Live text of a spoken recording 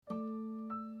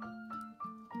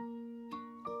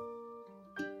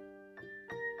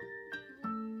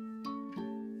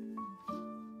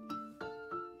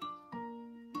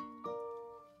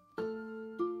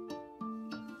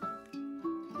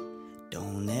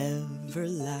Don't ever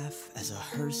laugh as a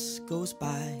hearse goes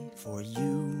by, for you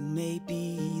may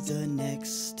be the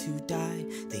next to die.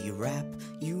 They wrap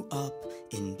you up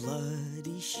in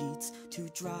bloody sheets to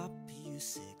drop you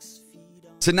 6 feet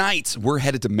on. Tonight, we're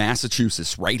headed to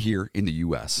Massachusetts, right here in the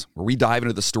U.S., where we dive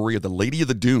into the story of the Lady of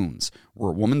the Dunes,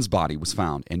 where a woman's body was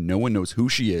found and no one knows who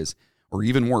she is, or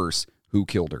even worse, who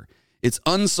killed her. It's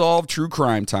unsolved true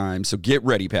crime time, so get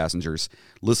ready, passengers.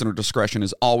 Listener discretion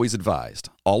is always advised.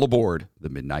 All aboard the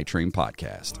Midnight Train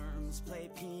podcast. Worms play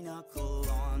pinochle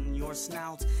on your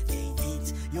snout. They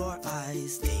eat your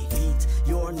eyes, they eat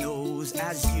your nose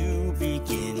as you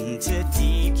begin to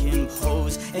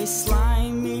decompose. A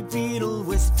slimy beetle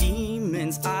with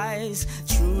demon's eyes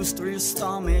chews through your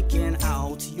stomach and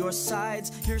out your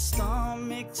sides. Your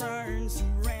stomach turns to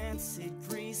rancid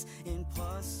grease and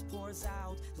pus pours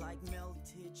out like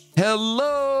melted cheese.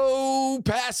 Hello,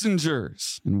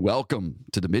 passengers, and welcome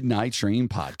to the Midnight Train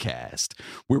podcast,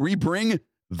 where we bring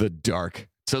the dark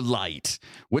to light.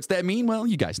 What's that mean? Well,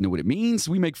 you guys know what it means.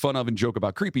 We make fun of and joke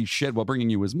about creepy shit while bringing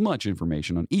you as much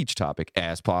information on each topic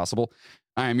as possible.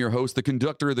 I am your host, the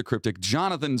conductor of the cryptic,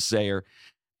 Jonathan Sayer,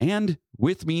 and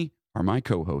with me are my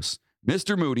co-hosts,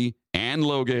 Mr. Moody and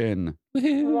Logan.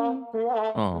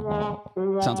 Oh,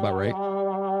 sounds about right.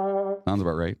 Sounds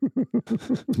about right.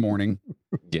 It's morning.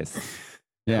 Yes.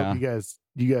 Yeah.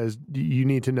 You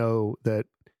need to know that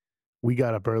we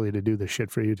got up early to do this shit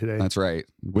for you today. That's right.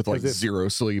 With like zero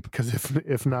sleep. Because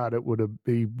if not,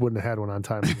 he wouldn't have had one on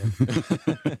time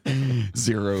again.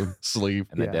 Zero sleep.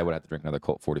 And then Dad would have to drink another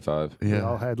Colt 45. We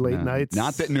all had late nights.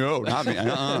 Not that. No, not me.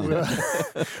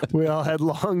 We all had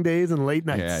long days and late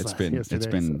nights. Yeah, it's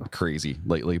been crazy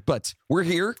lately. But we're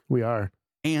here. We are.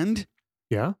 And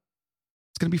yeah,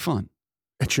 it's gonna be fun.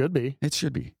 It should be. It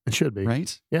should be. It should be.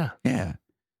 Right? Yeah. Yeah.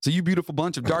 So you beautiful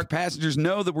bunch of dark passengers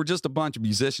know that we're just a bunch of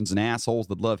musicians and assholes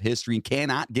that love history and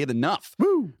cannot get enough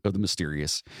of the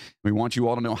mysterious. We want you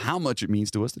all to know how much it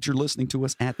means to us that you're listening to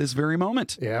us at this very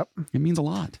moment. Yep. It means a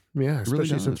lot. Yeah, It really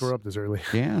especially since does. we're up this early.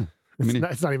 Yeah.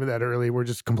 It's not even that early. We're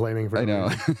just complaining for I no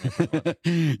know.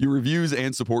 reason. Your reviews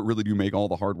and support really do make all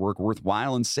the hard work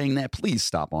worthwhile. And saying that, please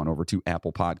stop on over to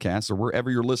Apple Podcasts or wherever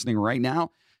you're listening right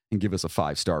now and give us a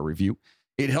 5-star review.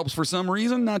 It helps for some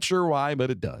reason. Not sure why,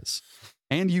 but it does.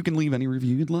 And you can leave any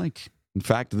review you'd like. In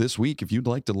fact, this week, if you'd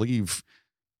like to leave,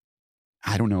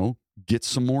 I don't know, get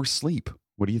some more sleep.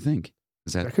 What do you think?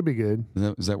 That could be good.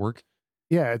 Does that work?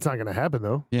 Yeah, it's not going to happen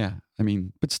though. Yeah. I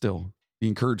mean, but still, the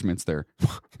encouragement's there.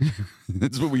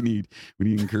 That's what we need. We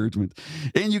need encouragement.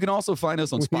 And you can also find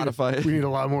us on Spotify. We need a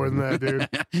lot more than that,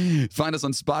 dude. Find us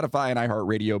on Spotify and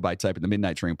iHeartRadio by typing the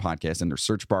Midnight Train podcast in their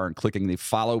search bar and clicking the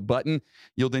follow button.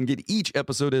 You'll then get each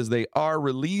episode as they are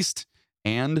released.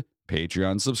 And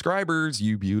Patreon subscribers,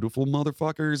 you beautiful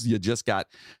motherfuckers. You just got,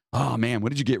 oh man, what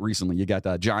did you get recently? You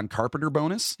got John Carpenter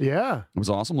bonus. Yeah. It was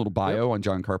awesome. Little bio on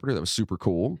John Carpenter. That was super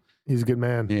cool. He's a good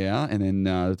man. Yeah. And then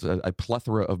a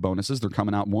plethora of bonuses. They're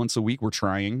coming out once a week. We're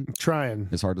trying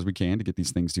as hard as we can to get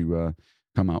these things to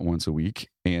come out once a week.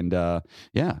 And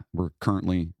yeah, we're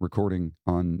currently recording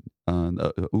on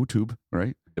YouTube,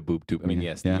 right? The boob tube. I mean,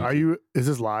 yes. Yeah. Is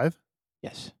this live?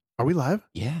 Yes. Are we live?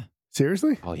 Yeah.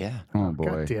 Seriously? Oh, yeah. Oh, boy.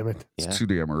 God damn it. It's Yeah. too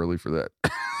damn early for that.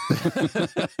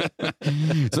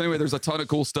 So anyway, there's a ton of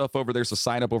cool stuff over there. So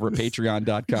sign up over at Just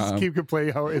patreon.com. keep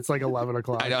complaining how it's like 11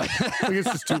 o'clock. I know. Like it's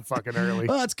just too fucking early.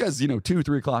 Well, it's because,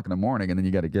 2-3 o'clock in the morning, and then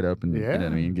you got to get up and, Yeah.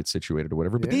 get situated or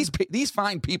whatever. But Yeah. these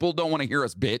fine people don't want to hear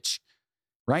us bitch,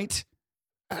 right?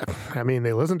 I mean,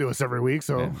 they listen to us every week,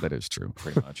 so Yeah, that is true.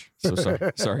 Pretty much. So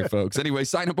sorry, folks. Anyway,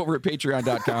 sign up over at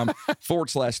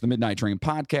patreon.com/the Midnight Train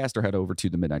Podcast, or head over to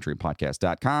the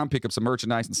midnighttrainpodcast.com, pick up some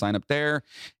merchandise and sign up there.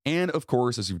 And of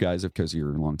course, as you guys, because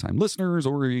you're longtime listeners,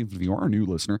 or if you are a new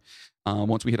listener,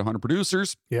 once we hit 100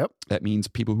 producers, yep. that means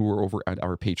people who are over at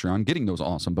our Patreon getting those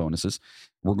awesome bonuses.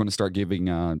 We're going to start giving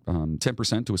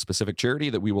 10% to a specific charity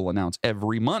that we will announce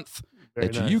every month. Very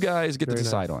That nice. you guys get to Very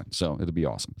decide nice. on. So it'll be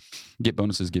awesome. Get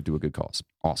bonuses, give to a good cause.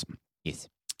 Awesome. Yes.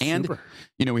 And, Super.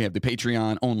 we have the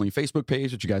Patreon only Facebook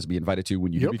page that you guys will be invited to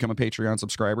when you do Yep. become a Patreon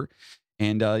subscriber.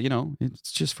 And,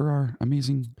 it's just for our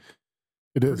amazing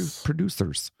It is.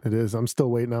 producers. It is. I'm still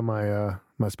waiting on my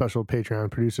my special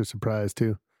Patreon producer surprise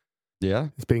too. Yeah.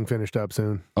 It's being finished up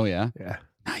soon. Oh, yeah. Yeah.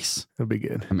 Nice. It'll be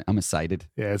good. I'm excited.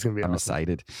 Yeah, it's gonna be I'm awesome.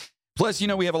 excited. Plus,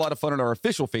 we have a lot of fun on our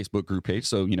official Facebook group page.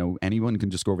 So, anyone can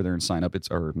just go over there and sign up. It's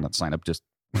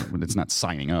not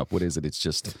signing up. What is it? It's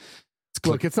just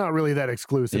Look, it's not really that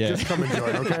exclusive. Yeah. Just come and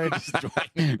join, okay? Just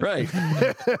join. Right.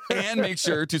 And make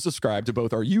sure to subscribe to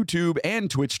both our YouTube and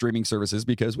Twitch streaming services,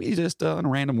 because we just, on a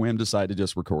random whim, decide to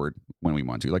just record when we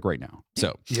want to, like right now.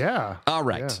 So, Yeah. all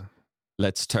right. Yeah.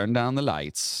 Let's turn down the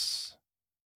lights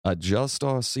adjust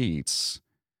our seats,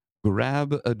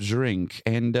 grab a drink,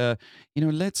 and,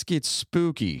 let's get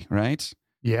spooky, right?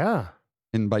 Yeah.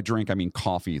 And by drink, I mean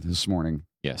coffee this morning.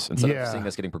 Yes. Instead Yeah, of seeing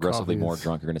us getting progressively coffee more is-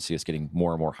 drunk, you're going to see us getting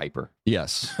more and more hyper.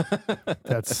 Yes.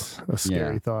 That's a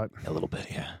scary Yeah. thought. A little bit,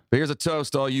 yeah. Here's a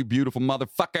toast, all you beautiful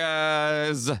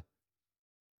motherfuckers.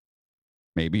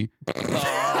 Maybe.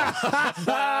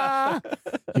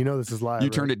 You know this is live. You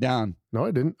right? turned it down. No,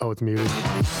 I didn't. Oh, it's muted.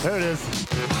 There it is.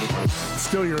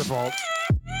 Still your fault.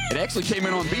 It actually came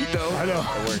in on beat, though. I know.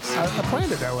 It works. I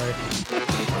planned it that way.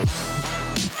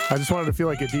 I just wanted to feel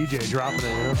like a DJ dropping it,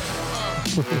 you know?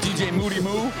 DJ Moody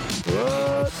Moo.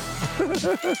 What?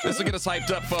 This will get us hyped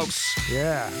up, folks.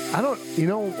 Yeah.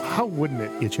 How wouldn't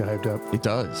it get you hyped up? It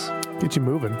does. Get you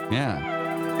moving.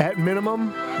 Yeah. At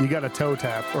minimum, you got a toe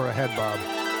tap or a head bob.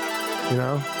 You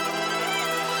know?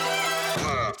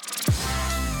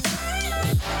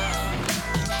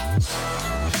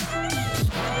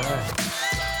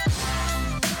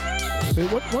 Hey,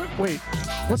 what? Wait.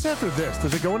 What's after this?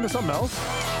 Does it go into something else?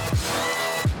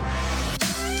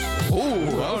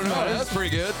 Oh, no, that's pretty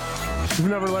good. We've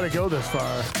never let it go this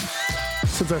far.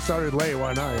 Since I started late,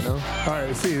 why not, you know? All right,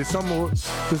 let's see. This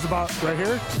is about right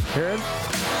here. Hear it?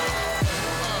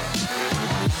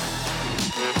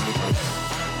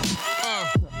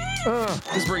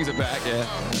 This brings it back, yeah.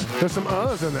 There's some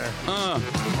uhs in there.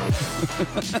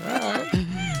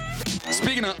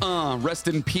 Speaking of rest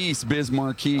in peace, Biz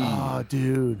Marquee. Oh,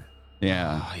 dude.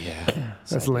 Yeah. Oh, yeah.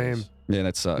 That's lame. Yeah,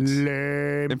 that sucks.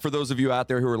 Lame. And for those of you out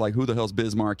there who are like, who the hell's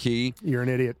Biz Marquee? You're an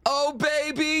idiot. Oh,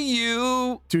 baby,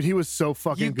 you. Dude, he was so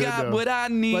fucking You good, got though. what I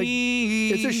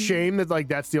need. It's a shame that, like,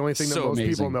 that's the only thing that So most people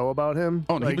amazing. know about him.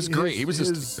 Oh, no, he Like, was great. He was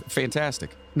just his-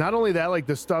 fantastic. not only that, like,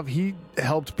 the stuff he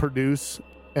helped produce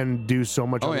and do so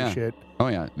much Oh, other yeah. shit. Oh,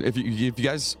 yeah. If you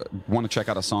guys want to check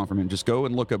out a song from him, just go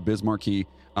and look up Biz Marquee,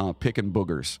 Pickin'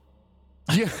 Boogers.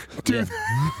 Yeah, dude.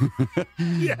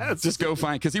 Yes. Just go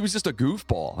find, because he was just a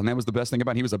goofball, and that was the best thing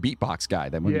about him. He was a beatbox guy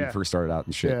then when he Yeah. first started out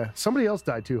and shit. Yeah. Somebody else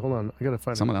died, too. Hold on. I got to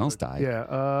find Someone it. else died.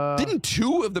 Yeah. Didn't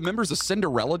two of the members of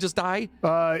Cinderella just die?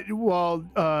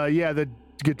 Yeah, the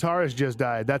guitarist just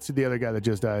died. That's the other guy that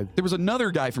just died. There was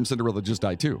another guy from Cinderella that just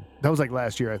died too. That was like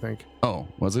last year, I think. Oh,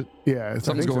 was it? Yeah. I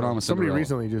Something's think going so. on with Somebody Cinderella.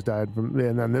 recently just died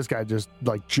and then this guy just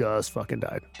fucking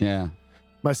died. Yeah.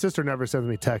 My sister never sends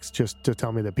me texts just to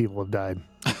tell me that people have died.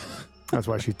 That's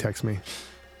why she texts me.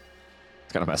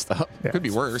 It's kind of messed up. Yeah, Could be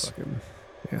it's worse. fucking-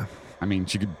 yeah. I mean,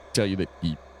 she could tell you that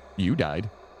you died.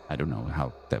 I don't know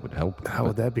how that would help. How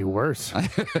would that be worse?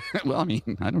 Well, I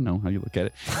mean, I don't know how you look at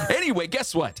it. Anyway,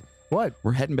 guess what? What?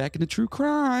 We're heading back into true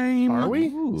crime. Are we?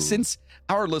 Ooh. Since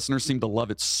our listeners seem to love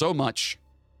it so much,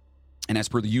 and as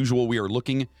per the usual, we are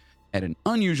looking at an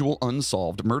unusual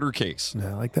unsolved murder case.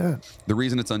 Yeah, like that. The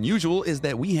reason it's unusual is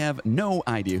that we have no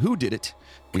idea who did it.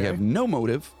 We Okay. have no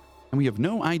motive, and we have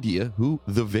no idea who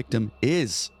the victim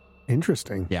is.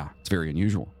 Interesting. Yeah, it's very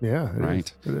unusual. Yeah, it is.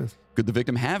 Right. It is. Could the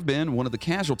victim have been one of the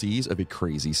casualties of a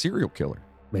crazy serial killer?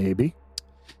 Maybe.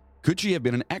 Could she have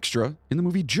been an extra in the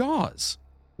movie Jaws?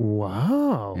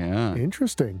 Wow. Yeah.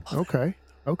 Interesting. Okay.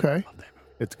 Okay.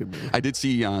 It's a good movie. I did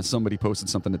see somebody posted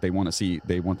something that they want to see.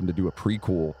 They want them to do a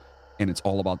prequel, and it's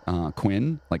all about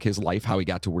Quinn, like his life, how he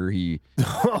got to where he.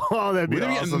 Oh, that'd be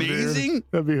Wouldn't it be awesome, dude. amazing?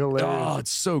 That'd be hilarious. Oh,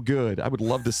 it's so good. I would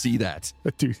love to see that.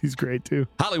 Dude, he's great too.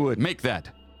 Hollywood, make that.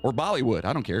 Or Bollywood.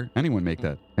 I don't care. Anyone make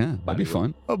that. Yeah, that'd be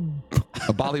fun. A A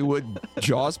Bollywood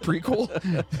Jaws prequel.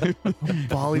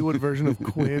 Bollywood version of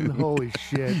Quinn. Holy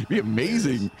shit. It'd be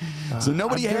amazing. So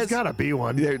nobody There's has. gotta be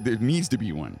one. There needs to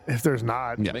be one. If there's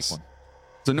not, Yes. Make one.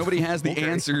 So nobody has the Okay.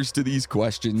 answers to these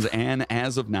questions, and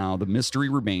as of now, the mystery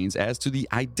remains as to the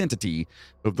identity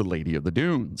of the Lady of the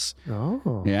Dunes.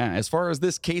 Oh. Yeah, as far as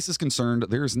this case is concerned,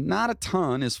 there's not a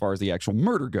ton as far as the actual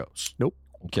murder goes. Nope.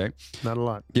 Okay. Not a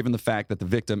lot. Given the fact that the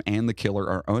victim and the killer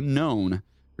are unknown,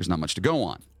 there's not much to go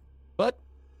on. But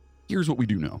here's what we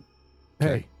do know. Hey.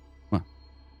 Okay. What?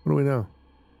 What do we know?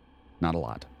 Not a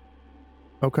lot.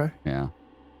 Okay. Yeah.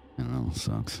 I don't know.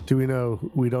 Sucks. Do we know?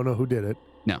 We don't know who did it.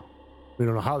 No. We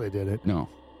don't know how they did it. No.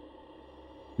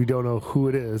 We don't know who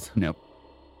it is. Nope.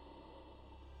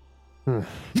 Hmm.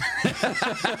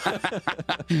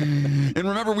 And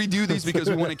remember, we do these because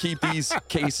we want to keep these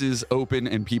cases open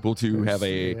and people to have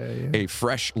a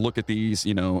fresh look at these,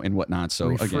 and whatnot. So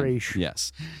again, Refresh.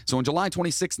 yes. So on July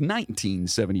 26,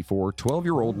 1974,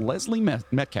 12-year-old Leslie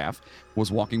Metcalf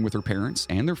was walking with her parents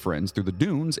and their friends through the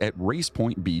dunes at Race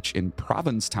Point Beach in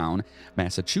Provincetown,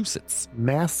 Massachusetts.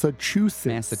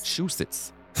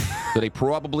 Massachusetts. So they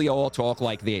probably all talk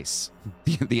like this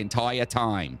the entire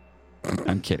time.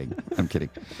 I'm kidding.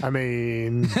 I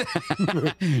mean,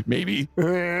 Maybe.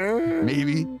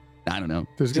 Maybe. I don't know.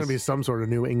 There's going to be Just- some sort of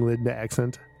New England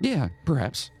accent. Yeah,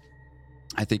 perhaps.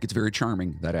 I think it's very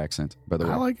charming, that accent, by the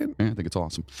way. I like it. Yeah, I think it's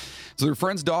awesome. So their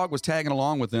friend's dog was tagging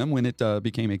along with them when it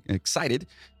became excited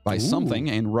by something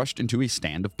and rushed into a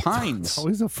stand of pines. It's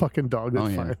always a fucking dog that's Oh,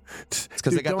 yeah. fine. It's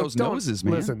because they got those noses,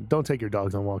 man. Listen, don't take your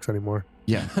dogs on walks anymore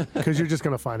Yeah. because you're just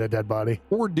going to find a dead body.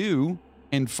 Or do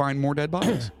and find more dead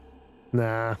bodies.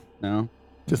 Nah, No,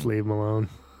 just leave them alone.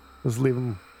 Just leave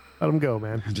them. Let them go,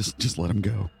 man. just let them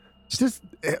go. Just.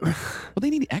 Well, they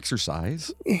need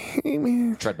exercise.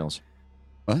 Treadmills.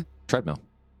 What? Treadmill.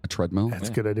 A treadmill. That's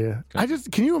a Yeah. good idea. Okay.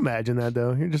 Can you imagine that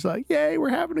though? You're just like, yay, we're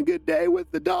having a good day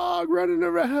with the dog running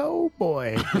around. Oh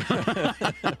boy.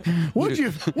 What'd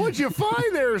you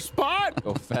find there, Spot?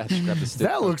 Go fetch. Grab the stick.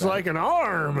 That looks like an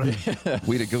arm.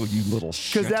 Way to go, you little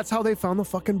shit. Because that's how they found the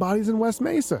fucking bodies in West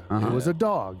Mesa. Uh-huh. It was a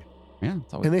dog. Yeah.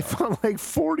 It's always And they dog. found like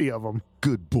 40 of them.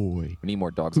 Good boy. We need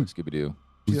more dogs like Scooby Doo.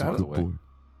 Dude, I Good don't- boy.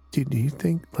 Dude, do you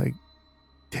think like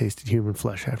tasted human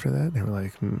flesh after that? They were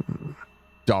like,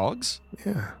 Dogs?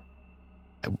 yeah.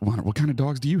 What kind of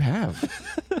dogs do you have?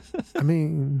 I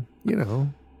mean,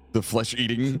 The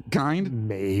flesh-eating kind?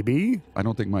 maybe. I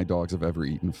don't think my dogs have ever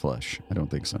eaten flesh. I don't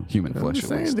think so. Human I'm flesh, just at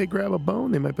saying, least. they grab a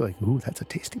bone, they might be like, ooh, that's a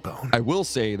tasty bone. I will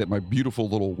say that my beautiful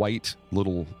little white,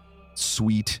 little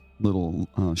sweet little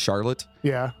Charlotte,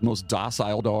 Yeah. most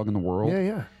docile dog in the world.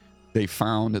 Yeah. They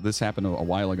found this happened a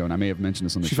while ago, and I may have mentioned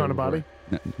this on the She show. found a body?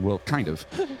 before. Well, kind of.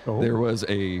 Oh. There was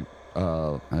a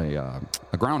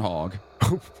groundhog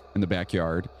in the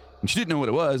backyard, and she didn't know what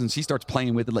it was, and she starts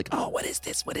playing with it like, oh, what is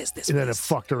this? What is this? And What then it is-"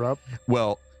 fucked her up.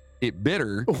 Well, it bit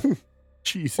her,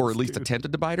 Jesus. or at least dude.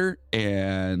 attempted to bite her,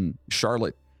 and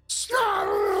Charlotte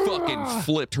fucking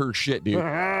flipped her shit, dude.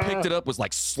 Picked it up, was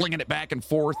like slinging it back and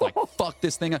forth, like fuck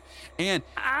this thing up. And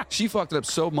she fucked it up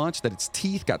so much that its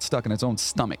teeth got stuck in its own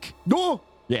stomach. No.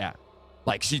 Yeah.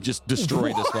 Like she just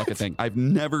destroyed this fucking thing. I've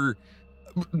never,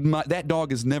 that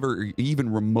dog has never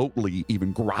even remotely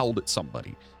even growled at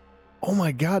somebody. Oh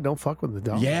my God, don't fuck with the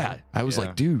dog. Yeah. I was Yeah.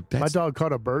 like, dude, My that's dog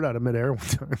caught a bird out of midair one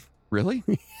time. really?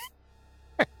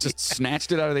 Just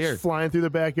snatched it out of the air. Flying through the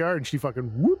backyard, and she fucking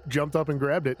whoop, jumped up and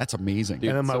grabbed it. That's amazing. Dude,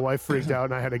 and then my so- wife freaked out,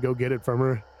 and I had to go get it from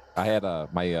her. I had I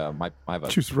have a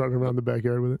She was running around the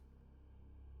backyard with it.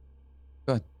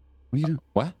 What are you doing?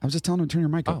 what? I was just telling her to turn your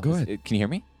mic up. Go ahead. Can you hear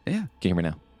me? Yeah. Can you hear me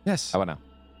now? Yes. How about now?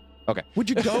 Okay. Would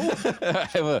you go? I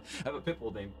have a pit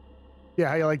bull name. Yeah,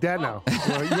 how you like that now?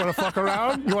 You want to fuck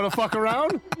around? You want to fuck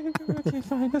around?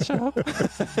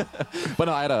 But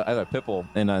no, I had a pit bull,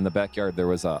 and in the backyard there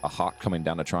was a hawk coming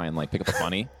down to try and like pick up a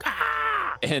bunny.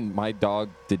 And my dog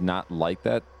did not like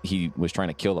that. He was trying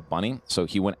to kill the bunny, so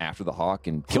he went after the hawk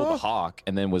and killed the hawk,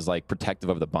 and then was like protective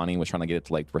of the bunny, was trying to get it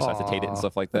to like resuscitate it and Aw,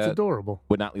 stuff like That's that. adorable.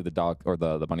 Would not leave the dog or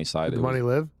the bunny side. Did the It was- bunny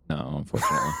live? No,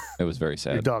 unfortunately, it was very Your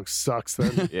sad. dog sucks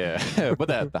then. Yeah, but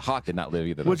the hawk did not live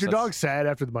either. Was your That's- dog sad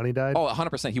after the bunny died? Oh,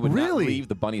 100%. He would Really? not leave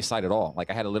the bunny side at all. Like,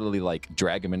 I had to literally, like,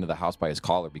 drag him into the house by his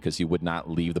collar because he would not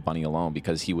leave the bunny alone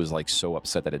because he was, like, so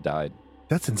upset that it died.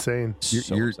 That's insane.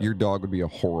 So Your upset. your dog would be a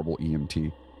horrible E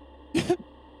EMT.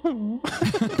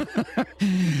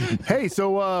 Hey,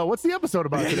 so what's the episode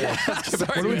about today? Sorry,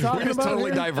 What are we talking we just about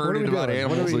totally here? diverted What are we about doing?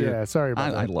 What are animals. we- here. yeah, sorry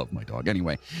about I that. love my dog.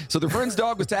 Anyway, so their friend's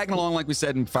dog was tagging along, like we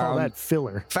said, and Call found that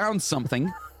filler.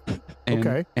 something. And,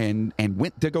 Okay. And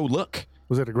went to go look.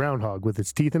 Was it a groundhog with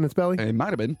its teeth in its belly? It might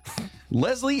have been.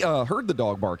 Leslie heard the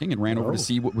dog barking and ran over Oh. to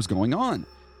see what was going on.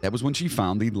 That was when she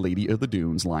found the Lady of the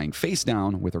Dunes lying face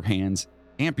down with her hands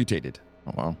amputated.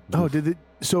 Oh, wow. Oh, did it?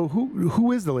 So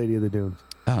who is the Lady of the Dunes?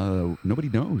 Nobody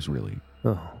knows really.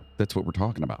 Oh, That's what we're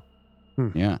talking about. Hmm.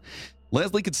 Yeah.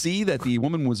 Leslie could see that the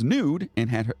woman was nude and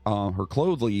had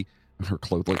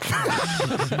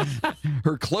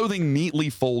her clothing neatly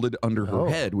folded under her Oh.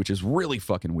 head, which is really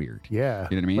fucking weird. yeah.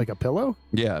 You know what I mean? Like a pillow?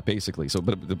 Yeah, basically. So,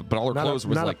 but all her Not clothes a,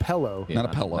 was not like a pillow. Yeah, Not a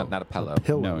pillow. Not a pillow.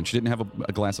 Pillow. no, and she didn't have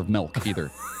a glass of milk either.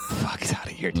 Fuck, it's out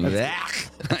of here.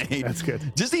 That's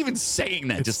good. Just even saying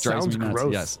that It just drives me sounds nuts.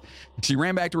 gross. Yes. She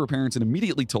ran back to her parents and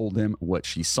immediately told them what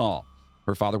she saw.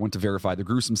 Her father went to verify the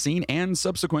gruesome scene and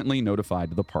subsequently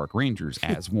notified the park rangers,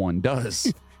 as one does.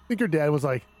 I think your dad was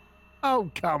like,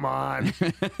 oh, come on.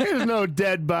 There's no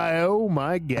dead body. Oh,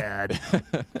 my God.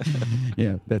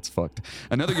 Yeah, that's fucked.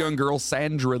 Another young girl,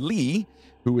 Sandra Lee,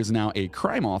 who is now a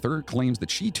crime author, claims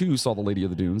that she too saw the Lady of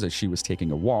the Dunes as she was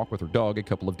taking a walk with her dog a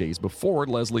couple of days before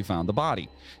Leslie found the body.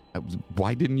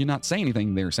 Why didn't you not say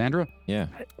anything there, Sandra? Yeah.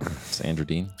 Sandra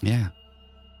Dean. Yeah.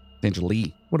 Sandra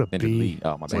Lee. What a Sandra B. Lee.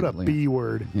 Oh, my bad. What a Sandra Lee. B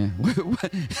word. Yeah.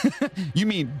 You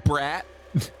mean brat?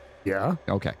 Yeah.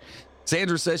 Okay.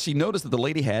 Sandra says she noticed that the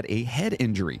lady had a head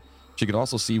injury. She could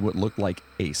also see what looked like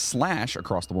a slash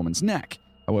across the woman's neck.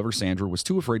 However, Sandra was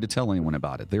too afraid to tell anyone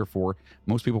about it. Therefore,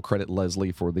 most people credit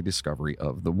Leslie for the discovery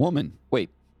of the woman. Wait,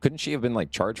 couldn't she have been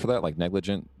like charged for that, like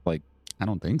negligent, like I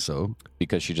don't think so.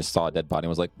 because she just saw a dead body and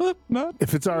was like, no.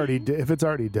 If it's already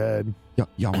dead,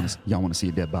 Y'all want to see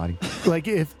a dead body? like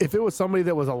if it was somebody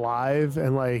that was alive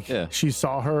and like Yeah. she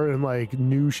saw her and like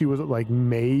knew she was like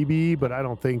maybe, but I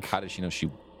don't think How did she know she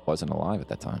wasn't alive at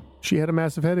that time? she had a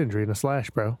massive head injury and a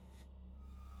slash, bro.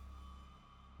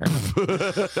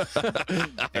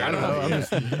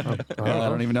 I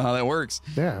don't even know how that works.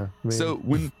 Yeah. I mean, So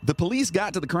when the police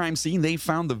got to the crime scene, they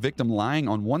found the victim lying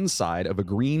on one side of a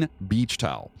green beach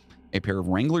towel. A pair of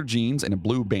Wrangler jeans and a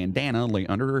blue bandana lay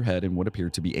under her head in what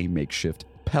appeared to be a makeshift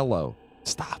pillow.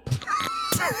 Stop.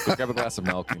 Go grab a glass of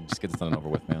milk and just get this done and over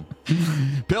with, man.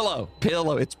 Pillow.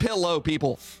 It's pillow,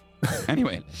 people.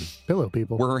 Anyway, pillow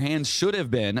people. where her hands should have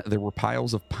been, there were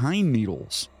piles of pine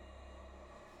needles.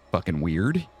 Fucking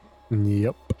weird.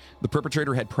 Yep. The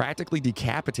perpetrator had practically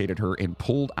decapitated her and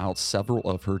pulled out several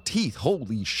of her teeth.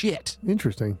 Holy shit.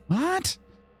 Interesting. What?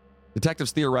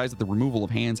 Detectives theorized that the removal of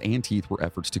hands and teeth were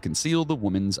efforts to conceal the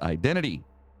woman's identity.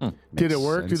 Did Makes it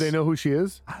work? Do sense. they know who she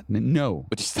is? No.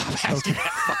 Would you stop asking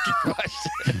that fucking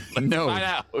question? No. Find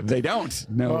out. They don't.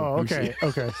 No. Oh, okay.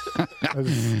 Okay. I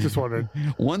was just wondering.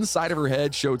 One side of her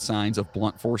head showed signs of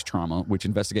blunt force trauma, which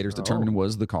investigators determined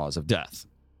was the cause of death.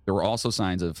 There were also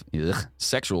signs of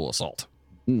sexual assault.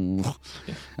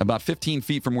 About 15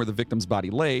 feet from where the victim's body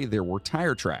lay, there were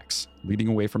tire tracks. Leading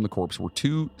away from the corpse were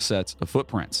 2 sets of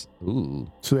footprints. Ooh.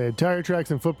 So they had tire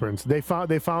tracks and footprints. They found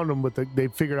them with they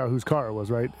figured out whose car it was,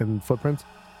 right? And footprints.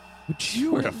 Would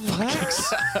you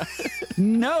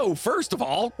No, first of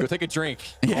all. Go take a drink.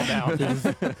 Yeah.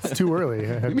 It's too early.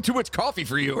 Maybe too much coffee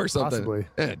for you or something. Possibly.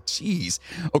 Jeez.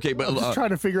 Okay, but I'm just trying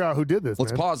to figure out who did this.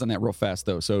 let's man. pause on that real fast,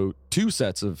 though. So 2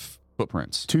 sets of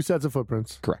footprints. 2 sets of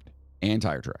footprints. Correct. And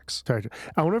tire tracks. Tire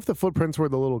I wonder if the footprints were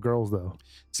the little girls, though.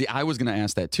 See, I was going to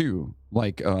ask that too.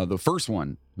 Like the first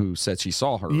one who said she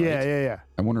saw her. Yeah, right? yeah.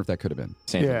 I wonder if that could have been.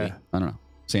 Sandra Yeah. Lee. I don't know.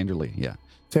 Sandra Lee, yeah.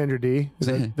 Sandra D. Is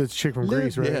that the chick from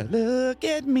Greece, right? Yeah. Look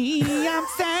at me, I'm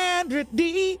Sandra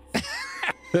D.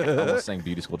 I almost sang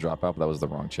Beauty School Dropout, but that was the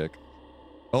wrong chick.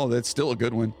 Oh, that's still a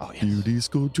good one. Oh, yes. Beauty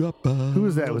School Dropout. Who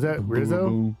was that? Was that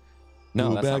Rizzo? No,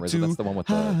 Go that's not back Rizzo. to That's the one with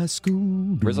high the...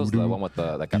 school. Rizzo's the one with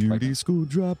the that got Beauty pregnant. School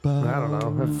Dropout. I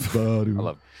don't I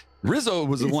love... Rizzo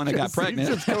was the one that got He's pregnant.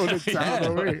 just going to town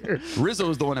over here. Rizzo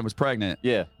was the one that was pregnant.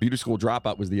 Yeah. Beauty School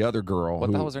Dropout was the other girl.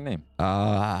 What the hell was her name? She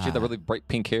had that really bright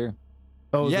pink hair.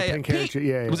 Oh, Yeah, the yeah, pink hair Pink. chick.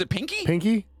 Yeah, yeah. Was it Pinky?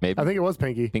 Pinky? Maybe. I think it was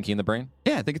Pinky. Pinky in the Brain?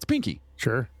 Yeah, I think it's Pinky.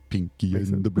 Sure. Pinky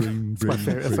and the brain. It's my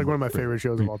favorite. It's like one of my favorite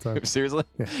shows of all time. Seriously?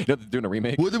 You know they're doing a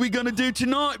remake? What are we gonna do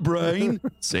tonight, Brain?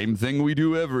 Same thing we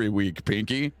do every week,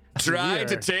 Pinky. Try Yeah.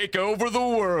 to take over the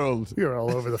world. You're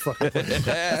all over the fucking place.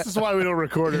 This is why we don't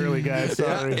record early, guys.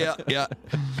 Sorry. Yeah.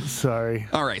 Sorry.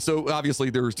 All right. So obviously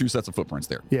there was 2 sets of footprints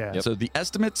there. Yeah. Yep. So the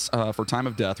estimates for time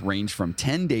of death range from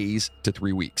 10 days to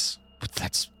 3 weeks. But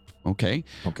that's okay.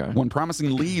 Okay. One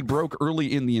promising lead broke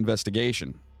early in the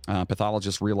investigation.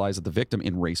 Pathologists realized that the victim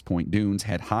in Race Point Dunes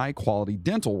had high-quality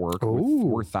dental work Ooh.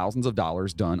 worth thousands of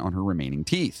dollars done on her remaining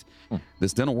teeth.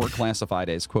 This dental work classified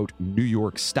as, quote, New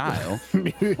York style.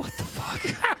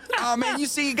 Oh, man, you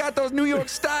see, you got those New York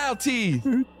style teeth.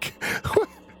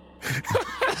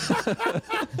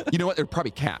 You know what? They're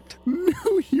probably capped.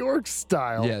 New York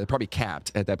style. Yeah, they're probably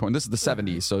capped at that point. This is the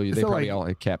 70s, so they So, probably like- all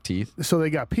had capped teeth. So they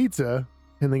got pizza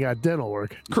and they got dental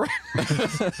work. Correct.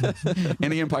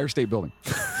 And the Empire State Building.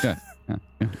 Yeah.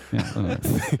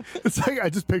 It's like I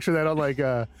just picture that on like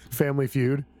Family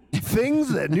Feud.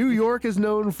 Things that New York is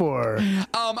known for.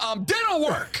 Dental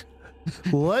work.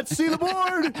 Let's see the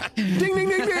board. Ding, ding,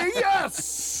 ding, ding.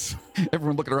 Yes.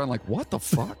 Everyone looking around like, what the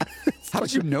fuck? How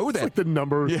did you know It's that? like the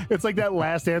number. Yeah. It's like that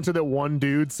last answer that one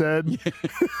dude said.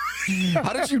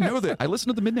 How did you know that? I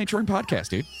listened to the Midnight Train podcast,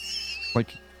 dude.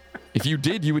 Like, if you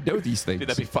did, you would know these things. Dude,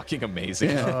 that'd be fucking amazing.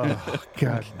 Yeah. Oh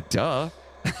God. Duh.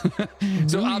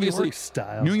 So New obviously, York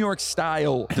style. New York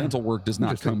style dental work does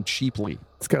not Interesting. come cheaply.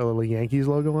 It's got a little Yankees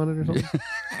logo on it or something.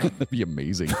 That'd be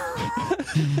amazing.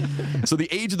 So the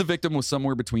age of the victim was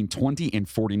somewhere between 20 and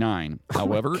 49.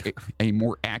 However, a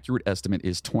more accurate estimate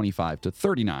is 25 to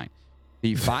 39.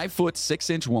 The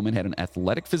 5'6" woman had an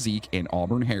athletic physique and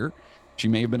auburn hair. She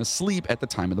may have been asleep at the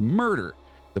time of the murder.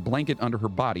 The blanket under her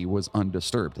body was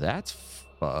undisturbed. That's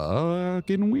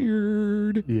fucking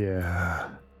weird. Yeah.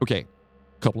 Okay,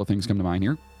 a couple of things come to mind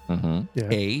here. Mm-hmm. Yeah.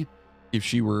 A, if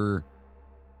she were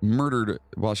murdered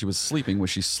while she was sleeping, was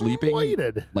she sleeping?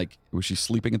 Waited. Like, was she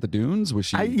sleeping at the dunes? Was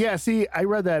she? Yeah, see, I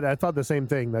read that. I thought the same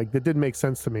thing. Like, that didn't make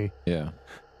sense to me. Yeah.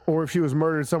 Or if she was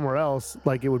murdered somewhere else,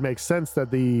 like, it would make sense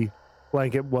that the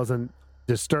blanket wasn't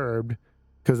disturbed,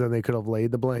 because then they could have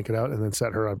laid the blanket out and then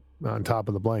set her on top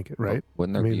of the blanket, right?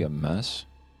 Wouldn't there I mean- be a mess?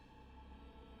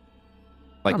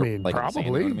 I mean, like insane,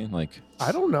 you know probably. what I mean? Like,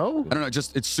 I don't know. I don't know.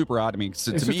 Just it's super odd to me.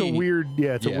 So It's to just me, a weird,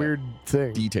 it's yeah. a weird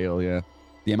thing. detail.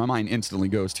 Yeah, my mind instantly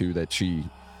goes to that she,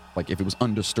 like, if it was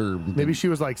undisturbed. Maybe then- she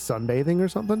was like sunbathing or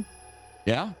something,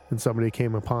 Yeah. and somebody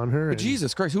came upon her. But And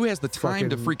Jesus Christ, who has the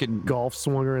time to freaking golf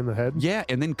swung her in the head. Yeah,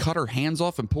 and then cut her hands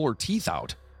off and pull her teeth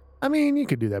out. I mean, you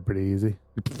could do that pretty easy.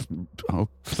 Oh,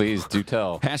 please do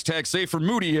tell. hashtag save for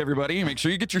Moody, everybody. Make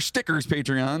sure you get your stickers,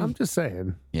 Patreon. I'm just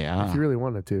saying, Yeah. if you really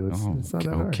wanted to, it's not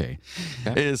that hard. Okay.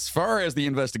 As far as the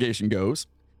investigation goes,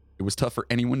 it was tough for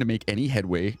anyone to make any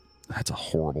headway. That's a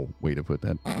horrible way to put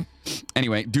that.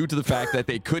 Anyway, due to the fact that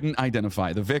they couldn't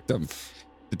identify the victim,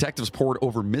 detectives poured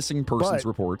over missing persons But-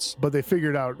 reports. But they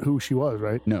figured out who she was,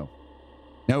 right? No,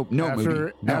 After-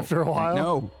 Moody. No. after a while?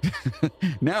 No.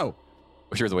 No.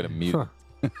 Wish there was a way to mute.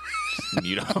 Huh.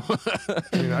 Mute him.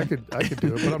 I mean, I could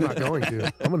do it, but I'm not going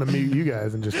to. I'm going to mute you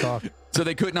guys and just talk. So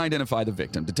they couldn't identify the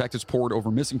victim. Detectives poured over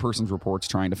missing persons reports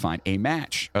trying to find a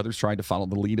match. Others tried to follow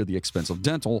the lead of the expensive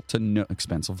dental to no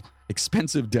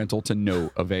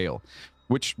avail,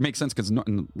 which makes sense because a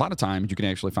lot of times you can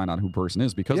actually find out who a person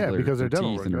is because of because their they're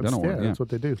dental teeth work. and their That's, dental work. Yeah. that's what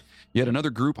they do. Yet another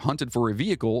group hunted for a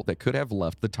vehicle that could have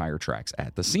left the tire tracks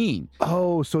at the scene.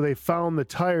 Oh, so they found the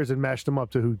tires and matched them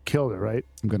up to who killed her, right?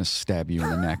 I'm going to stab you in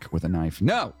the neck with a knife.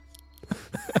 No.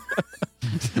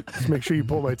 Just make sure you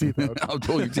pull my teeth out. I'll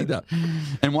pull your teeth out.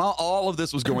 And while all of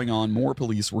this was going on, more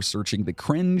police were searching the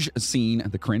cringe scene.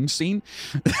 The cringe scene?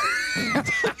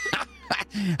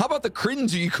 How about the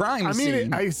cringy crime I scene?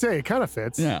 mean, I say it kind of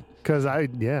fits. Yeah. Because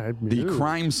The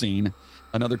crime scene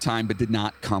another time, but did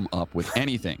not come up with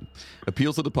anything.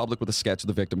 Appeals to the public with a sketch of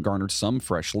the victim garnered some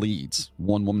fresh leads.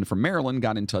 One woman from Maryland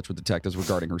got in touch with detectives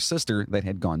regarding her sister that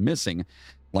had gone missing.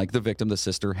 Like the victim, the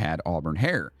sister had auburn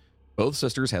hair. Both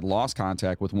sisters had lost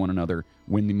contact with one another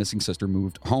when the missing sister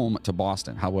moved home to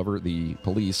Boston. However, the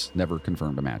police never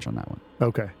confirmed a match on that one.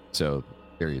 Okay. So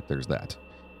there's that.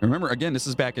 Remember, again, this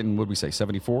is back in, what did we say,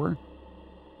 74?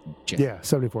 Yeah,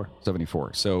 74.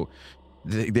 74. So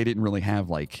they didn't really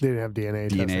have like They didn't have DNA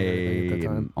testing or anything at DNA the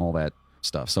time. and all that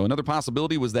stuff. So another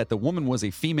possibility was that the woman was a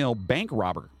female bank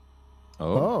robber.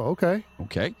 Oh, okay.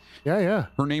 Okay. Yeah.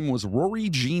 Her name was Rory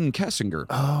Jean Kessinger.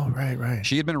 Oh, right.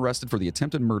 She had been arrested for the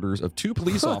attempted murders of 2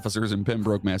 police officers in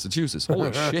Pembroke, Massachusetts.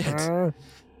 Holy shit.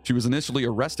 She was initially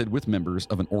arrested with members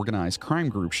of an organized crime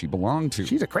group she belonged to.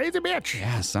 She's a crazy bitch.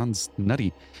 Yeah, sounds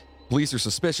nutty. Police are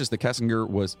suspicious that Kessinger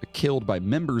was killed by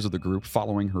members of the group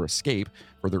following her escape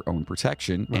for their own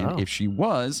protection. Wow. And if she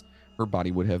was, her body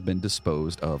would have been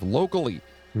disposed of locally.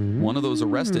 One of those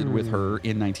arrested with her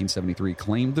in 1973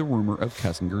 claimed the rumor of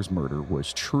Kessinger's murder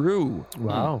was true.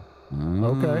 Wow.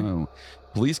 Okay. Okay.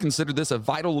 Police considered this a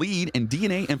vital lead, and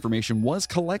DNA information was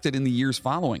collected in the years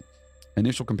following.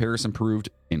 Initial comparison proved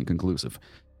inconclusive.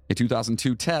 A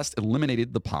 2002 test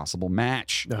eliminated the possible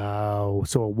match. Oh,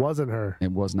 so it wasn't her.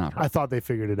 It was not her. I thought they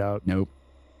figured it out. Nope,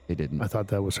 they didn't. I thought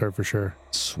that was her for sure.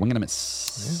 Swing and a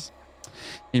miss.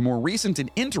 A more recent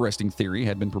and interesting theory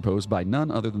had been proposed by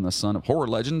none other than the son of horror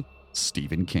legend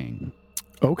Stephen King.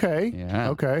 Okay. Yeah.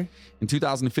 Okay. In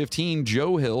 2015,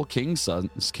 Joe Hill, King's son,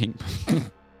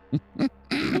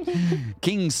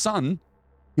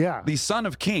 Yeah. the son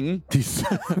of King.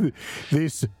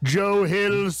 This Joe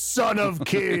Hill, son of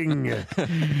King.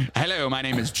 Hello, my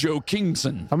name is Joe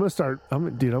Kingson. I'm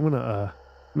gonna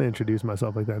introduce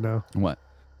myself like that now. What?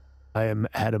 I am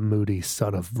Adam Moody,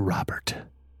 son of Robert.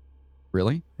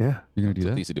 Really? Yeah. You're gonna do They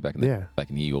that? used to do back in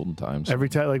the olden times. Every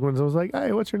time, like when someone's like,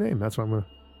 "Hey, what's your name?" That's what I'm gonna.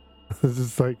 It's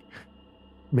just like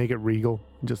make it regal,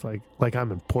 just like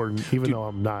I'm important, even Dude. though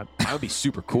I'm not. That would be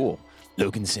super cool.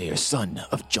 Logan Sayer, son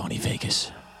of Johnny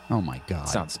Vegas. Oh my God.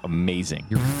 Sounds amazing.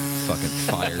 You're fucking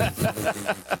fired.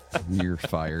 You're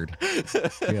fired.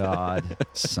 God,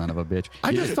 son of a bitch. I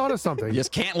You just thought of something. you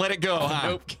just can't let it go, huh?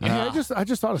 Nope. Yeah, Ah. I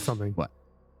just thought of something. What?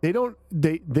 They don't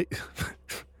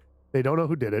they don't know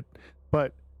who did it,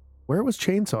 but where was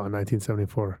Chainsaw in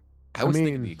 1974? I was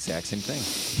thinking mean- the exact same thing.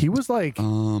 He was like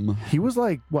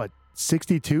what,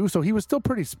 62? So he was still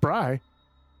pretty spry.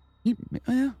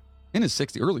 Yeah, in his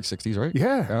early 60s, right?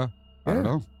 Yeah. Yeah. I don't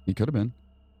Yeah. know. He could have been.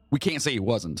 We can't say he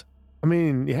wasn't. I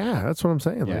mean, yeah, that's what I'm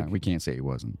saying. Yeah, Like, we can't say he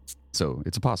wasn't. So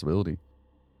it's a possibility.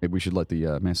 Maybe we should let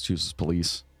the Massachusetts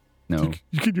police know.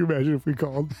 could you imagine if we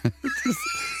called?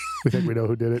 We think we know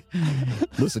who did it.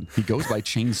 Listen, he goes by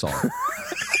Chainsaw.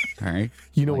 All right.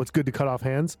 You know what's good to cut off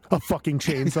hands? A fucking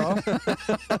chainsaw.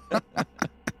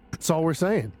 That's all we're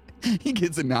saying. He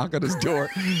gets a knock on his door.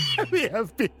 The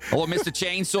FBI. Hello, Mr.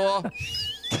 Chainsaw.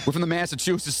 We're from the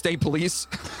Massachusetts State Police.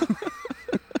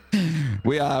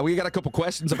 We got a couple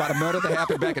questions about a murder that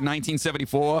happened back in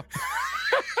 1974.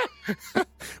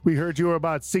 We heard you were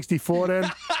about 64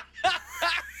 then.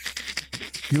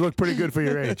 You look pretty good for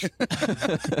your age.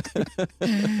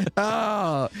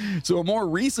 So a more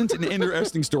recent and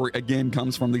interesting story again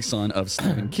comes from the son of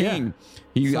Stephen King.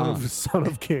 He, Son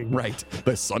of King. Right,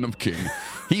 the son of King.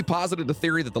 He posited a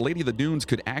theory that the Lady of the Dunes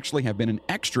could actually have been an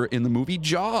extra in the movie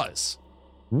Jaws.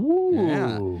 Ooh.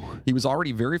 Yeah. He was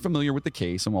already very familiar with the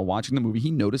case, and while watching the movie,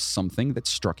 he noticed something that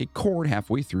struck a chord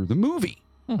halfway through the movie.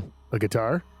 A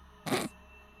guitar?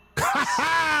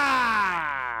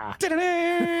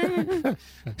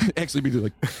 Actually, be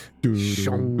like,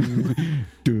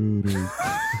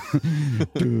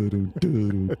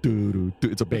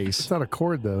 it's a bass. It's not a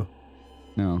chord, though.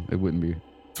 No, it wouldn't be.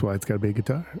 That's why it's got to be a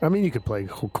guitar. I mean, you could play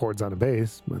chords on a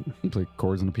bass, but You play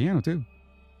chords on the piano too.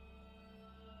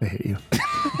 I hate you.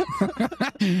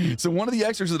 So one of the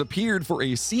extras that appeared for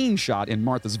a scene shot in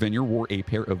Martha's Vineyard wore a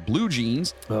pair of blue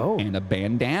jeans Oh. and a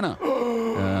bandana.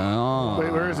 Oh.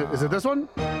 Wait, where is it? Is it this one?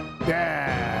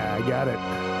 Yeah, I got it.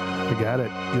 I got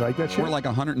it. You like that shit? We're like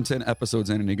 110 episodes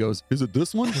in, and he goes, "Is it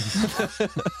this one?"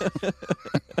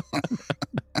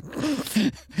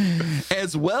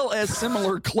 As well as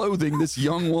similar clothing, this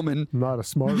young woman I'm not a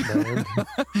smart man.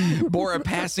 bore a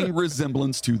passing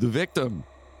resemblance to the victim.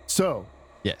 So,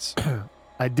 Yes.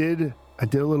 I did a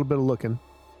little bit of looking.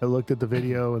 I looked at the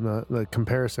video and the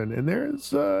comparison, and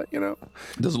there's, Does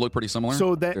it look pretty similar?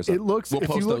 so that There's it looks. We'll if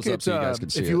post you look those up at, so you guys can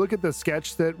see if you it. look at the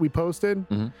sketch that we posted,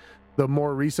 Mhm. the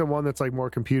more recent one that's like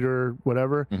more computer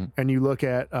whatever, Mhm. and you look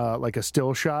at like a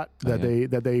still shot that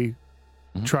yeah. they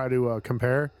Mhm. try to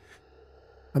compare.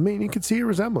 I mean, you can see a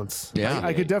resemblance. Yeah.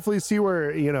 I could definitely see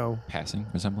where Passing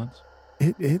resemblance.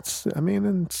 it's. I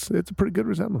mean, it's a pretty good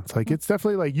resemblance. Like it's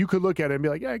definitely like you could look at it and be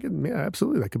like, yeah,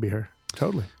 absolutely, that could be her.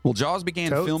 Totally. Well, Jaws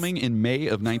began Totes. filming in May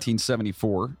of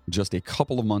 1974, just a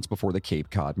couple of months before the Cape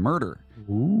Cod murder.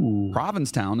 Ooh.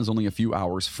 Provincetown is only a few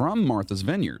hours from Martha's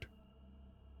Vineyard.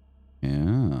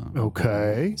 Yeah.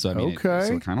 Okay. So I mean, okay.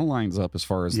 so it kind of lines up as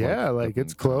far as Yeah, like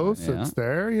it's close. Yeah. It's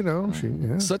there.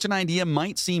 Yeah. Such an idea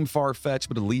might seem far-fetched,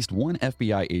 but at least one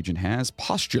FBI agent has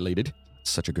postulated.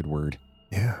 Such a good word.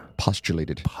 Yeah.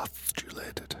 Postulated.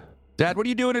 Postulated. Dad, what are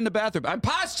you doing in the bathroom? I'm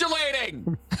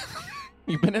postulating.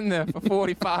 You've been in there for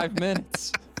 45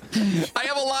 minutes. I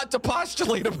have a lot to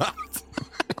postulate about.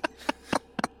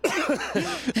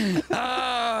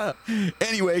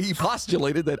 Anyway, he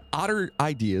postulated that odder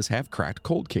ideas have cracked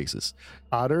cold cases.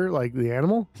 Otter, like the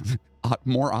animal?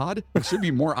 More odd? It should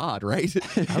be more odd, right?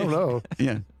 I don't know.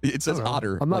 Yeah, it says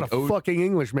otter. I'm not like a fucking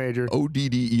English major.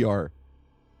 ODDER.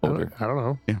 I don't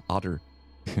know. Yeah, otter.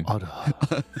 Otter.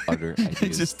 Other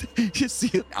ideas. just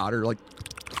see an otter like.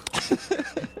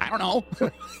 I don't know.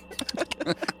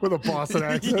 With a Boston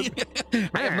accent.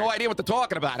 I have no idea what they're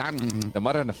talking about. The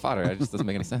mother and the father. It just doesn't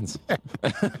make any sense.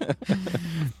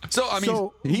 So I mean,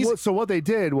 he's so what they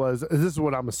did was, this is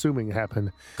what I'm assuming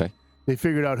happened. Okay. They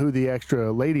figured out who the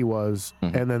extra lady was,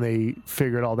 Mhm. and then they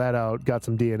figured all that out, got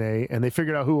some DNA, and they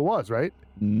figured out who it was, right?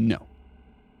 no.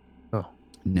 Oh.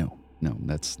 No,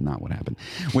 that's not what happened.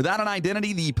 Without an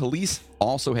identity, the police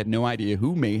also had no idea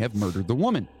who may have murdered the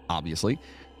woman. Obviously,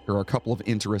 there are a couple of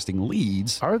interesting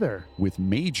leads Are there? with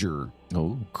major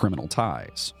criminal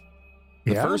ties.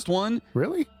 The Yeah? first one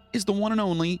Really? is the one and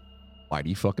only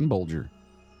Whitey fucking Bulger.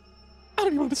 I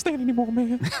don't even understand anymore,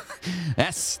 man.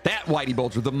 That's that Whitey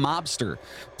Bulger, the mobster.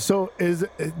 So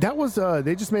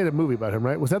they just made a movie about him,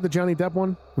 right? Was that the Johnny Depp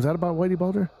one? Was that about Whitey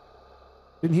Bulger?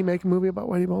 Didn't he make a movie about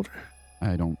Whitey Bulger?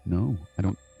 I don't know. I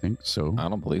don't think so. I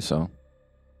don't believe so.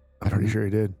 I'm pretty sure he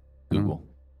did. Google.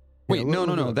 Wait, Yeah, no.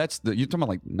 look up. That's you're talking about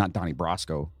like not Donnie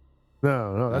Brasco.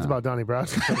 No, that's about Donnie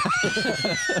Brasco.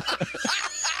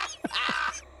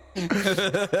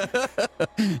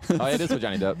 Oh, it is with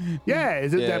Johnny Depp. Yeah,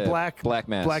 is it that black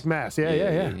mask? Black mass? Yeah.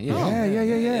 Yeah.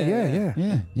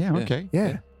 Yeah, okay.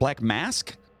 Yeah. Black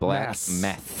Mask? Black Mass.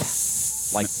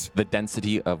 meth. Like the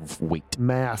density of weight.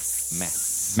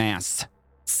 Mass. Mask.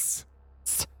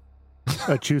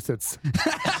 Massachusetts.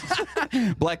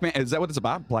 Black Man. Is that what it's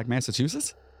about? Black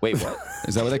Massachusetts? Wait, what?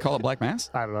 Is that what they call it? Black Mass?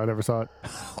 I don't know. I never saw it.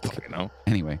 Okay, no.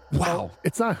 Anyway. Wow.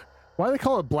 It's not. Why do they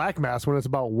call it Black Mass when it's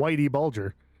about Whitey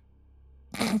Bulger?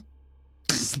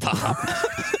 Stop.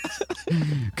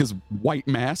 Because white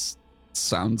mass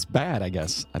sounds bad, I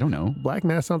guess. I don't know. Black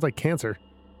Mass sounds like cancer.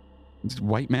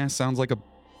 White mass sounds like a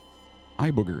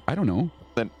eye booger. I don't know.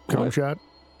 Then Comb what? shot.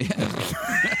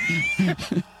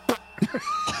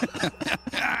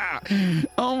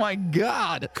 Oh my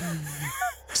God.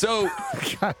 So,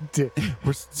 God damn.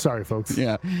 We're sorry, folks.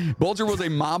 yeah, Bulger was a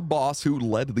mob boss who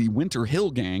led the Winter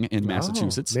Hill Gang in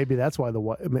Massachusetts. Oh, maybe that's why the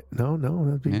white. No,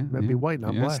 that'd be white,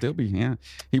 not black. Still be, yeah.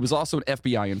 He was also an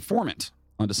FBI informant.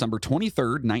 On December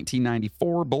 23rd,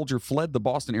 1994, Bulger fled the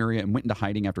Boston area and went into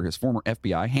hiding after his former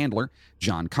FBI handler,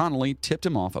 John Connolly, tipped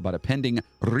him off about a pending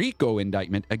RICO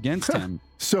indictment against him.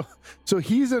 So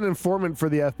he's an informant for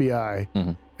the FBI,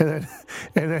 Mhm. and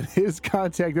then his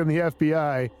contact in the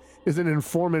FBI is an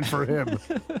informant for him.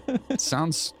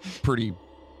 Sounds pretty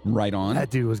right on. That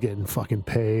dude was getting fucking And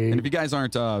paid. if you guys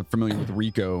aren't familiar with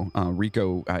RICO,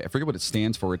 RICO, I forget what it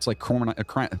stands for. It's like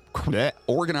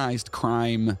organized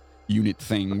crime unit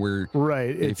thing where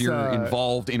Right. if you're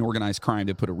involved in organized crime,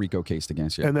 they put a RICO case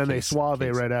against you. and then they Case. suave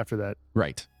right after that.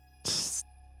 Right.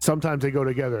 Sometimes they go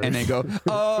together. And they go,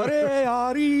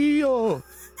 Ario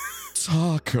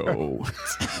Taco.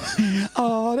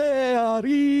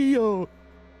 Ario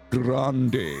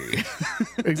Grande.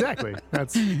 Exactly.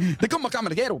 That's De como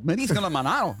camarero, me dice con la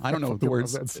manano. I don't know the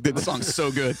words. That's- The song's so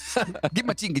good. Get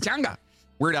my chinga changa.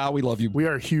 Weird Al, we love you. we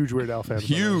are huge Weird Al fans. by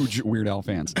the way. Huge Weird Al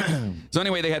fans. So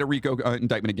anyway, they had a RICO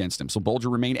indictment against him. So Bulger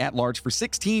remained at large for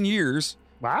 16 years.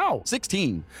 Wow,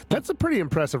 16. that's a pretty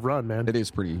impressive run, man. It is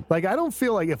pretty. Like I don't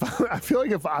feel like I feel like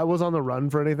if I was on the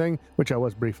run for anything, which I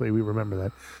was briefly, we remember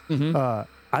that. Mhm.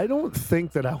 I don't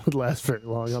think that I would last very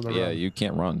long on the Yeah, run. you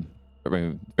can't run for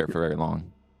very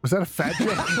long. Was that a fat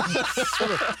joke?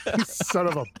 You son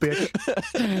of a bitch.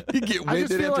 You get I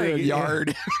just winded feel after a like-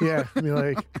 yard. Yeah, I mean,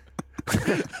 like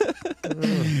Can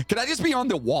I just be on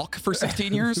the walk for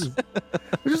 16 years? it's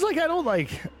just like I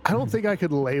don't think I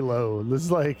could lay low. This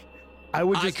is like I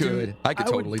would I just could. I could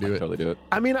totally do it. Totally do it.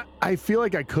 I mean, I feel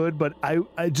like I could, but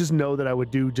I just know that I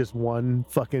would do just one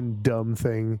fucking dumb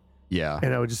thing, Yeah.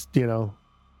 and I would just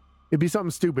it'd be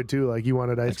something stupid too, like you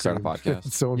wanted ice Like start a cream.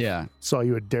 podcast. Someone Yeah. saw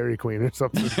you at Dairy Queen or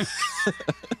something.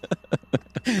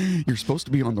 You're supposed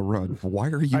to be on the run. Why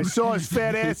are you? I saw his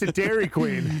fat ass at Dairy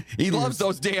Queen. He loves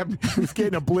those damn. He's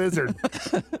getting a blizzard.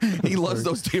 He loves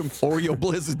those damn Oreo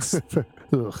blizzards.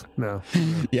 Ugh, no.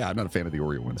 Yeah, I'm not a fan of the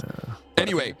Oreo ones.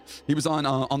 Anyway, he was on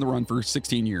the run for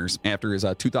 16 years. After his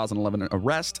 2011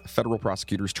 arrest, federal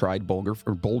prosecutors tried Bulger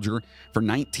for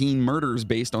 19 murders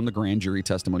based on the grand jury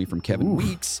testimony from Kevin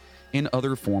Weeks and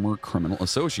other former criminal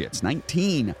associates.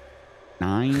 19.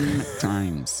 9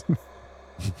 times.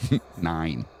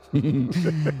 9.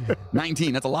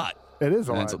 19. That's a lot. It is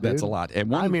a That's lot. a dude. lot. And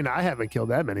one. I mean, I haven't killed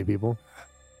that many people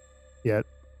yet.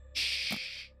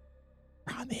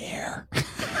 We're on the air.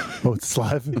 Oh, it's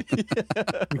live. We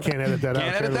can't edit that out.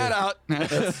 Can't edit can that out.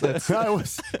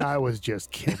 I was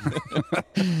just kidding.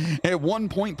 At one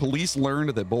point, police learned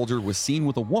that Bulger was seen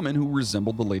with a woman who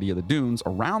resembled the Lady of the Dunes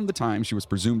around the time she was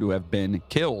presumed to have been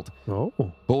killed. Oh,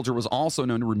 Bulger was also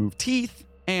known to remove teeth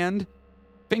and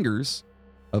fingers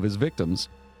of his victims.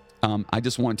 I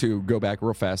just want to go back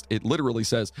real fast. It literally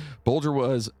says Bulger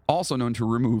was also known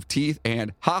to remove teeth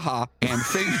and and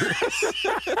fingers.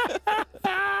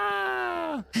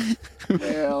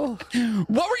 hell,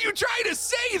 What were you trying to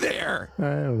say there? I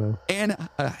don't know. And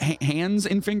hands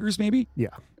and fingers, maybe? Yeah,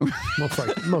 most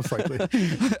likely. Most likely.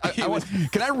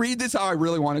 Can I read this how I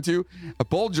really wanted to?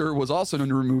 Bulger was also known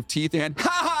to remove teeth and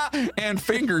and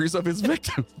fingers of his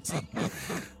victims.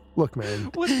 Look,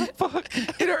 man. What the fuck?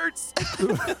 It hurts.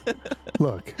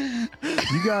 Look,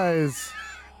 you guys.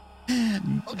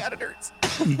 Oh God, it hurts.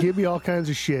 You give me all kinds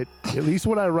of shit. At least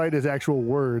when I write as actual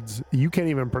words, you can't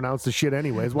even pronounce the shit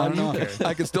anyways. Why I do don't you know. care?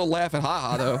 I can still laugh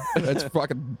at though. That's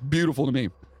fucking beautiful to me.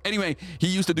 Anyway, he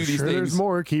used to do these Sure, things there's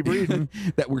more. Keep reading.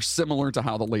 that were similar to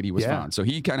how the lady was Yeah. found. So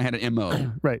he kind of had an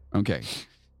MO. Right. Okay.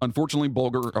 Unfortunately,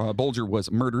 Bulger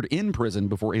was murdered in prison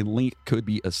before a link could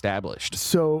be established.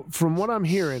 So from what I'm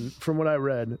hearing, from what I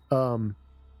read,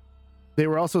 they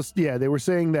were also they were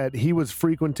saying that he was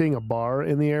frequenting a bar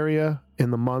in the area in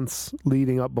the months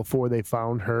leading up before they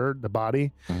found the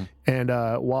body, Mhm. and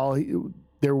while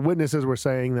their witnesses were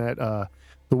saying that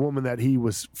the woman that he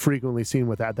was frequently seen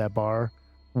with at that bar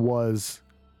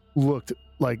looked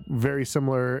like very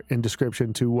similar in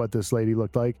description to what this lady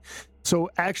looked like. So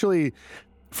actually,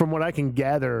 from what I can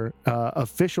gather,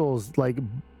 officials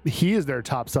he is their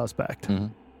top suspect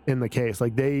Mhm. in the case.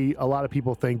 Like a lot of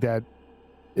people think that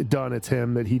it's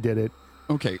him, that he did it,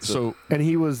 Okay, so and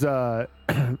he was.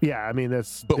 Yeah, I mean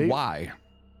that's. but why?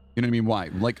 You know what I mean? Why?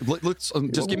 Like, let's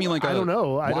just give me like I don't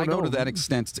know. I why don't know. go to that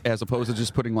extent as opposed to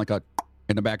just putting like a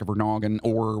in the back of her noggin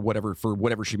or whatever for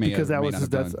whatever she may Because have that may was not have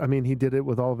that's. done. I mean, he did it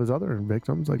with all of his other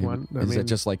victims. Like Yeah, one. but is that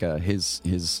just like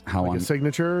his how like I'm a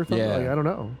signature or something? Yeah. Like, I don't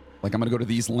know. like I'm gonna go to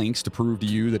these links to prove to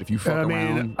you that if you fuck And I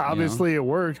around, mean, you know, obviously it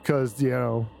worked because they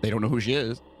don't know who she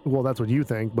is. well, that's what you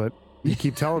think, but You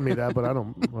keep telling me that, but I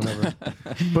don't. Whatever.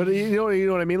 But you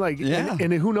know what I mean. Like, Yeah.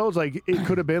 and who knows? Like, it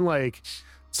could have been like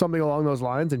something along those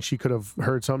lines, and she could have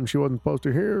heard something she wasn't supposed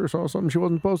to hear, or saw something she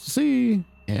wasn't supposed to see.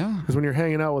 Yeah. Because when you're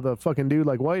hanging out with a fucking dude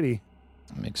like Whitey,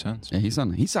 That makes sense. Yeah, he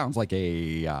sounds like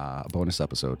a bonus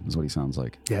episode, is what he sounds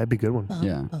like. yeah, it'd be a good one.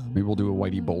 Yeah. Maybe we'll do a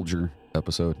Whitey Bulger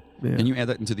episode. Yeah. Can you add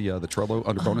that into the Trello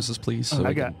under bonuses, please? So I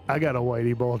we got a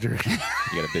Whitey Bulger.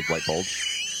 You got a big white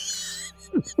bulge.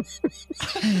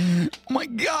 Oh my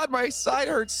God, my side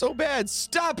hurts so bad.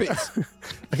 Stop it.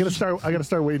 I gotta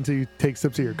start waiting until you take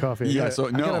sips of your coffee. I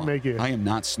gotta make you. I am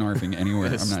not snarfing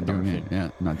anywhere. I'm not doing it. Yeah,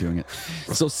 I'm not doing it.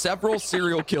 So several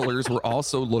serial killers were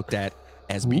also looked at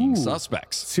as being Ooh.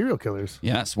 suspects. Serial killers.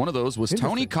 Yes, one of those was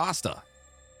Tony Interesting. Costa,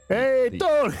 Hey,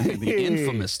 Tony. the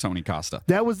infamous Tony Costa.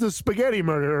 That was the spaghetti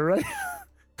murderer, right?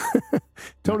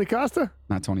 Tony Costa?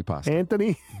 Not Tony Pasta.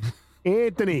 Anthony?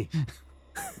 Anthony.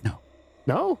 No.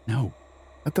 No? No.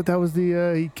 I thought that was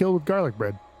the he killed with garlic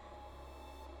bread.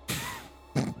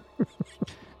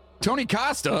 Tony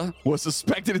Costa was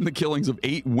suspected in the killings of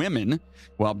 8 women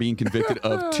while being convicted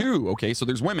of 2. Okay, so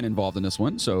there's women involved in this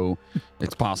one, so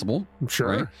it's possible. I'm sure.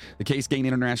 Right? The case gained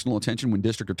international attention when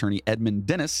District Attorney Edmund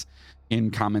Dennis, in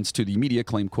comments to the media,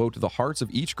 claimed, quote, the hearts of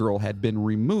each girl had been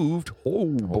removed, oh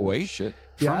boy, Shit.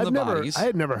 from Yeah, the bodies. I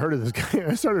had never heard of this guy.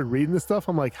 I started reading this stuff.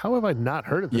 I'm like, how have I not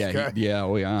heard of this Yeah, guy?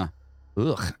 oh yeah.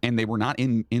 Ugh. And they were not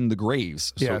in the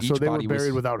graves. Yeah, each so they were body buried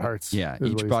was, without hearts. Yeah, is what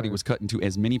each he's body saying. was cut into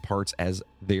as many parts as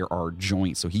there are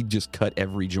joints. So he just cut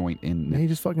every joint in. And he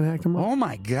just fucking hacked him up. Oh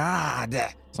my God.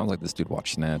 Sounds like this dude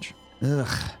watched Snatch.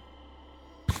 Ugh.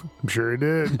 I'm sure he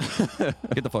did.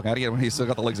 Get the fuck out of here when he still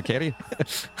got the legs of Caddy.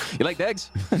 You like dags?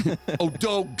 Oh,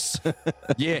 dogs.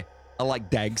 Yeah, I like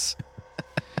dags.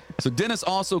 So Dennis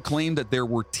also claimed that there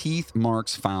were teeth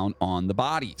marks found on the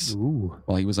bodies. Ooh.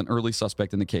 While he was an early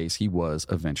suspect in the case, he was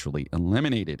eventually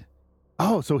eliminated.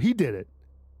 Oh, so he did it.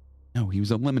 No, he was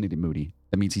eliminated, Moody.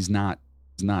 That means he's not.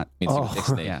 Means he was Oh.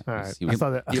 ixnayed. Yeah. All right. He I was, thought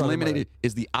that. I thought Eliminated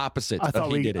is the opposite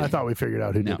of he did it. I thought we figured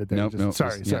out who No, did it. There. no, Just- no.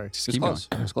 Sorry, Yeah, sorry. just it was keep close.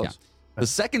 going. It was close. The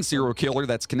second serial killer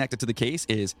that's connected to the case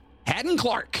is Haddon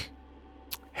Clark.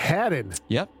 Haddon.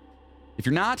 Yep. If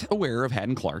you're not aware of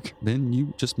Haddon Clark, then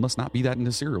you just must not be that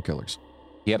into serial killers.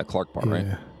 He had a Clark bar, right?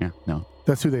 Yeah. Yeah, no.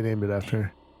 That's who they named it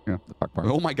after. The Clark bar.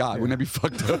 Oh my God, wouldn't that be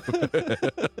fucked up?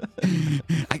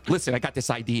 Listen, I got this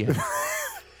idea.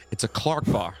 It's a Clark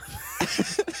bar.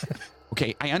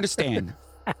 Okay, I understand.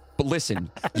 But listen,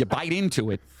 you bite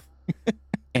into it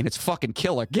and it's fucking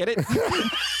killer. Get it?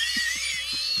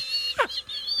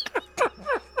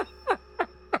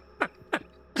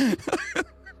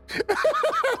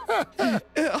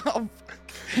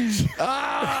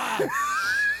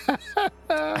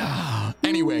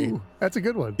 Anyway. Ooh, that's a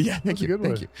good one. Yeah, thank That's you, a good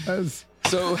thank one. you. That's-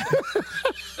 So,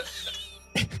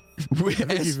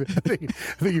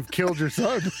 I think you've killed your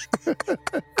son.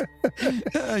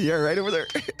 yeah, right over there.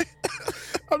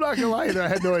 I'm not gonna lie, I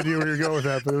had no idea where you're going with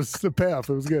that, but it was the payoff.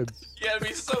 It was good. Yeah, it'd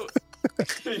be so.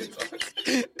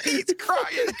 He's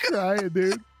crying. Crying,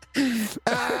 dude.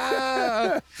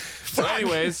 So,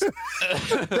 anyways,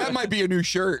 that might be a new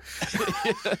shirt.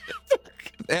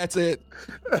 That's it.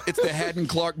 It's the Haddon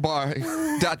Clark bar. ...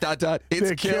 It's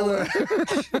The killer.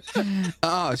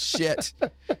 Oh shit.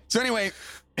 So anyway,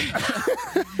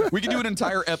 we can do an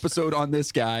entire episode on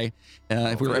this guy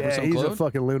if we were ever Yeah, so he's close. a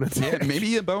fucking lunatic. Yeah,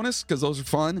 maybe a bonus because those are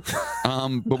fun.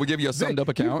 But we'll give you a summed up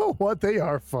You account. know what? They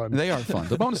are fun. They are fun.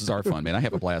 The bonuses are fun, man. I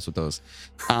have a blast with those.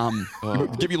 We'll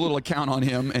give you a little account on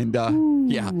him. And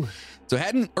yeah. So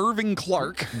Haddon Irving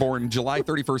Clark, born July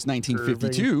 31st,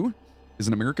 1952, is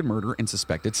an American murderer and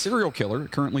suspected serial killer,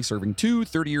 currently serving 2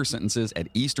 30-year sentences at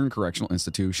Eastern Correctional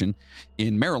Institution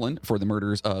in Maryland for the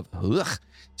murders of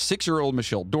 6-year-old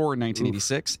Michelle Dorr in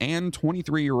 1986 and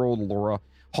 23-year-old Laura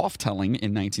Hoftelling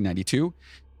in 1992.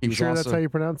 He You was sure also, that's how you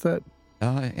pronounce that?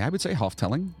 I would say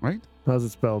Hoftelling, right? How's it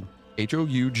spelled?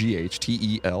 Houghtelling.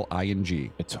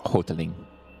 It's Hotling.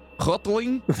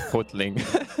 Hotling?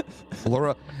 Hotling.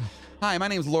 Laura. Hi, my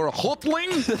name is Laura Hotling.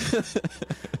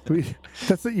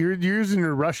 You're using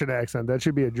your Russian accent. That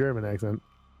should be a German accent.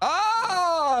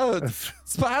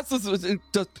 Perhaps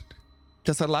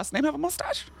does her last name have a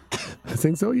mustache? I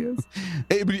think so. Yes.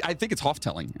 I think it's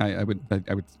Hoftelling. I would,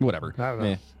 whatever. I don't know.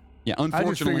 Yeah. Yeah, I just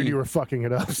unfortunately. figured you were fucking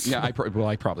it up. Yeah, I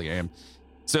probably am.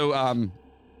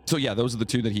 So yeah, those are the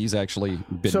two that he's actually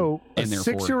been So a in there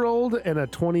for. 6-year-old and a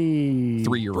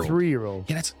 3-year-old. 3-year-old.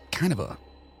 Yeah, that's kind of a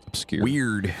Obscure.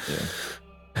 weird. Yeah.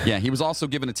 Yeah, he was also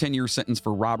given a 10-year sentence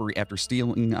for robbery after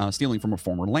stealing from a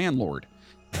former landlord.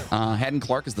 Haddon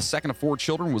Clark is the second of 4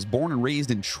 children, was born and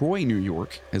raised in Troy, New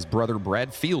York. His brother,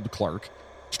 Brad Field Clark,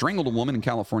 strangled a woman in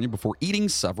California before eating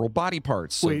several body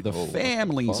parts. So Wait. the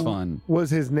family's fun. Was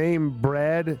his name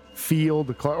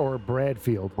Bradfield or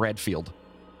Bradfield? Bradfield.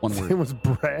 One His word. name was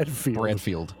Bradfield.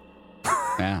 Bradfield.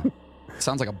 Yeah.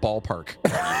 Sounds like a ballpark.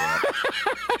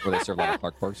 Where they serve a lot of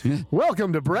Clark bars.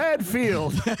 Welcome to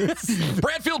Bradfield.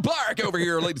 Bradfield Park over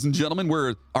here, ladies and gentlemen,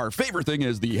 where our favorite thing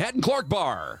is the Haddon Clark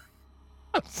Bar.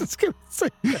 I was just gonna say,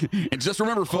 And just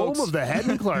remember, folks, home of the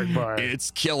Haddon Clark Bar.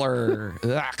 it's killer.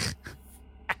 Ugh.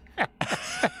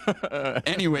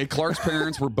 Anyway, Clark's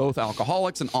parents were both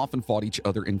alcoholics and often fought each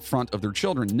other in front of their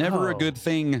children. Never a Oh. good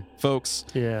thing, folks.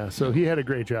 Yeah, so he had a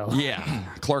great job. Yeah.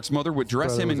 Clark's mother would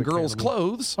dress Brother him was in a girls' cannibal.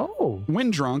 clothes Oh, when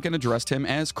drunk and addressed him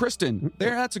as Kristen.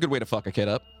 There, that's a good way to fuck a kid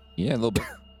up. Yeah, a little bit.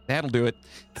 That'll do it.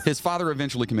 His father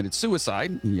eventually committed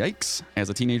suicide. Yikes. As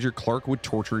a teenager, Clark would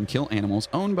torture and kill animals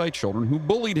owned by children who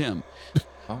bullied him.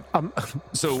 I'm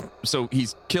So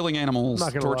he's killing animals,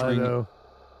 not gonna lie torturing. though.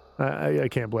 I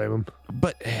can't blame him.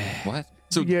 But What?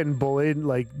 so So getting bullied,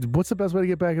 like, what's the best way to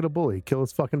get back at a bully? Kill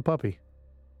his fucking puppy.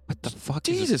 What the fuck?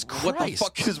 Jesus What the Christ.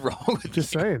 fuck is wrong with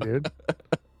Just you? saying, dude.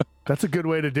 That's a good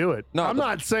way to do it. No, I'm the-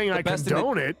 not saying I best thing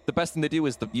condone it. The best thing to do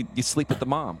is you sleep with the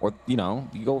mom, or you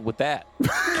go with that.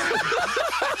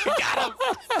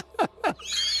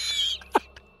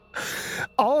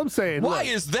 All I'm saying. why look,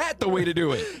 is that the way to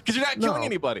do it? Because you're not killing No.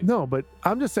 anybody. No, but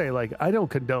I'm just saying, like, I don't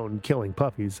condone killing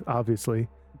puppies, obviously.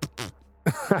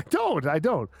 I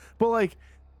don't. But, like,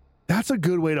 that's a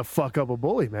good way to fuck up a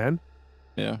bully, man.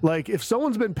 Yeah. Like, if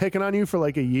someone's been picking on you for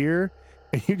like a year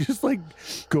and you just, like,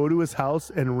 go to his house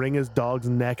and wring his dog's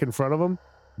neck in front of him,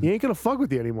 he ain't gonna fuck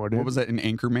with you anymore, dude. What was that in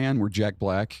Anchorman where Jack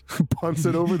Black Punts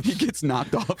it over. he gets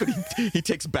knocked off and he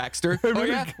takes Baxter? Oh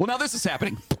yeah. Well, now this is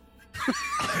happening.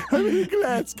 I'm in a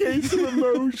glass case of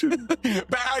emotion.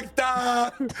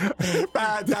 Baxter.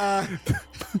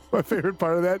 My favorite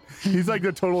part of that, he's like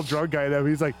the total drunk guy. That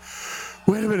he's like,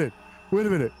 wait a minute.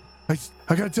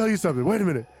 I gotta tell you something. Wait a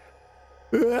minute.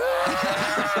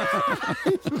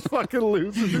 He just fucking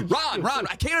loses his Ron,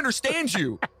 I can't understand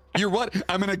you. You're what?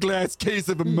 I'm in a glass case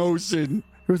of emotion.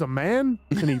 There was a man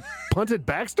and he punted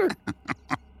Baxter?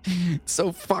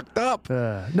 So fucked up.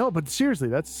 No, but seriously,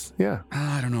 that's, yeah.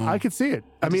 I don't know. I could see it.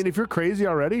 I mean, if you're crazy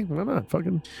already, why not?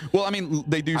 Fucking. Well, I mean,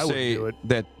 they do I wouldn't say do it.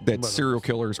 that But- serial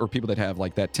killers or people that have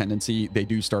like that tendency, they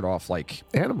do start off like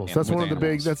Animals. Yeah, That's with one of the big.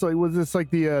 animals. That's like was this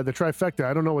like the trifecta?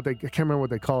 I don't know what they. I can't remember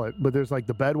what they call it. But there's like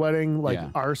the bedwetting, like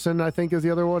Yeah. arson. I think is the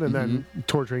other one, and then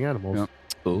torturing animals. Yep.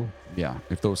 Oh. yeah,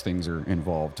 if those things are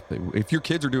involved. If your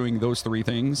kids are doing those three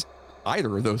things,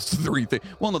 either of those three things,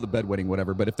 well, no, the bedwetting,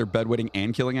 whatever, but if they're bedwetting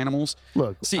and killing animals,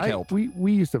 Look, Seek help.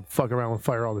 We used to fuck around with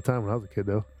fire all the time when I was a kid,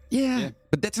 though. yeah.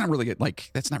 But that's not really like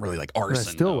And arson.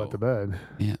 I still though. wet the bed,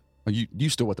 Yeah. Oh, you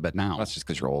still wet the bed now. That's just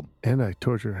because you're old. and I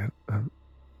torture.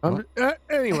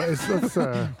 Anyways, let's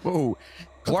Whoa.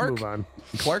 Clark move on.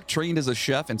 Clark trained as a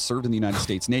chef and served in the United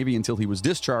States Navy until he was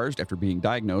discharged after being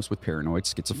diagnosed with paranoid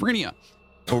schizophrenia.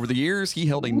 Over the years, he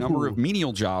held a number of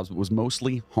menial jobs, but was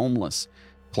mostly homeless.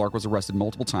 Clark was arrested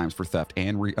multiple times for theft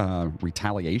and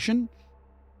retaliation.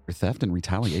 For theft and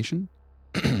retaliation?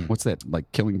 What's that?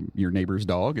 Like killing your neighbor's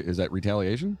dog? Is that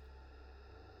retaliation?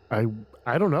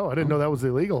 I don't know. I didn't know that was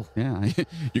illegal. Yeah.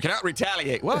 You cannot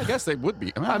retaliate. Well, I guess they would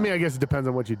be. I mean, I guess it depends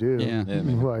on what you do. Yeah. Yeah,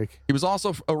 maybe. Like He was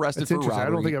also arrested it's for interesting. robbery.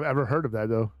 I don't think I've ever heard of that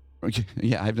though.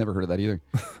 Yeah, I've never heard of that either.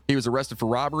 He was arrested for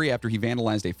robbery after he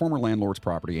vandalized a former landlord's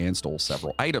property and stole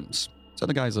several items. So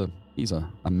the guy's he's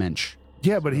a mensch.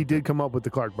 Yeah, but he did come up with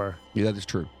the Clark bar. Yeah, that is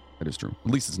true. That is true.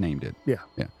 At least his name did. Yeah.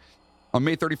 Yeah. On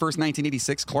May 31st,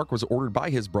 1986, Clark was ordered by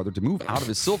his brother to move out of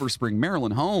his Silver Spring,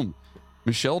 Maryland home.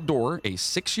 Michelle Dorr, a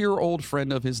 6-year-old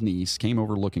friend of his niece, came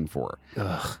over looking for her.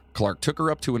 Ugh. Clark took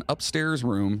her up to an upstairs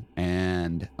room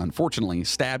and, unfortunately,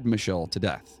 stabbed Michelle to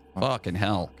death. Fucking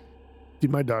hell.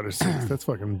 Dude, my daughter's 6. That's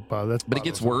fucking. That's. But it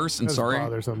gets bothersome. worse, and That's sorry.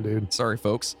 bothersome, dude. Sorry,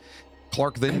 folks.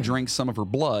 Clark then drank some of her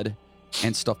blood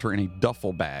and stuffed her in a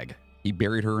duffel bag. He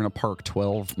buried her in a park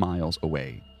 12 miles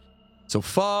away. So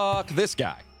fuck this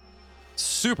guy.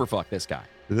 Super fuck this guy.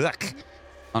 Ugh.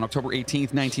 On October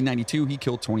 18th, 1992, he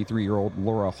killed 23-year-old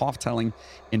Laura Hoftelling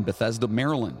in Bethesda,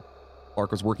 Maryland. Clark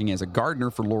was working as a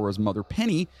gardener for Laura's mother,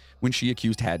 Penny, when she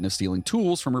accused Haddon of stealing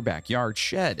tools from her backyard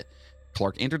shed.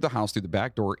 Clark entered the house through the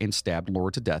back door and stabbed Laura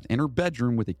to death in her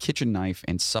bedroom with a kitchen knife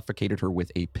and suffocated her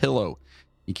with a pillow.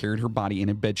 He carried her body in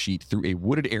a bedsheet through a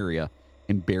wooded area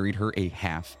and buried her a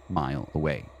half-mile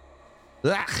away.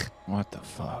 Ugh. What the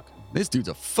fuck? This dude's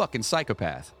a fucking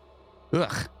psychopath.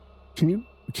 Ugh. Can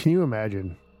you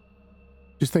imagine?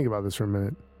 Just think about this for a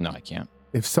minute. No, I can't.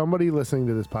 If somebody listening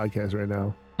to this podcast right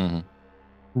now Mhm.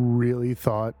 really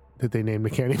thought that they named a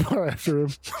candy bar after him,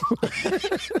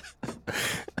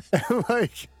 And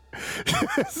like,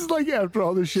 this is like after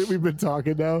all the shit we've been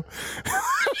talking now.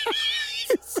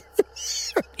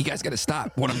 You guys got to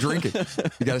stop when I'm drinking.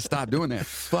 You got to stop doing that. I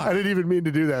Fuck. didn't even mean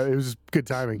to do that. It was just good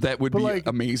timing. That would But, be like,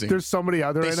 amazing. There's somebody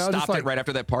out there They right now stopped just like, it right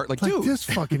after that part. Like, like dude. this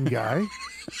fucking guy.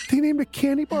 They named a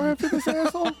candy bar after this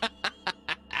asshole?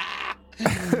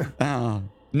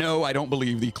 No, I don't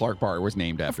believe the Clark Bar was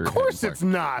named after. Of course Clark. it's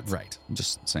not. Right. I'm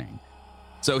just saying.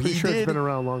 So Pretty he sure did. it's been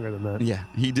around longer than that. Yeah,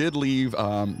 he did leave.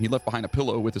 He left behind a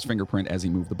pillow with his fingerprint as he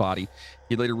moved the body.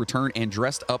 He later returned and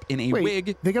dressed up in a Wait,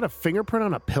 wig they got a fingerprint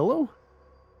on a pillow?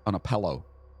 on a pillow.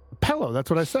 A pillow, that's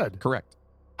what I said. Correct.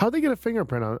 How'd they get a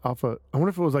fingerprint off a... I wonder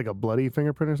if it was like a bloody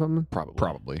fingerprint or something?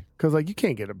 Probably. Because like you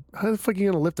can't get a... How the fuck are you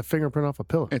going to lift a fingerprint off a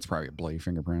pillow? It's probably a bloody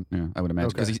fingerprint. Yeah, I would imagine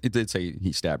because Okay. it did say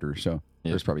he stabbed her, so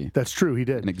Yeah. there's probably That's true, he an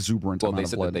did. exuberant Well, amount they of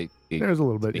said blood. that they There's a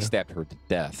little bit, they yeah. stabbed her to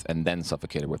death and then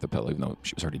suffocated with a pillow, even though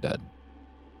she was already dead.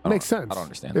 I Makes don't- sense. I don't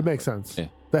understand. It that, makes but- sense. Yeah.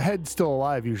 The head's still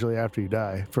alive usually after you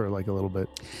die for like a little bit.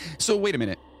 So wait a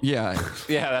minute. Yeah,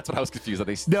 Yeah, that's what I was confused. That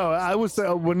they No, I was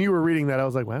when you were reading that, I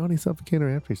was like, why would he suffocate her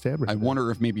after he stabbed her? I wonder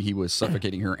if maybe he was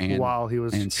suffocating her and while he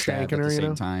was and stabbed shanking at her, the you same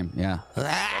know? time. Yeah.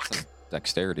 That's some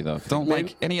dexterity though. Don't Maybe-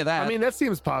 like any of that. I mean, that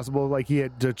seems possible. Like he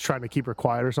had to trying to keep her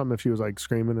quiet or something if she was like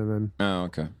screaming and then. Oh,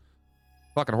 okay.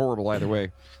 fucking horrible either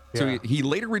way. So Yeah. he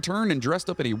later returned and dressed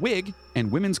up in a wig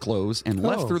and women's clothes and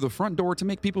left Oh. through the front door to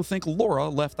make people think Laura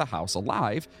left the house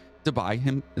alive to buy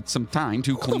him some time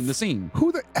to clean the scene.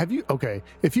 Who the have you? Okay,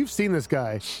 if you've seen this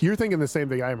guy, you're thinking the same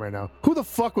thing I am right now. Who the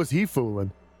fuck was he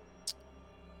fooling?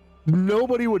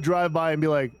 Nobody would drive by and be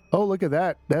like, "Oh, look at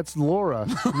that, that's Laura."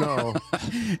 No,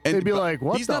 they'd be but like,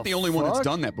 "What?" He's not the only one that's fuck?"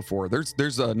 done that before.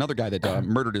 There's another guy that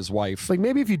murdered his wife. Like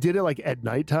maybe if you did it like at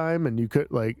nighttime and you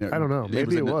could like I don't know,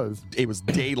 maybe it in- was. It was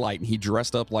daylight, and he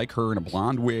dressed up like her in a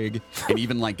blonde wig, and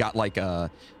even like got like I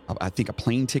think a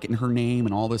plane ticket in her name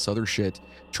and all this other shit,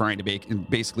 trying to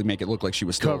basically make it look like she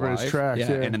was still Cover his alive. tracks,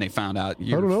 yeah. And then they found out. I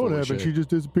don't know what happened. She just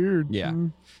disappeared. Yeah.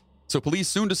 Mm. So police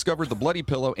soon discovered the bloody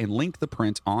pillow and linked the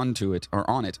print on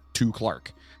it to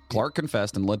Clark. Clark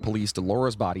confessed and led police to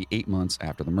Laura's body 8 months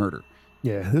after the murder.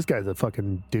 Yeah, this guy's a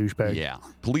fucking douchebag. Yeah.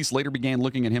 Police later began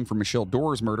looking at him for Michelle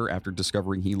Dorr's murder after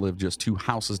discovering he lived just 2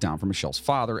 houses down from Michelle's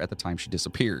father at the time she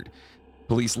disappeared.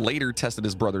 Police later tested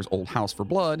his brother's old house for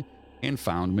blood and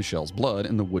found Michelle's blood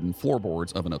in the wooden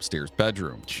floorboards of an upstairs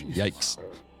bedroom. Yikes.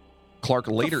 Clark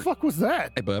What later... the fuck was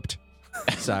that? I burped.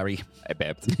 Sorry. I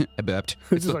bet. I burped.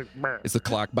 It's just like, "Brr." It's the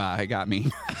clock by. It got me.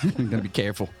 I'm gonna be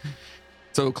careful.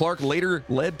 So Clark later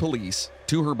led police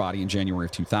to her body in January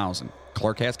of 2000.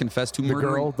 Clark has confessed to the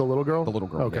murdering girl, the little girl. the little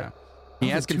girl. Okay. Yeah. He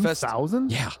has confessed.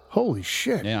 2000. Yeah, Holy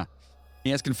shit. yeah.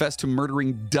 He has confessed to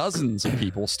murdering dozens of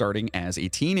people starting as a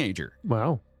teenager.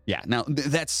 Wow. Yeah. Now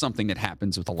that's something that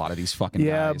happens with a lot of these fucking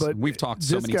Yeah, guys. but We've talked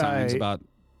so this many times guy- about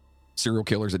serial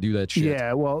killers that do that shit.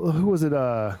 Yeah. Well, who was it?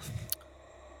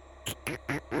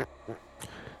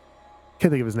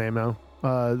 Can't think of his name now.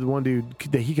 The one dude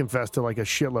that he confessed to like a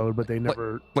shitload, but they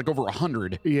never. Like over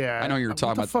 100. Yeah. I know you're talking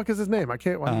What the about- fuck is his name? I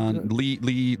can't.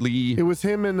 Lee. It was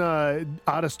him and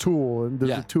Otis Toole, and there's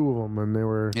Yeah. the two of them, and they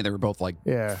were. Yeah, they were both like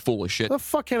Yeah. full of shit. The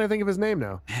fuck can't I think of his name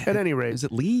now? At any rate, Is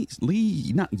it Lee?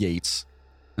 Not Yates.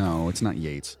 No, it's not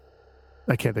Yates.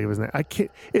 I can't think of his name. I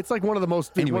can't. It's like one of the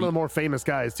most, Anyway. one of the more famous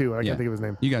guys too. I Yeah. can't think of his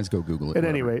name. You guys go Google it. At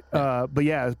any whatever. rate, but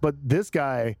yeah, but this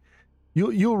guy,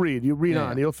 you'll read Yeah.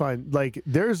 on, you'll find like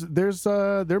there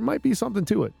might be something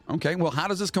to it. Okay, well, how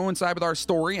does this coincide with our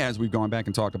story as we've gone back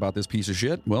and talked about this piece of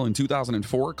shit? Well, in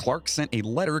 2004, Clark sent a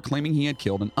letter claiming he had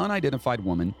killed an unidentified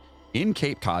woman in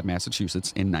Cape Cod,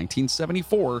 Massachusetts in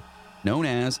 1974, known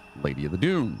as Lady of the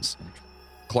Dunes.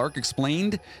 Clark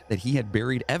explained that he had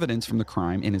buried evidence from the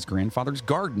crime in his grandfather's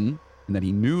garden and that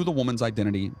he knew the woman's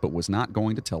identity but was not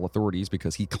going to tell authorities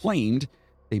because he claimed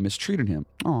they mistreated him.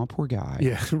 Oh, poor guy.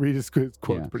 Yeah, read his quote.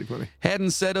 Yeah. Pretty funny.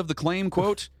 Hadden said of the claim,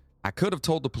 quote, I could have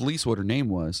told the police what her name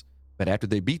was, but after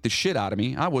they beat the shit out of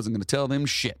me, I wasn't going to tell them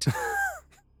shit.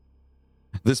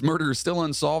 This murder is still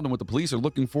unsolved, and what the police are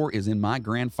looking for is in my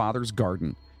grandfather's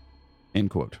garden. End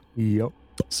quote. Yep.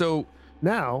 So,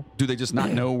 Now, do they just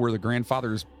not know where the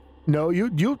grandfather's... no, you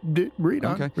read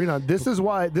on. Okay. Read on. This is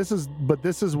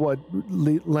what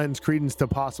lends credence to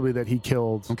possibly that he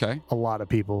killed Okay. a lot of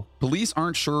people. Police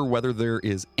aren't sure whether there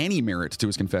is any merit to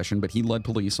his confession, but he led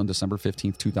police on December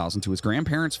 15th, 2000 to his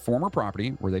grandparents' former property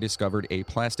where they discovered a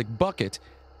plastic bucket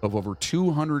of over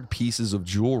 200 pieces of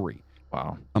jewelry.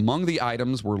 Wow. Among the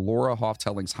items were Laura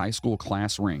Hoftelling's high school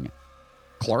class ring.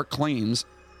 Clark claims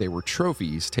they were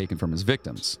trophies taken from his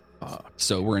victims.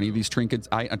 So were any of these trinket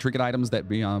items that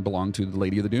belong to the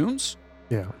Lady of the Dunes?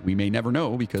 Yeah. We may never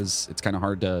know because it's kind of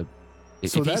hard to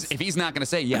So that's if he's not going to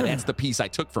say, yeah, that's the piece I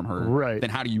took from her, Right. then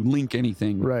how do you link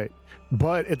anything? right.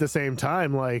 But at the same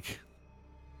time, like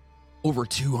Over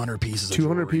 200 pieces of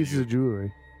 200 jewelry, pieces of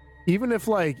jewelry. Even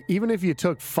if you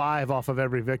took 5 off of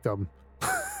every victim,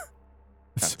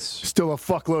 it's That's still a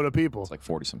fuckload of people. it's like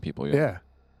 40 some people. Yeah.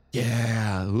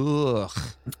 Yeah. Ugh.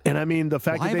 And I mean, the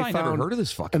fact Why that have they I found never heard of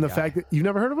this fucking and the guy? fact that you've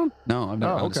never heard of him, No, I've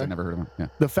never, Oh, honestly okay. never heard of him. Yeah.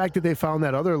 the fact that they found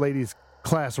that other lady's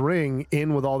class ring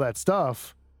in with all that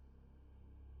stuff,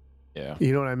 Yeah.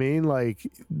 you know what I mean? Like,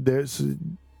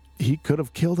 he could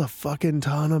have killed a fucking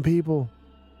ton of people.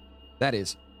 That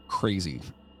is crazy.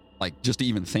 Like, just to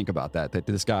even think about that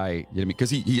this guy, you know what I mean? Because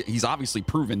he's obviously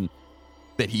proven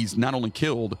that he's not only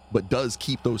killed, but does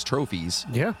keep those trophies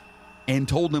Yeah. and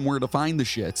told them where to find the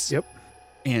shits. Yep.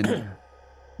 And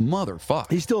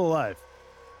motherfucker. He's still alive.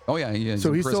 Oh, yeah. So in he's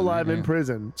prison, still alive right? in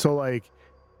prison. So, like,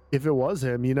 if it was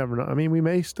him, you never know. I mean, we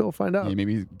may still find out. Yeah,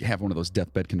 maybe have one of those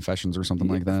deathbed confessions or something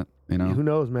like that. You know, Who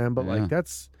knows, man? But Yeah. like,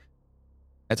 that's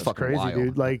fucking crazy, wild,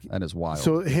 dude. Like, that is wild.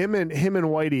 so him and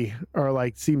Whitey are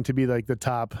like seem to be like the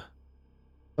top.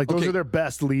 Like those Okay. are their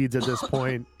best leads at this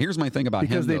point Here's my thing about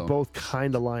because him, they though. both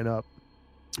kind of line up.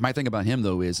 My thing about him,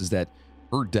 though, is that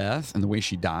her death and the way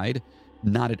she died,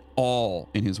 not at all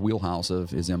in his wheelhouse of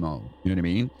his MO. You know what I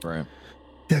mean? Right.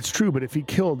 That's true, but if he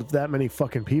killed that many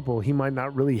fucking people, he might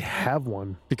not really have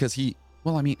one. Because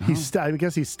I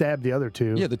guess he stabbed the other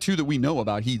two. yeah, the two that we know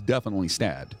about, he definitely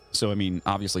stabbed. So, I mean,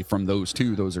 obviously from those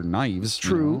two, those are knives. you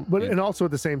True, know? but Yeah. and also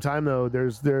at the same time though,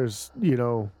 there's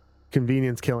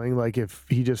convenience killing. Like if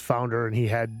he just found her and he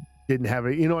didn't have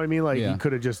it, you know what I mean? Like Yeah. he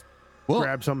could have just Well-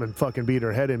 grabbed something and fucking beat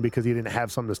her head in because he didn't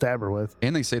have something to stab her with.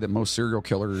 And they say that most serial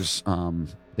killers,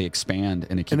 they expand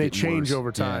and they keep And they getting change worse. over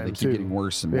Yeah, time, they keep too. getting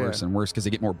worse and Yeah. worse and worse because they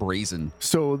get more brazen.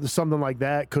 So something like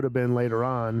that could have been later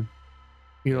on,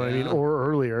 you know what I mean, Yeah. or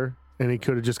earlier, and he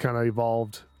could have just kind of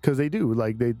evolved because they do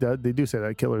do say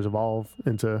that killers evolve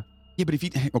into. Yeah, but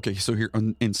if so here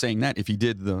in saying that, if he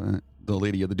did the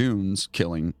Lady of the Dunes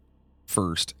killing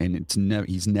first, and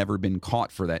he's never been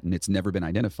caught for that, and it's never been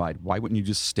identified, why wouldn't you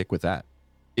just stick with that?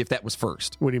 If that was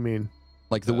first, What do you mean?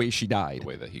 like the way she died. The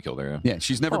way that he killed her. Yeah,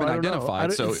 she's never been I don't know. I identified.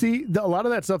 don't- So see a lot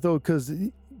of that stuff though, because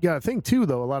you gotta think too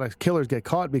though. A lot of killers get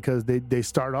caught because they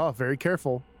start off very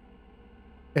careful,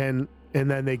 and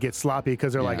then they get sloppy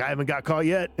because they're like, Yeah. I haven't got caught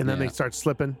yet, and then Yeah. they start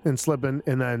slipping, and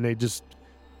then they just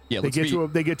yeah, they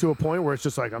get to a point where it's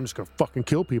just like I'm just gonna fucking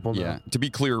kill people now. yeah. To be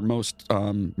clear, most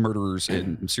murderers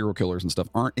and serial killers and stuff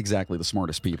aren't exactly the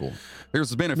smartest people.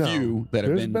 There's been a No. few that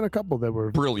have There's been a couple that were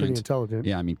brilliant. pretty intelligent.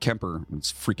 Yeah, I mean Kemper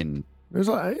was freaking. There's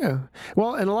a lot, yeah.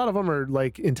 Well, and a lot of them are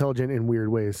like intelligent in weird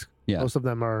ways. Yeah. Most of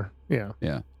them are, yeah.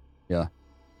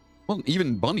 Well,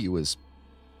 even Bundy was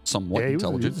somewhat Yeah, he was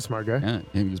intelligent. a smart guy. Yeah,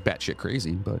 and he was batshit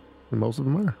crazy, but And most of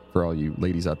them are. for all you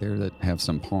ladies out there that have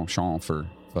some penchant for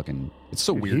fucking, it's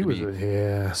so Dude, weird he to was me.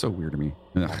 yeah. So weird to me.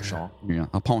 Ugh. Penchant. Yeah,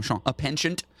 a penchant, a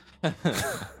penchant.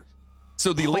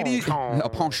 So the lady, Penchant. a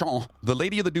penchant, the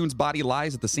Lady of the Dunes body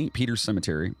lies at the St. Peter's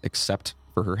Cemetery, except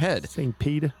for her head, St.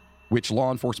 Pete. which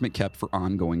law enforcement kept for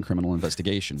ongoing criminal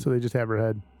investigation. So they just have her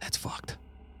head. That's fucked.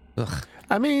 Ugh.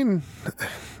 I mean,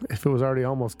 if it was already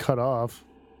almost cut off,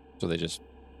 So they just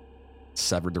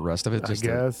Severed the rest of it. I Just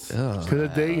guess. Because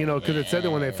because it said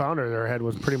that when they found her, her head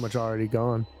was pretty much already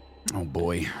gone. oh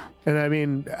boy. And I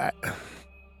mean,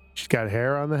 she's got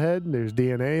hair on the head. There's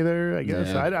DNA there, I guess.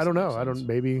 Yeah, I don't know. makes I don't, sense.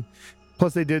 maybe.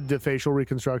 Plus, they did the facial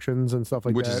reconstructions and stuff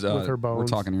like Which that is, with her we're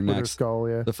bones. talking here with her next. skull,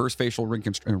 yeah. The first facial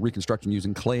reconstruction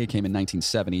using clay came in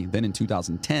 1970. Then in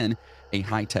 2010, a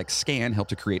high-tech scan helped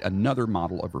to create another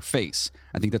model of her face.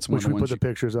 I think that's one Which of the we put ones the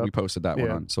pictures up. we posted that one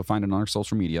Yeah. on. So find it on our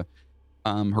social media.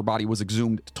 Her body was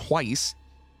exhumed twice.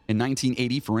 In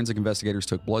 1980, forensic investigators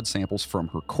took blood samples from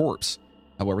her corpse.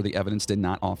 However, the evidence did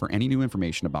not offer any new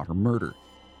information about her murder.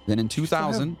 Then in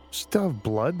 2000, Still have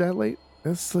blood that late?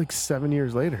 That's like 7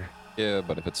 years later. yeah,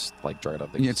 but if it's like dried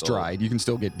up, they yeah, can it's still- dried. You can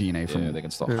still get DNA from Yeah, they can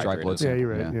still Yeah. Dried hydrate blood it. sample. Yeah, you're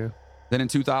right. yeah. Yeah. Then in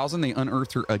 2000, they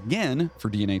unearthed her again for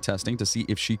DNA testing to see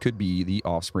if she could be the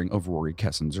offspring of Rory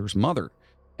Kessinger's mother.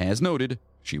 As noted,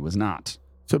 she was not.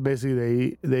 So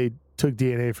basically, they took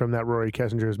DNA from that Rory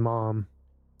Kessinger's mom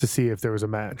to see if there was a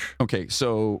match, Okay,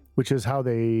 so which is how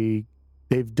they've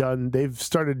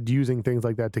started using things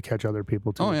like that to catch other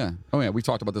people too. oh yeah, we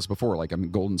talked about this before, like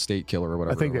Golden State Killer or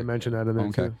whatever. I think they like- mentioned that in there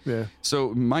Okay. too. Yeah.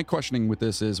 So my questioning with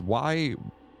this is, why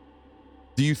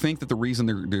do you think that the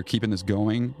reason they're keeping this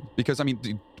going? Because I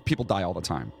mean, people die all the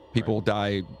time. People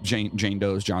die Jane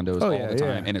Does, John Does all the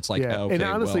time, and it's like, yeah. okay, and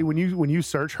honestly, well, when you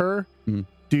search her, Mhm.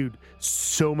 dude,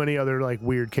 so many other like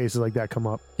weird cases like that come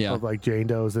up Yeah. of like Jane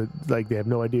Does that like they have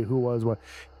no idea who was what,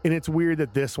 and it's weird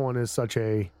that this one is such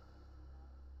a.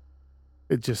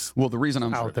 It just Well, the reason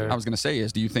I Out there. was going to say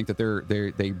is, do you think that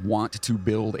they want to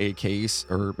build a case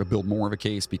or build more of a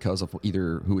case because of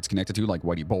either who it's connected to, like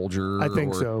Whitey Bulger? I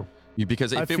think or, so.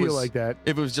 Because if I it feel was like that.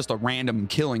 if it was just a random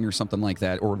killing or something like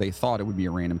that, or they thought it would be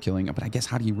a random killing, but I guess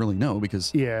how do you really know?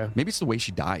 Because Yeah. maybe it's the way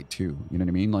she died too. You know what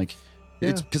I mean? Like,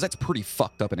 it's Yeah. because that's pretty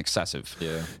fucked up and excessive.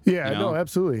 Yeah. Yeah, You know? no,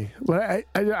 absolutely. But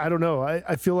I don't know.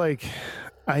 I feel like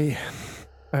I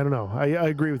don't know. I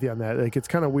agree with you on that. Like, it's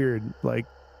kind of weird. Like,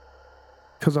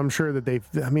 because I'm sure that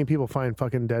people find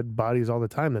fucking dead bodies all the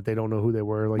time that they don't know who they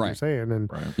were, like you're Right. saying.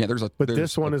 And Right. Yeah, but there's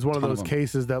this one a is one of ton those them.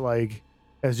 cases that like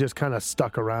has just kind of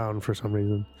stuck around for some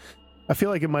reason. I feel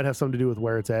like it might have something to do with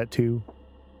where it's at too.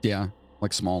 Yeah,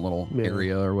 like small little Yeah.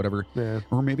 area or whatever, Yeah,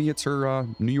 or maybe it's her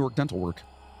New York dental work.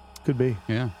 could be.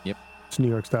 Yeah. It's New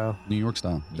York style. New York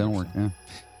style. New Dental York work, yeah.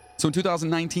 So in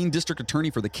 2019, District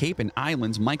Attorney for the Cape and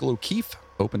Islands, Michael O'Keefe,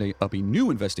 opened up a new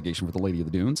investigation for the Lady of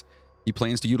the Dunes. He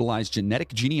plans to utilize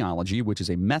genetic genealogy, which is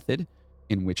a method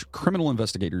in which criminal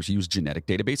investigators use genetic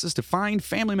databases to find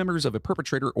family members of a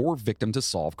perpetrator or victim to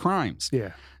solve crimes.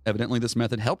 Yeah. Evidently, this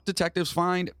method helped detectives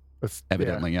find, That's-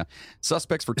 evidently, yeah,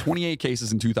 suspects for 28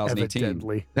 cases in 2018.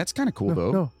 Evidently. That's kind of cool,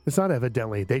 though. No, it's not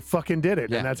evidently. They fucking did it,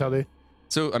 Yeah. and that's how they.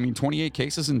 So, I mean, 28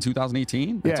 cases in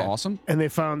 2018? That's Yeah. awesome. And they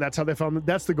found. That's how they found.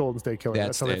 That's the Golden State Killer.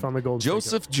 That's how they it. found the Golden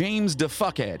Joseph James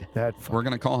DeFuckhead. State Killer. That. We're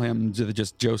going to call him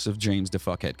just Joseph James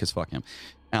DeFuckhead because fuck him.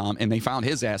 And they found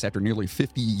his ass after nearly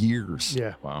 50 years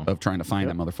Yeah. Wow. of trying to find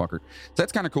that motherfucker. So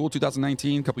that's kind of cool.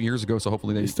 2019, a couple years ago. So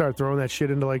hopefully You they. start throwing that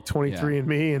shit into like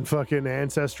 23andMe and fucking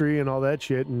Ancestry and all that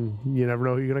shit, and you never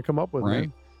know who you're gonna come up with, Right.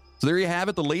 man. So there you have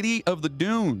it. The Lady of the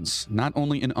Dunes. Not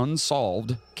only an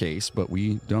unsolved case, but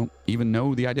we don't even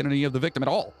know the identity of the victim at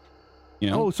all.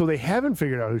 You know? Oh, so they haven't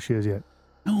figured out who she is yet.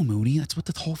 No, Mooney. That's what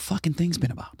the whole fucking thing's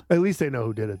been about. At least they know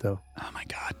who did it, though. Oh my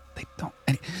God. They don't.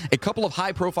 A couple of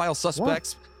high profile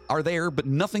suspects are there, but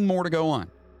nothing more to go on.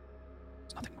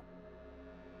 There's nothing more.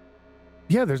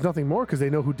 Yeah, there's nothing more because they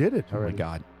know who did it Oh my already.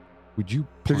 God. Would you?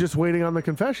 They're just waiting on the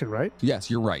confession, right? Yes,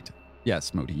 you're right.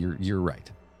 Yes, Moody, you're right.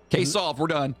 Case solved. We're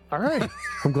done. All right.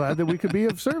 I'm glad that we could be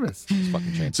of service.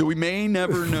 Fucking change. So we may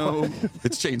never know.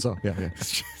 It's chainsaw. Yeah, yeah.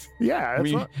 Yeah,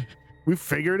 that's We- we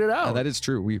figured it out. That is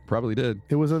true. We probably did.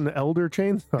 It was an elder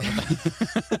chainsaw.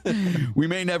 We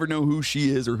may never know who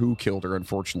she is or who killed her,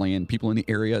 unfortunately. And people in the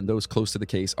area and those close to the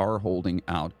case are holding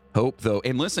out hope, though.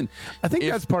 And listen, I think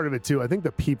If- that's part of it too. I think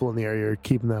the people in the area are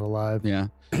keeping that alive. yeah.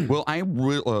 Well,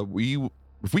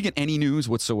 if we get any news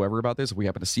whatsoever about this, if we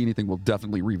happen to see anything, we'll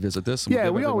definitely revisit this. And we'll Yeah,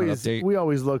 give we everyone an always update. we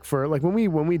always look for, like, when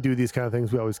we do these kind of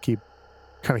things, we always keep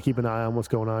an eye on what's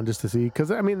going on just to see,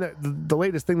 because I mean the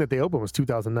latest thing that they opened was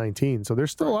 2019, so they're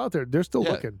still out there. They're still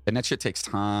Yeah, looking. and that shit takes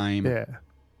time. Yeah.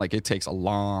 Like it takes a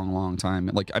long, long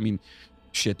time. Like, I mean,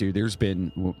 shit, dude, there's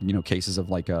been, cases of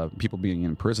like people being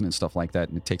in prison and stuff like that.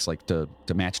 And it takes like to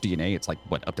match DNA. It's like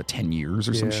what, up to 10 years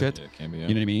or some Yeah. shit. Yeah, it can be, yeah.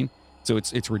 You know what I mean? So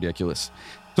it's ridiculous.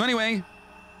 So anyway,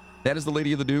 that is the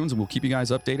Lady of the Dunes, and we'll keep you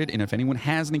guys updated. And if anyone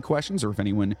has any questions, or if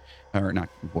anyone, or not,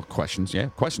 well, questions,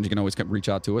 you can always reach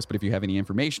out to us. But if you have any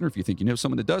information, or if you think you know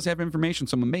someone that does have information,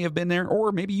 someone may have been there,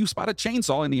 or maybe you spot a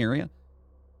chainsaw in the area,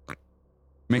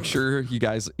 make sure you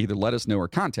guys either let us know or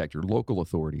contact your local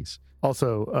authorities.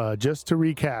 Also, just to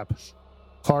recap,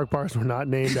 Clark bars were not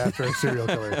named after a serial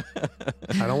killer.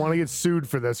 I don't want to get sued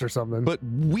for this or something. But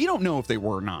we don't know if they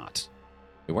were or not.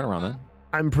 We weren't around then.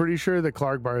 I'm pretty sure the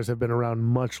Clark bars have been around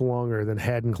much longer than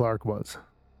Haddon Clark was.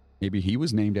 Maybe he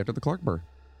was named after the Clark bar.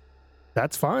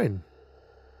 That's fine.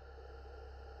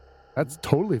 That's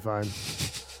totally fine.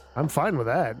 I'm fine with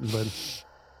that. But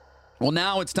Well,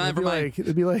 now it's time for my...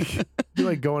 it'd be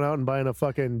like going out and buying a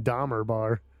fucking Dahmer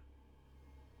bar.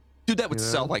 Dude, that would You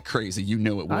know? sell like crazy. You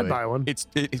know it would. I'd buy one.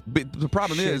 But the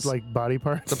problem Shaped is... like body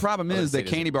parts. The problem is that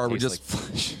candy bar would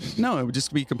just... No, it would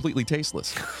just be completely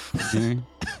tasteless. Okay?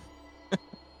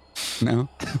 No?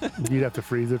 You'd have to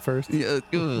freeze it first. Yeah,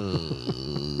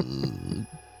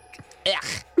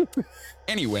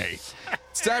 anyway,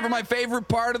 it's time for my favorite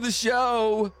part of the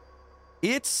show.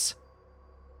 It's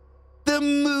the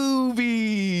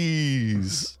movies.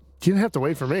 You didn't have to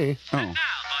wait for me. Oh,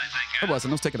 I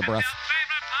wasn't. I was taking a breath.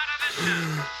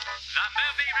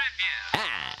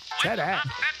 Ta-da.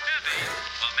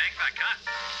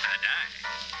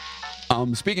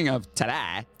 Speaking of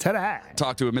ta-da, Ta-da.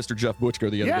 talked to a Mr. Jeff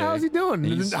Butchko the other Yeah, day. how's he doing?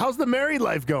 He's- How's the married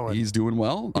life going? He's doing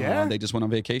well. Yeah? They just went on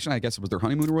vacation. I guess it was their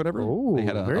honeymoon or whatever. Oh, They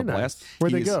had a very blast. nice.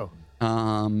 Where'd they He's- go?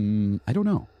 I don't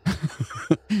know.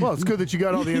 Well, it's good that you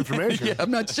got all the information. Yeah,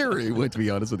 I'm not sure he went, to be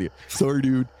honest with you. Sorry,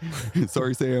 dude.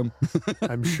 Sorry, Sam.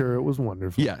 I'm sure it was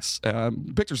wonderful. Yes.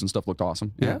 Pictures and stuff looked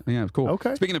awesome. Yeah, it was cool.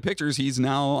 Okay. Speaking of pictures, he's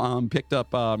now picked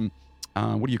up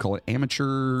what do you call it?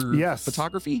 Amateur Yes.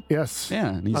 photography. Yes. Yeah,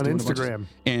 and he's On doing a bunch of- Instagram.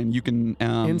 and you can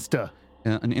Insta.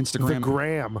 an The Instagram.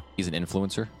 gram. He's an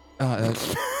influencer.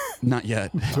 Not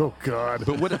yet. Oh God.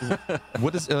 But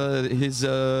what is his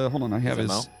hold on, I have Is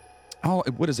it his Mo?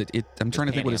 what is it? I'm trying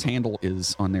to think what his handle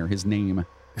is on there. His name.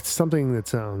 It's something that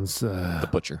sounds The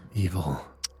butcher. evil.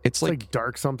 It's It's like like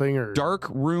dark something or dark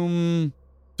room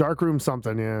room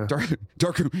something. Yeah.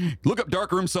 dark room. Look up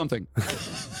dark room something.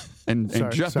 and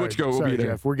Sorry, Jeff sorry, Butchko will sorry, be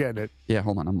there. Jeff, we're getting it. Yeah,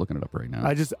 hold on, I'm looking it up right now.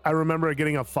 I remember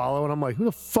getting a follow and I'm like, who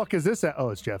the fuck is this at? Oh,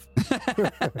 it's Jeff.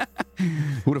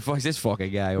 Who the fuck is this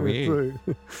fucking guy over here?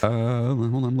 Hold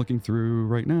on, I'm looking through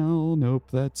right now. Nope,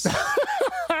 that's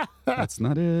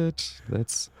not it.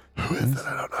 That's Who is it?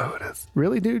 I don't know who it is.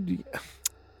 Really, dude?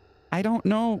 I don't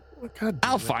know. God damn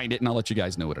I'll it. find it and I'll let you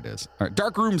guys know what it is. All right,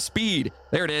 Darkroom Speed.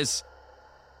 There it is.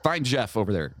 Find Jeff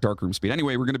over there. Darkroom Speed.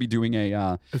 Anyway, we're going to be doing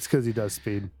a It's because he does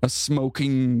speed.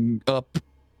 smoking up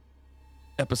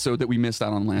episode that we missed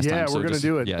out on last time. Yeah, So we're gonna just-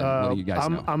 do it. Yeah, letting you guys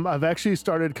know. I've actually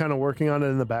started kind of working on it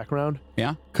in the background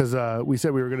Yeah, because we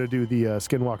said we were gonna do the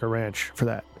Skinwalker Ranch for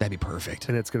that, that'd be perfect.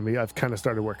 and it's gonna be. I've kind of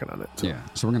started working on it. So. Yeah,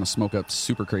 so we're going to smoke up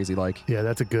super crazy like Yeah,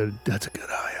 that's a good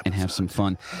eye. and have some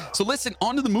fun. So listen,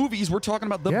 on to the movies. We're talking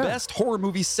about the Yeah. best horror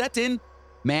movies set in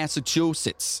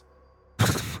Massachusetts.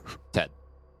 Ted.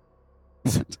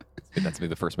 That's be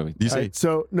the first movie. You All say right,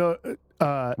 so no.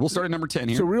 we'll start at number 10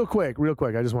 here. So real quick,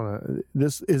 I just want to.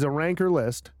 This is a ranker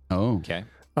list. Oh, Okay.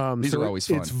 These so are always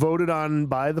fun. It's voted on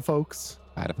by the folks.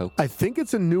 Bad folks. I think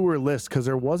it's a newer list because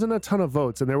there wasn't a ton of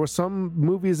votes, and there were some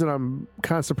movies that I'm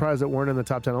kind of surprised that weren't in the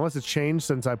top 10, unless it's changed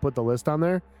since I put the list on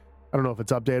there. I don't know if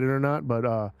it's updated or not,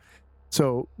 but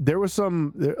so there was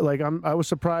some I was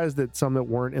surprised that some that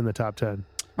weren't in the top 10.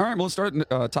 All right, well, let's start in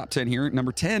top 10 here.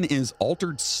 Number 10 is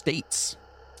Altered States.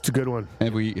 It's a good one.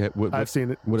 Have we? I've seen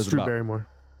it. what is It's it Drew about? Barrymore.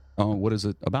 Oh, what is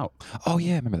it about? Oh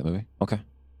yeah, I remember that movie. Okay.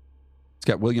 It's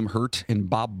got William Hurt and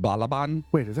Bob Balaban.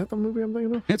 Wait, is that the movie I'm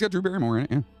thinking of? Yeah, it's got Drew Barrymore in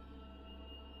it. Yeah.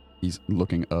 He's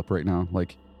looking up right now,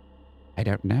 like I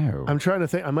don't know. I'm trying to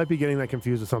think. I might be getting that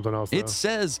confused with something else. It though.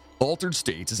 says Altered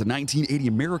States is a 1980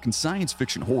 American science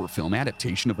fiction horror film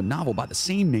adaptation of a novel by the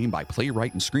same name by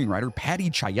playwright and screenwriter Paddy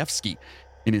Chayefsky,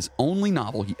 in his only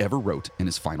novel he ever wrote in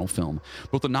his final film.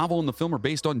 Both the novel and the film are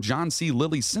based on John C.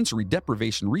 Lilly's sensory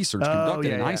deprivation research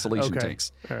conducted in isolation Okay.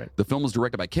 tanks. All right. The film was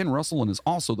directed by Ken Russell and is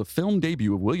also the film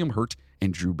debut of William Hurt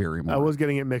and Drew Barrymore. I was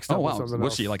getting it mixed up oh with wow, something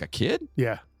was else. she like a kid?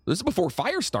 Yeah, This is before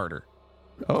Firestarter.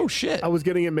 Oh shit! I was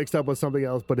getting it mixed up with something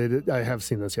else, but I have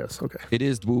seen this. Yes. Okay. It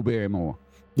is Drew Barrymore.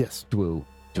 Yes. Drew.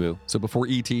 So before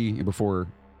E.T. and before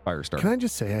Firestarter. Can I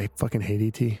just say I fucking hate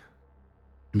E.T.?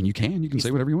 I mean, you can. You can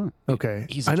say whatever you want. Okay.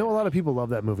 He's a I know a lot of people love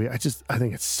that movie. I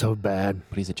think it's so bad.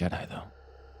 But he's a Jedi though.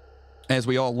 As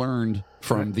we all learned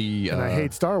from the, And I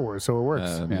hate Star Wars, so it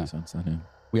works. That Yeah. makes sense. Yeah.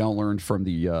 we all learned from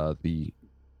the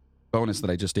bonus that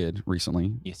I just did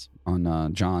recently Yes.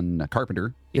 on John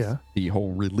Carpenter. yeah. The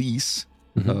whole release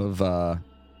Mhm. of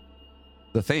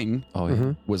the Thing Oh yeah.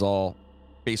 Mhm. was all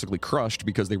basically crushed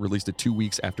because they released it 2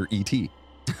 weeks after E.T.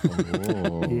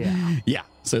 Oh. Yeah. Yeah.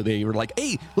 So they were like,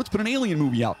 hey, let's put an alien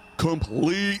movie out.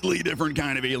 Completely different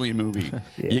kind of alien movie.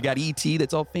 Yeah. You got E.T.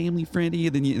 that's all family friendly,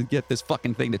 and then you get this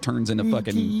fucking thing that turns into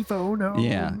fucking. E.T. phono.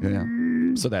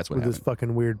 Yeah. So that's what With happened. this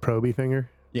fucking weird proby finger.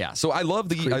 Yeah. So I love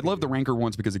the ranker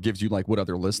ones because it gives you like what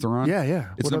other lists are on. Yeah,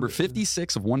 yeah. It's What number other-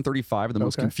 56 of 135 of the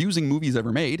most Okay. confusing movies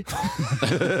ever made.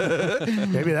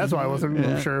 Maybe that's why I wasn't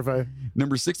Yeah. sure if I.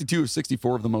 Number 62 of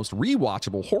 64 of the most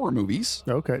rewatchable horror movies.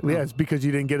 Okay. Yeah, it's because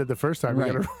you didn't get it the first time. Right.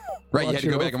 You gotta Right, you watch had to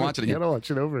go it back over. and watch it You again. gotta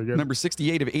watch it over again. Number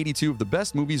 68 of 82 of the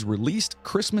best movies released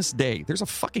Christmas Day. There's a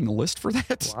fucking list for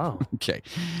that? Wow. Okay.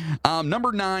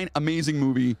 Number 9, amazing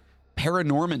movie,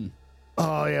 Paranorman.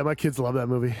 Oh yeah, my kids love that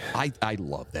movie. I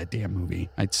love that damn movie.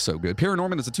 It's so good.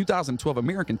 Paranorman is a 2012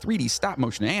 American 3D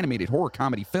stop-motion animated horror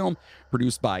comedy film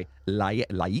produced by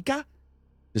Laika,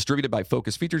 distributed by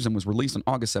Focus Features, and was released on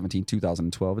August 17,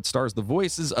 2012. It stars the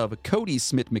voices of Cody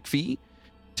Smith-McPhee,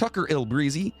 Tucker L.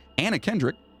 Breezy, Anna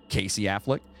Kendrick, Casey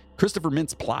Affleck, Christopher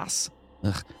Mintz-Plasse,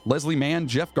 Leslie Mann,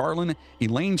 Jeff Garland,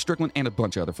 Elaine Strickland, and a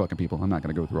bunch of other fucking people. I'm not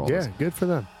going to go through all Yeah, this. good for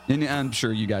them. And I'm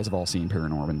sure you guys have all seen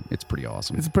Paranorman. It's pretty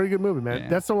awesome. It's a pretty good movie, man. Yeah.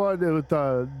 That's the one with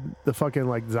the fucking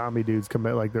like zombie dudes come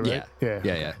back like the right. Yeah.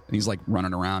 Yeah. And he's like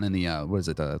running around in the what is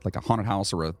it? Like a haunted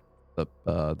house or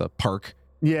the park.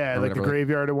 Yeah, Or like the whatever.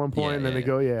 graveyard at one point, Yeah, and then yeah, they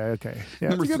go, yeah, okay. Yeah,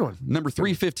 number that's a good one. Number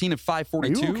 315 of Are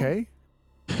 542. you okay?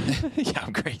 Yeah,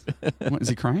 I'm great. What, is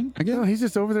he crying again? No, he's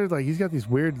just over there like he's got these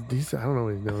weird. I don't know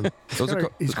what he's doing. Those are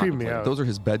He's creeping me out. Those are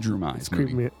his bedroom eyes. He's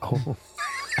creeping maybe. me. Oh,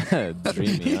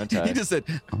 Dreamy, aren't I? He just said,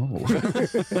 "Oh."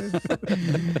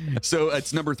 So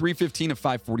it's number 315 of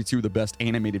 542 of the best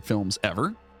animated films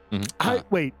ever.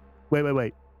 Wait.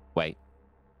 Wait.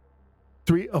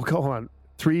 3. Oh, hold on.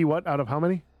 3 what out of how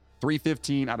many?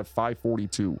 315 out of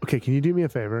 542. Okay, can you do me a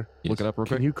favor? Look it up real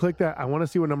Can quick. you click that? I want to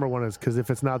see what number 1 is, because if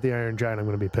it's not the Iron Giant, I'm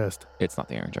going to be pissed. It's not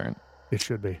the Iron Giant. It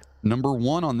should be. Number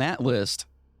 1 on that list,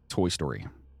 Toy Story.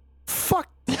 Fuck.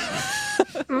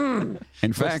 In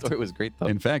Toy fact, Story was great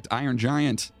though. Iron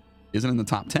Giant isn't in the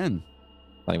top 10.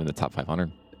 Not even the top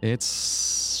 500.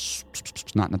 It's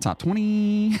not in the top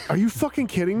 20. Are you fucking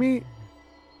kidding me?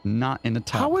 Not in the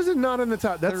top. How is it not in the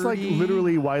top? That's like 30.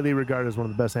 literally widely regarded as one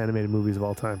of the best animated movies of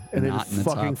all time. And Not it in is the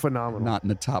fucking top- phenomenal. Not in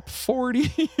the top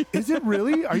 40. Is it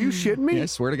really? Are you shitting me? Yeah, I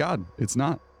swear to God, it's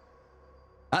not.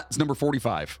 It's number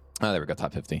 45. Oh, there we go.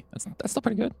 Top 50. That's still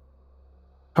pretty good.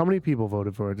 How many people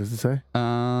voted for it? Does it say?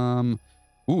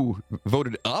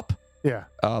 Voted up, Yeah.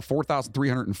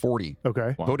 4,340.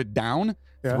 Okay. Wow. Voted down,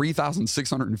 Yeah.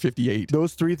 3,658.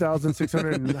 Those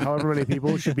 3,600 and however many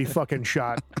people should be fucking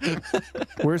shot.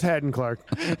 Where's Haddon Clark?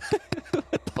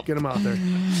 Get him out there.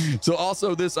 So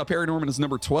also this Paranorman is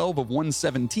number 12 of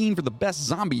 117 for the best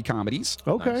zombie comedies.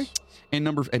 Okay. Nice. And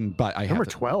number I have Number to-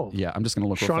 12. Yeah, I'm just gonna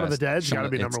look. real Shaun of fast. the Dead's gotta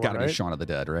be It's number gotta one, be right? Shaun of the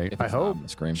Dead, right? If I it's not hope. on the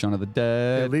screen. Shaun of the At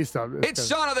Dead. least It's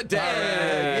Shaun of the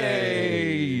Dead!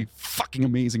 Yay! Fucking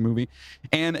amazing movie.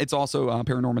 And it's also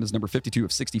Paranorman is number 52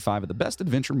 of 65 of the best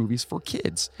adventure movies for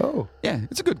kids. Oh, Yeah,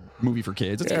 it's a good movie for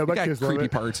kids. It's Yeah, my got kids love creepy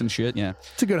it. parts and shit. Yeah.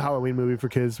 it's a good Halloween movie for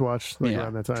kids to watch like Yeah.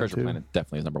 around that time Treasure too. Planet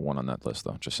definitely is number 1 on that list,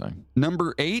 though. Just saying.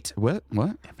 Number 8. What?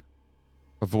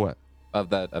 Of what? Of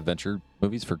that adventure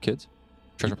movies for kids,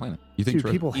 Treasure Planet. You think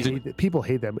Dude, people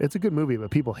hate that. It's a good movie,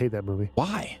 but people hate that movie.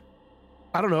 Why?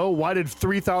 I don't know. Why did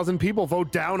 3,000 people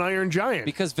vote down Iron Giant?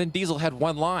 Because Vin Diesel had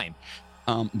one line.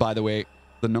 By the way,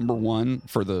 the number 1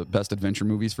 for the best adventure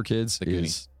movies for kids The is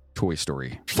Goonies. Toy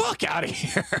Story. Fuck out of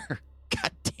here.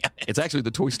 God damn it. It's actually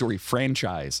the Toy Story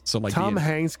franchise. So like Tom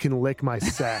Hanks can lick my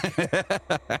sack.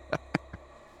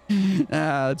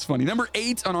 That's funny. Number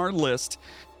 8 on our list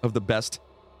of the best.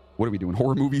 What are we doing?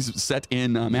 Horror movies set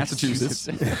in Massachusetts.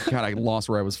 God, I lost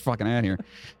where I was fucking at here.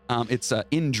 It's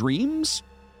In Dreams,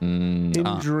 In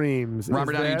Dreams. Is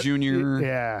Robert Downey that- Jr.,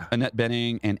 Yeah. Annette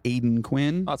Bening, and Aidan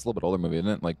Quinn. Oh, it's a little bit older movie, isn't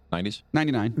it? Like 90s?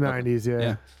 99. 90s,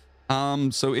 yeah. Yeah.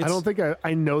 So it's. I don't think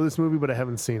I know this movie, but I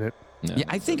haven't seen it. Yeah,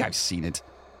 I think I've seen it.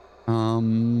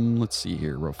 Let's see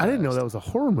here, real fast. I didn't know that was a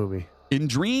horror movie. In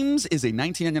Dreams is a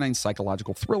 1999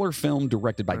 psychological thriller film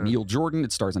directed by Neil Jordan.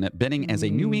 It stars Annette Bening as a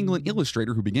New England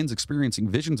illustrator who begins experiencing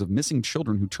visions of missing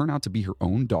children who turn out to be her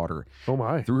own daughter. Oh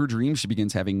my. Through her dreams, she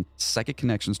begins having psychic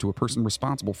connections to a person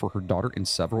responsible for her daughter and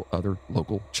several other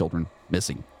local children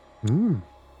missing.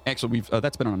 Actually, we've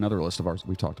that's been on another list of ours that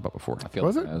we've talked about before. I feel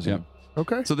Was like it? has, Yeah.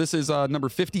 Okay. So this is number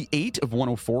 58 of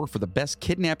 104 for the best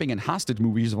kidnapping and hostage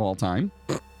movies of all time.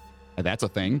 That's a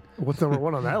thing. What's number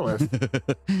 1 on that list?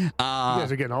 You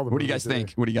guys are getting all the What do you guys movies today.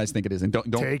 think? What do you guys think it is? And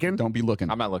don't Taken? Don't be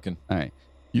looking. I'm not looking. All right.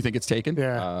 You think it's Taken?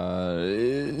 Yeah.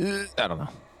 I don't know.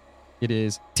 It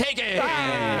is Taken.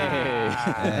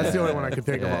 That's the only one I could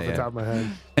think of off the top of my head.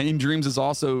 And In Dreams is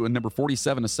also number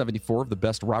 47 of 74 of the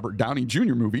best Robert Downey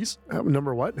Jr. movies.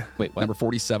 Number what? Wait, what? Number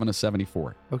 47 of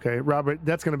 74. Okay, Robert,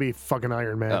 that's going to be fucking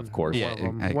Iron Man. Of course. Yeah, One of,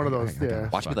 them. I- One of I- those, I gotta yeah.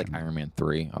 Watch me like Iron Man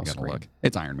 3. I'll I gotta scream. look.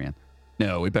 It's Iron Man.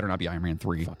 No, it better not be Iron Man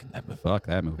 3. Fucking that movie. Fuck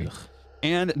that movie.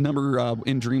 And number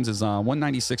In Dreams is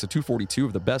 196 of 242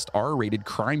 of the best R-rated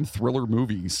crime thriller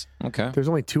movies. Okay. There's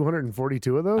only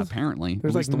 242 of those? Apparently,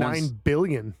 There's at like least the 9 ones,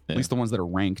 billion. at least the ones that are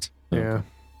ranked. Yeah.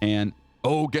 And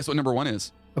guess what number 1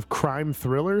 is? Of crime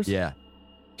thrillers? Yeah.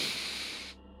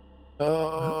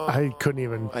 I couldn't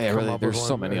even. Yeah, come really, up there's with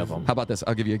so one. many of them. How about this?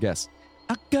 I'll give you a guess.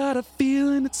 I got a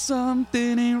feeling that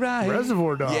something ain't right.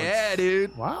 Reservoir Dogs. Yeah,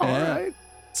 dude. Wow, Yeah. all right.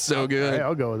 So good. Hey,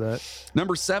 I'll go with that.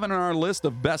 Number 7 on our list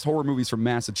of best horror movies from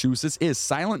Massachusetts is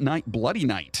Silent Night, Bloody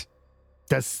Night,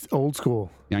 That's old school.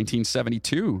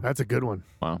 1972. That's a good one.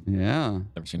 Wow. Yeah.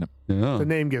 Never seen it. Yeah. The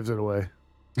name gives it away.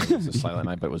 It's a Silent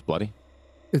Night, but it was bloody.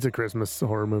 It's a Christmas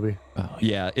horror movie. Oh,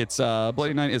 Yeah, it's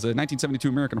Bloody Night is a 1972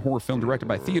 American horror film directed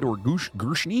by Theodore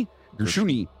Gershuni,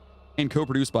 and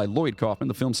co-produced by Lloyd Kaufman.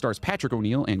 The film stars Patrick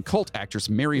O'Neill and cult actress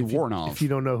Mary If you Warnoff.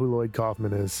 don't know who Lloyd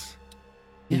Kaufman is,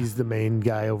 he's the main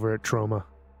guy over at Troma.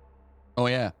 Oh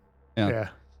yeah. Yeah. Yeah.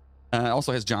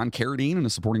 Also has John Carradine in a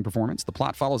supporting performance. The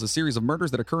plot follows a series of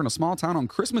murders that occur in a small town on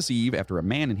Christmas Eve after a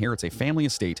man inherits a family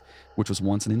estate, which was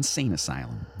once an insane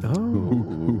asylum.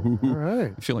 Oh, all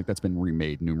right. I feel like that's been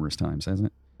remade numerous times,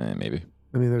 hasn't it? maybe.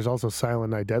 I mean, there's also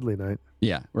Silent Night, Deadly Night.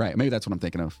 Yeah, right. Maybe that's what I'm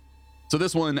thinking of. So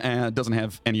this one doesn't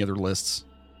have any other lists.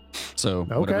 So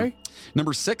whatever. Okay.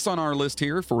 Number 6 on our list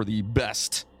here for the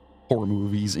best horror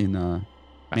movies in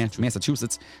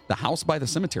Massachusetts. The House by the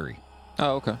Cemetery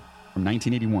Oh, okay. from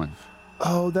 1981.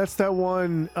 Oh, that's that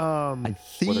one. I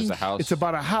think. What is a house? It's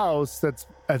about a house that's,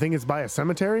 I think it's by a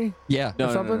cemetery. Yeah. no, no,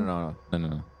 no, something? no, no, no,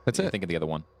 no. That's I it. think of the other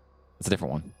one. It's a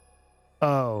different one.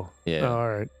 Oh. Yeah. Oh, all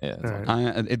right. Yeah. All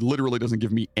right. It literally doesn't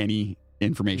give me any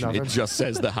information. Nothing? It just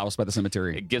says The House by the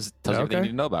Cemetery. It tells you everything you need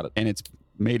to know about it. And it's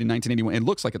made in 1981. It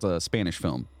looks like it's a Spanish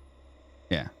film.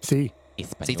 Yeah. See.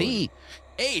 See.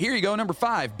 Hey, here you go. Number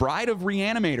 5, Bride of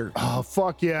Reanimator. Oh,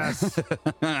 fuck yes.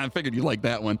 I figured you liked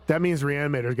that one. That means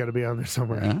Reanimator's got to be on there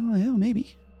somewhere. Oh, yeah,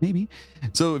 maybe.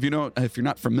 So if you're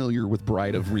not familiar with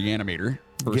Bride of Reanimator,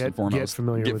 first and foremost, get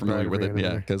familiar with Bride of with it. Yeah,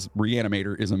 Reanimator. because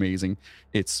Reanimator is amazing.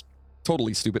 It's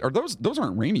totally stupid. Are those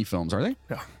aren't Raimi films, are they?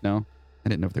 No. I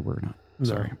didn't know if they were or not. No.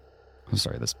 Sorry. I'm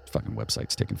sorry. This fucking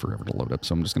website's taking forever to load up,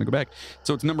 so I'm just gonna go back.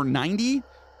 So it's number 90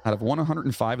 out of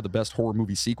 105 of the best horror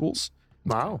movie sequels.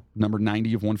 Wow. Number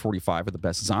 90 of 145 of the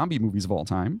best zombie movies of all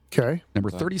time. Okay. Number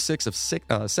 37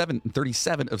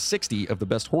 of 60 of the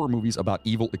best horror movies about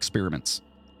evil experiments.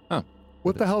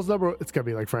 What the hell's number? It's got to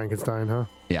be like Frankenstein, huh?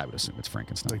 Yeah, I would assume it's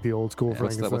Frankenstein. Like the old school What's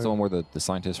Frankenstein. the one where the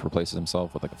scientist replaces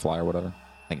himself with like a fly or whatever?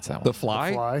 I think it's that one. The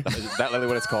Fly? Fly. Is that literally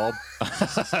what it's called?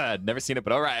 I'd never seen it,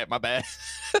 but all right, my bad.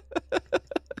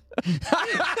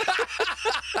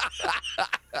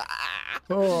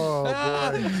 Oh,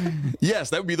 boy. Yes,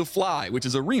 that would be The Fly, which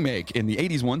is a remake. And the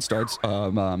 80s one starts,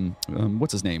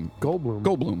 what's his name? Goldblum.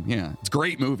 Goldblum, yeah. It's a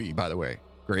great movie, by the way.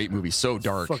 Great movie. So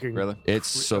dark. Fucking Really? It's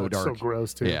so it's dark. so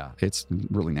gross, too. Yeah, it's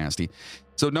really nasty.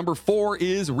 So number 4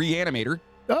 is Reanimator.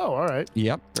 Oh, all right.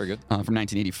 Yep. Very good. From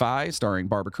 1985, starring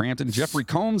Barbara Crampton, Jeffrey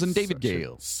Combs, and David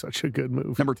Gale. Such a good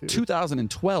movie. Number too.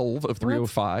 2012 of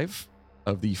 305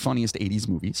 of the funniest 80s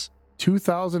movies.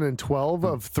 2012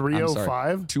 of I'm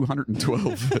 305.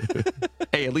 212.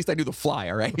 Hey, at least I knew The Fly,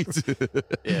 all right?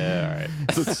 Yeah, all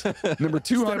right. So it's number It's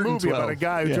that 212. movie about a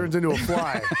guy who Yeah. turns into a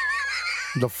fly.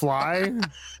 The Fly?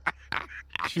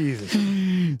 Jesus.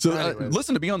 So Anyways.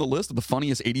 listen to be on the list of the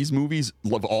funniest 80s movies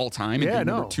of all time. Yeah, and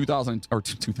be number no. 2000 or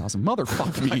 2000.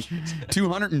 Motherfuck me.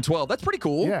 212. That's pretty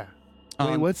cool. Yeah.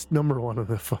 Wait, what's number one of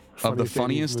the Of the 80s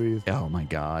funniest? movies? Oh my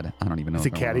God. I don't even know. Is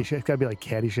it if I wanna- Caddyshack? It's got to be like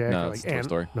Caddyshack. No, or it's like Toy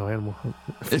Story. No, Animal.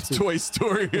 It's Toy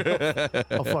Story.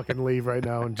 I'll fucking leave right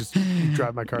now and just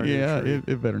drive my car. into Yeah, a tree.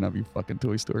 it better not be fucking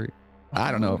Toy Story. What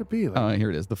I don't the hell know. would it be like? Here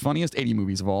it is. The funniest 80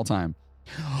 movies of all time.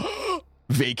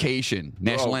 Vacation.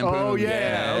 National Lampoon. Oh,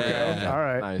 yeah. Okay. All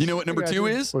right. Nice. You know what number I got 2 you.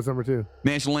 is? What's number 2?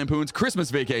 National Lampoon's Christmas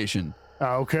Vacation.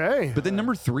 Okay. But then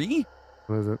number 3,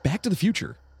 What is it? Back to the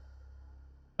Future.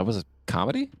 That was a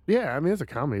comedy? Yeah, I mean, it's a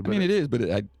comedy, I but mean, it is, but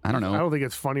I don't know. I don't think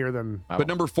it's funnier than. But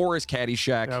number 4 is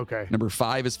Caddyshack. Okay. Number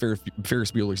 5 is Ferris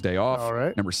Bueller's Day Off. All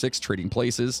right. Number 6, Trading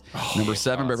Places. Number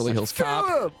 7, Beverly Hills Cop.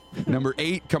 Philip! Number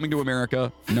 8, Coming to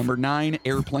America. Number 9,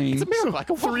 Airplane.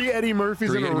 So 3 Eddie Murphys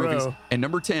 3 in a Eddie Murphys. row. And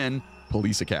number 10,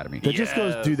 Police Academy. That just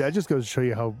goes, dude. That just goes to show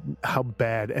you how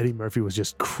bad Eddie Murphy was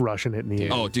just crushing it in the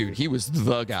 80s. Oh, dude, he was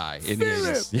the guy in the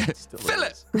 80s. Yeah.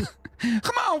 Philip!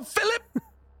 Come on, Philip!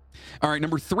 All right,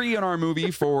 number 3 on our movie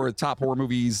for top horror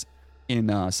movies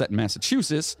set in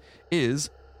Massachusetts is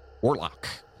Warlock.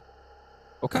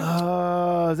 Okay.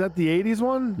 Is that the 80s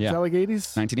one? Yeah. Is that like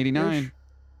 80s? 1989.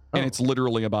 And Oh. it's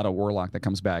literally about a warlock that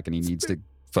comes back and he needs to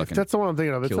fucking That's the one I'm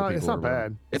thinking of. It's kill not. It's people not or whatever.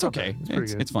 bad. It's okay. It's pretty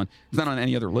good. It's fun. It's not on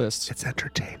any other list. It's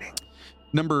entertaining.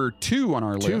 Number 2 on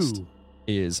our list 2.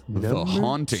 is The Number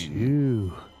Haunting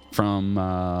 2. from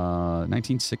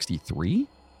 1963.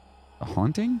 The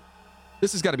Haunting?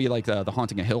 This has got to be like the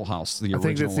Haunting of Hill House, the I original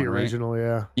think that's the one, right? original.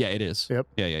 Yeah. Yeah, it is. Yep.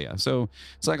 Yeah. So,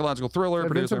 psychological thriller, Is that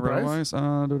produced by Vincent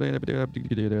Robert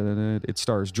Wise. It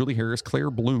stars Julie Harris, Claire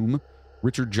Bloom,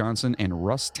 Richard Johnson, and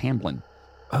Russ Tamblyn.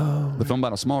 Oh. The film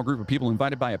about a small group of people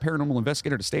invited by a paranormal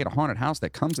investigator to stay at a haunted house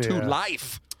that comes to Yeah.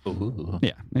 life. Ooh.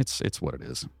 Yeah, it's what it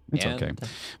is. It's Yeah. okay.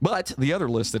 But the other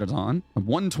list that it's on,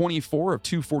 124 of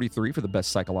 243 for the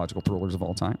best psychological thrillers of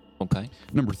all time. Okay.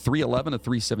 Number 311 of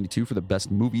 372 for the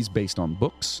best movies based on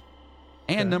books.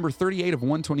 And Okay. number 38 of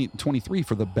 123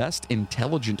 for the best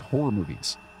intelligent horror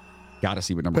movies. Gotta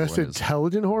see what number Best 1 is.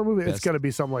 intelligent horror movie? It's Best- got to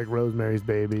be something like Rosemary's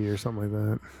Baby or something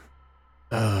like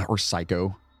that. Or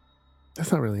Psycho.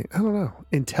 That's not really. I don't know.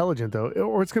 Intelligent though,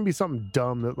 or it's gonna be something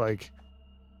dumb that like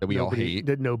That we all nobody, hate.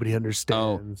 that nobody Oh,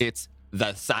 understands. it's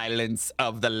The Silence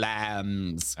of the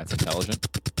Lambs. That's intelligent.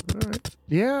 All right.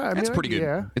 Yeah, I That's mean, pretty good.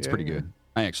 Yeah, It's yeah, pretty yeah. good.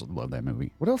 I actually love that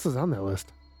movie. What else is on that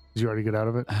list? Did you already get out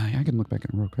of it? I can look back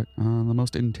at it real quick. The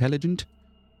most intelligent.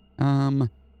 Let's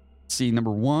see,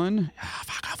 number 1.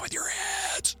 Fuck off with your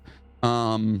heads.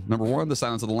 Number 1, The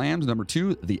Silence of the Lambs. Number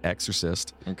 2, The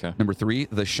Exorcist. Okay. Number 3,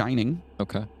 The Shining.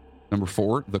 Okay. Number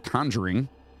 4, The Conjuring.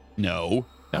 No.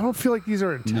 I don't feel like these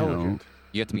are intelligent.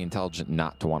 You have to be intelligent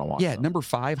not to want to watch Yeah, them. number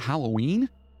 5, Halloween.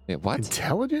 Yeah, what?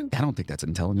 Intelligent? I don't think that's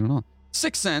intelligent at all.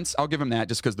 Sixth Sense, I'll give him that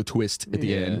just because the twist at the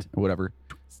Yeah. end, or whatever.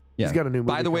 Yeah. He's got a new movie.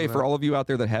 By the way, coming for out. all of you out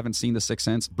there that haven't seen The Sixth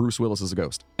Sense, Bruce Willis is a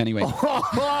ghost. Anyway.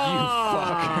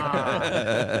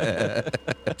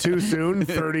 Too soon,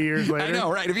 30 years later. I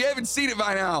know, right? If you haven't seen it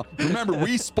by now, remember,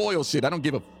 we spoil shit. I don't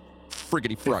give a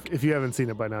friggity fruck. If you haven't seen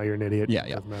it by now, you're an idiot. Yeah, It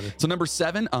yeah. doesn't matter. So number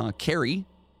 7, Carrie.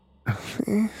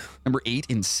 Number 8,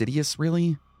 Insidious,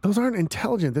 really? Those aren't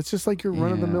intelligent. That's just like your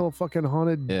run-of-the-mill fucking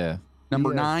haunted. Yeah. Number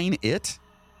Yeah. 9, It.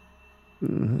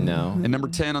 No. And number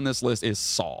 10 on this list is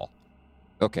Saw.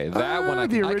 Okay, that one I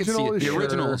the can, I can see original. it. The sure,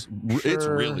 original's it's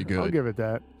sure. really good. I'll give it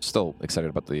that. still excited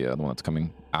about the one that's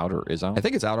coming out or is out. I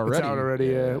think it's out already. It's out already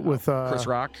Yeah. with Chris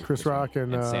Rock. Chris Rock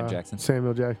and Sam Jackson.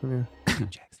 Samuel Jackson. Yeah.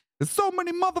 There's so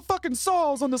many motherfucking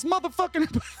Saws on this motherfucking.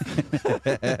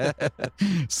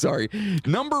 Sorry.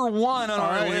 Number 1 on All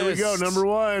our right, list. here we go. Number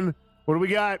 1. What do we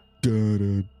got?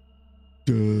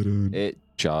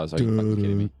 Jaws. Are you fucking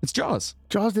kidding me? It's Jaws.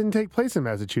 Jaws didn't take place in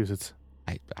Massachusetts.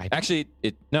 I Actually,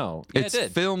 no. Yeah, it's it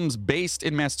did. films based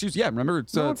in Massachusetts. Yeah, remember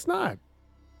it's No, it's not.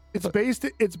 It's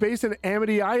based in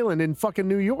Amity Island in fucking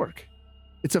New York.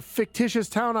 It's a fictitious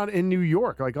town in New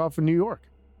York, like off of New York.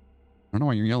 I don't know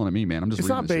why you're yelling at me, man. I'm just It's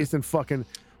reading not this based in fucking.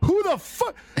 Who the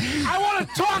fuck? I want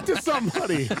to talk to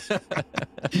somebody.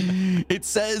 shit. It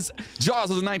says Jaws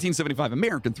was a 1975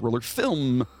 American thriller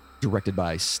film directed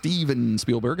by Steven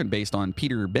Spielberg and based on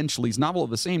Peter Benchley's novel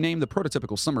of the same name, the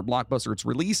prototypical summer blockbuster. Its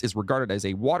release is regarded as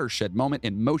a watershed moment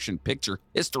in motion picture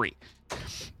history.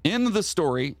 In the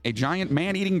story, a giant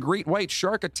man-eating great white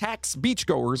shark attacks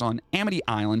beachgoers on Amity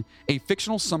Island, a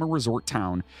fictional summer resort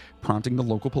town, prompting the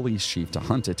local police chief to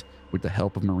hunt it with the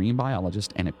help of marine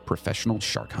biologist and a professional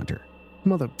shark hunter.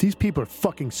 These people are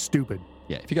fucking stupid.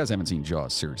 Yeah, if you guys haven't seen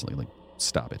Jaws, seriously, like,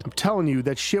 stop it. I'm telling you,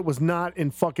 that shit was not in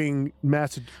fucking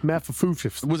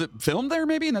Massachusetts. Was it filmed there,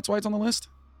 maybe, and that's why it's on the list?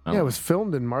 Oh. Yeah, it was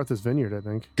filmed in Martha's Vineyard, I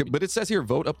think. But it says here,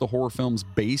 vote up the horror films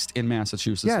based in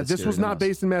Massachusetts. Yeah, That's this was scarier than not us.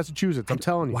 based in Massachusetts. I'm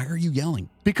telling you. Why are you yelling?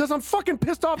 Because I'm fucking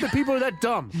pissed off that people are that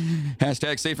dumb.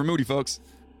 Hashtag safe for Moody, folks.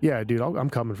 Yeah, dude, I'm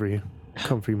coming for you. I'm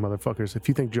coming for you, motherfuckers. If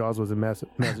you think Jaws was in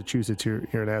Massachusetts, you're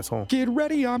an asshole. Get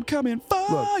ready, I'm coming for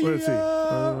Look, you. let's see.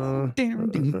 Are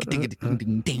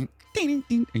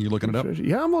you looking it up?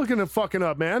 Yeah, I'm looking it fucking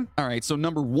up, man. All right, so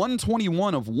number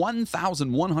 121 of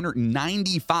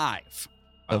 1,195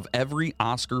 of every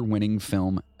Oscar-winning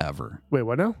film ever. Wait,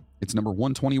 what now? It's number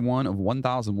 121 of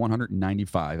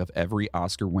 1,195 of every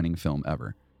Oscar-winning film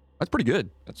ever. That's pretty good.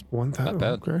 That's 1,000. Not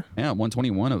bad. Okay. Yeah,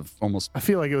 121 of almost. I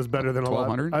feel like it was better than a lot.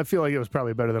 1,200? I feel like it was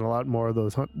probably better than a lot more of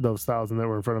those 1,000 that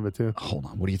were in front of it too. Hold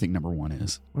on, what do you think number 1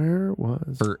 is Where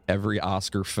was? for every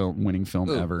Oscar-winning film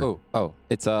ever? Oh,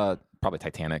 it's probably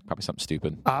Titanic, probably something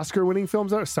stupid. Oscar-winning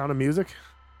films are Sound of Music.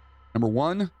 Number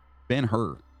 1,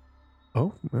 Ben-Hur,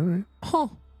 Oh, all right. Huh.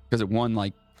 because it won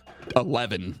like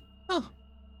 11.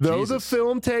 Though the Jesus.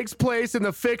 film takes place in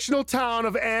the fictional town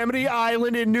of Amity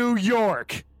Island in New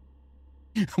York.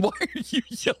 Why are you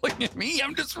yelling at me?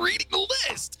 I'm just reading the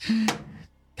list.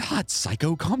 God,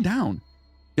 psycho, calm down.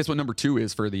 Guess what number 2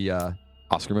 is for the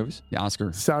Oscar movies?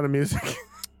 Oscar? Sound of Music.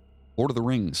 Lord of the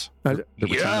Rings. Uh, The Return of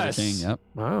yes! the King. Yep.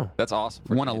 Wow. That's awesome.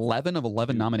 Won 11 of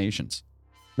 11 nominations.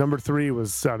 Number 3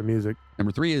 was Sound of Music.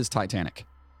 Number 3 is Titanic.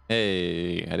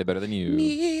 Hey, I did better than you.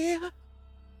 Near,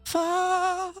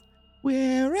 far,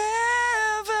 wherever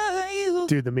you.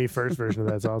 Dude, the Me First version of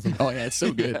that's awesome. Oh yeah, it's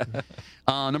so good.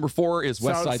 Number 4 is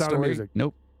West Side Sound of Story. Music.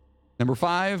 Nope. Number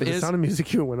 5 The is Sound of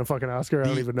Music, you win a fucking Oscar. I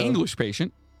don't The even know. English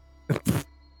Patient.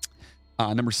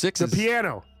 Number 6 The is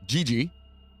Piano. Gigi.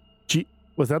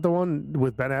 Was that the one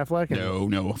with Ben Affleck?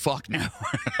 No, fuck no.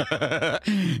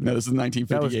 No, this is That was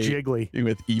 1958 Jiggly.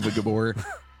 with Eva Gabor.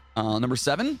 Number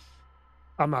 7.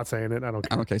 I'm not saying it. I don't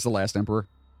care. Okay, it's The Last Emperor.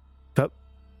 Yep.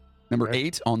 Number Okay.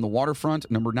 8, On the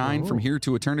Waterfront. Number 9, From Oh. Here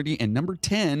to Eternity. And number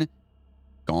 10,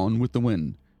 Gone with the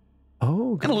Wind.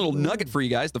 Oh, And a little God. nugget for you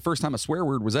guys. The first time a swear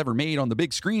word was ever made on the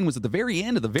big screen was at the very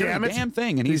end of the very Damn it. damn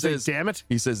thing. And Did he you say, says, damn it?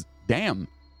 damn.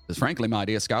 Says, frankly, my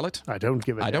dear Scarlett, I don't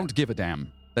give a I damn. don't give a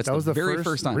damn. That's That was the very first-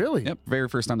 first time. really? Yep, very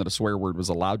first time that a swear word was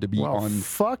allowed to be Well, on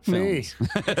fuck me. films.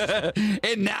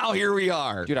 And now here we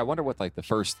are. Dude, I wonder what like the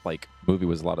first like movie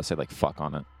was allowed to say like fuck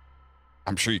on it.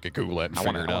 I'm sure you could Google that and I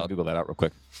figure want it to out. Google that out real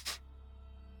quick.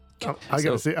 I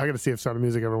gotta see if Sound of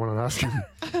Music ever won an Oscar.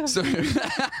 So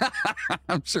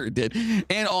I'm sure it did.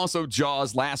 And also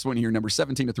Jaws, last one here, number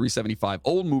 17 to 375.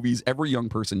 Old movies every young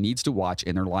person needs to watch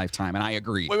in their lifetime. And I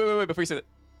agree. Wait, before you say that.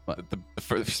 What? The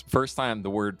first time the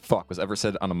word fuck was ever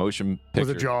said on a motion picture Was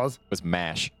it Jaws? was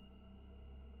MASH.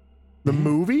 The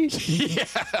movie? Yeah.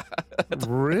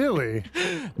 Really?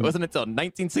 It wasn't until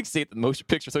 1968 that the Motion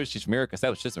Picture Association of America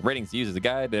established system of ratings to use as a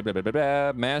guide. Blah, blah, blah, blah,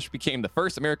 blah. MASH became the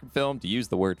first American film to use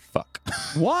the word fuck.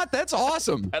 What? That's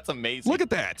awesome. That's amazing. Look at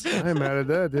that. I ain't mad at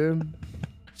that, dude.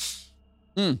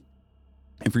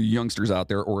 And for you youngsters out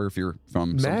there, or if you're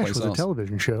from MASH someplace was else, a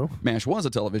television show. MASH was a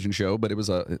television show, but it was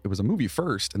a movie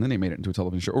first, and then they made it into a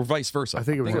television show, or vice versa. I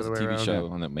think it was It the was other a way TV around.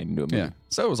 show and then made into a movie. Yeah.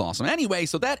 So it was awesome. Anyway,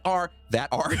 so that are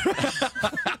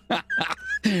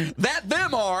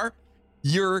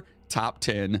your top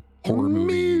 10 horror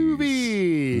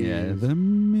movies. Yeah, the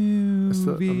I'm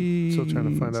movie. still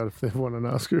trying to find out if they've won an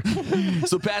Oscar.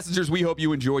 So, passengers, we hope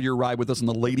you enjoyed your ride with us on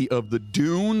the Lady of the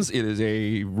Dunes. It is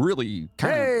a really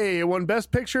kind of Hey, it won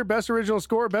Best Picture, Best Original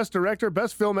Score, Best Director,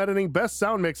 Best Film Editing, Best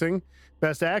Sound Mixing,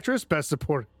 Best Actress, Best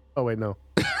Support. Oh wait, no.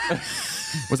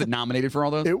 was it nominated for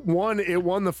all those? It won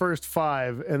the first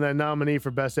 5, and then nominee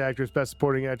for Best Actress, Best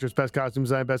Supporting Actress, Best Costume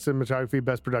Design, Best Cinematography,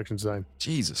 Best Production Design.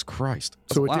 Jesus Christ.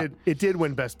 That's So a lot. it did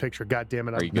win Best Picture. God damn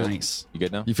it. Are you good? Nice. You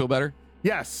good now? You feel better?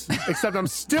 Yes, except I'm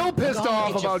still pissed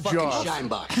off about Jaws.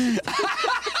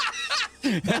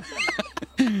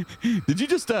 Did you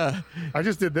just I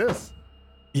just did this.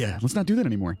 Yeah, let's not do that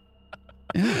anymore.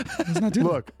 Yeah, let's not do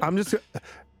Look, I'm just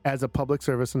as a public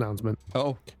service announcement. that.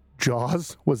 Oh.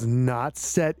 Jaws was not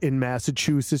set in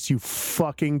Massachusetts, you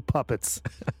fucking puppets.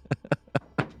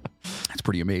 That's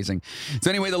pretty amazing.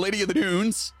 So anyway, the Lady of the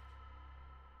Dunes.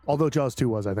 Although Jaws 2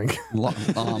 was, I think.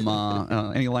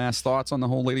 Any last thoughts on the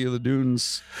whole Lady of the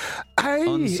Dunes?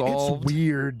 Unsolved. It's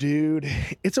weird, dude.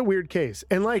 It's a weird case.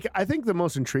 And like, I think the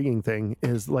most intriguing thing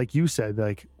is, like you said,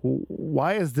 like,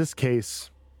 why is this case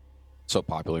So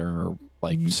popular or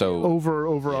like so over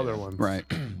other ones? Right.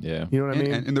 yeah. You know what I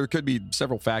mean? And there could be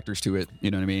several factors to it.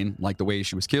 You know what I mean? Like the way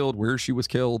she was killed, where she was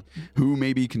killed, who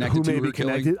may be connected Who to may her be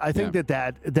connected? killing. I think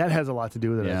that has a lot to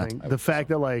do with it. Yeah, I think I the would fact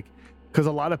that, like, because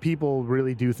a lot of people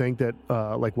really do think that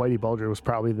like Whitey Bulger was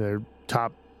probably their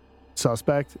top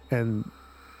suspect, and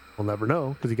we'll never know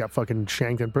because he got fucking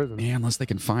shanked in prison. Yeah, unless they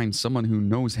can find someone who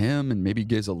knows him and maybe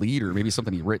gives a lead, or maybe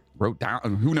something he wrote down.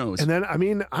 Who knows? And then, I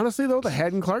mean, honestly though, the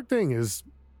Haddon Clark thing is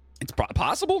It's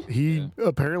possible. he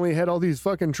apparently had all these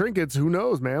fucking trinkets. Who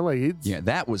knows, man? Like, it's, Yeah,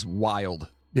 that was wild.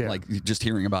 Yeah. Like just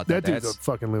hearing about that. that dude's a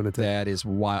fucking lunatic. That is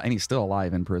wild. And he's still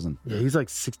alive in prison. Yeah, he's like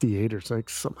 68 or something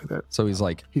like that. So he's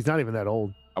like, He's not even that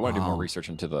old. I want to do Wow. more research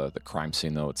into the crime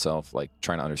scene though itself, like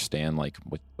trying to understand like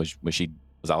was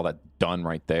all that done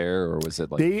right there, or was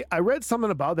it like I read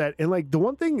something about that, and like the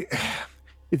one thing,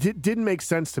 didn't make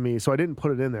sense to me, so I didn't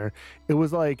put it in there. It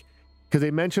was like, because they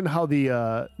mentioned how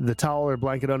the towel or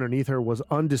blanket underneath her was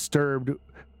undisturbed,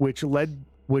 which led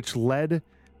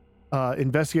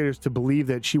investigators to believe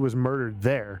that she was murdered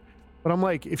there. But I'm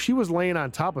like, if she was laying on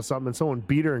top of something and someone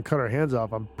beat her and cut her hands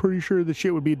off, I'm pretty sure the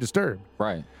shit would be disturbed.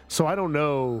 right? So I don't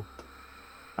know.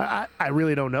 I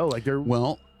really don't know. Like, they're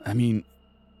well, I mean,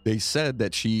 they said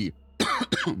that she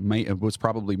was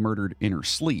probably murdered in her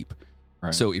sleep.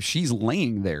 Right. So if she's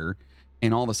laying there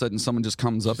and all of a sudden someone just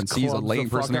comes up and Just sees a clubs the laying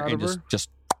person fuck there out and of her? just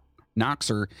knocks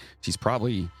her, she's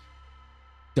probably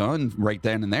done right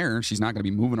then and there. She's not going to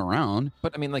be moving around.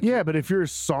 But I mean, like yeah, but if you're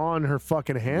sawing her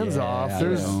fucking hands Yeah, off, I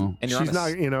there's know. And you're she's on a not,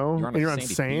 s- you know, you're and you're on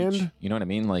sandy sand. beach, you know what I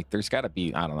mean? Like there's got to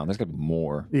be, I don't know, there's got to be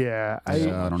more. Yeah, I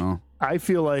don't know. I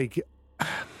feel like I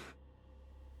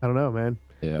don't know, man.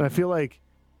 Yeah. And I feel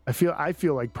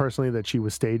like personally that she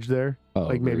was staged there, Oh,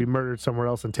 like maybe agreed. murdered somewhere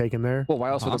else and taken there. Well,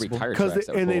 why else would there be Possible. tire Because tracks?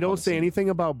 that and would they pull up on don't the say scene? anything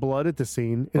about blood at the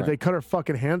scene. And if Right. they cut her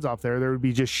fucking hands off there would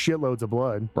be just shitloads of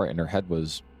blood. Right, and her head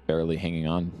was barely hanging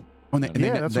on. Oh, and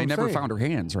Yeah, that's what they I'm never saying. found her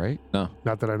hands, right? No,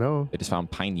 Not that I know. they just found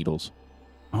pine needles.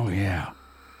 Oh, yeah.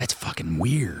 That's fucking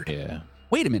weird. Yeah.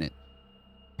 Wait a minute.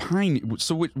 Pine.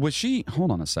 So was she?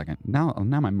 Hold on a second. Now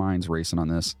my mind's racing on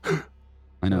this.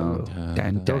 I know.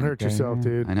 Don't hurt yourself,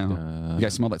 dude. I know. You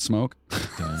guys smell that smoke?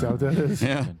 Is that what that is?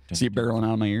 Yeah. See it barreling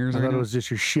out of my ears. I right thought it now? was just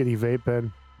your shitty vape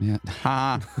pen. Yeah.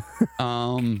 Ha.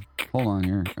 Hold on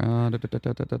here.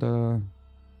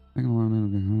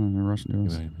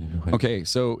 Okay,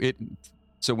 so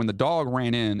when the dog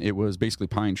ran in, it was basically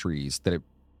pine trees that it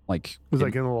like. It was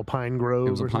like in a little pine grove.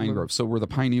 it was a or pine something. grove. So were the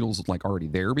pine needles like already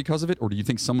there because of it, or do you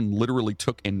think someone literally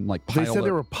took and like They piled said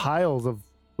there up? were piles of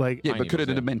like. Yeah, Pine but could it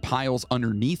needles, have been piles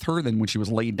underneath her then when she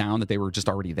was laid down that they were just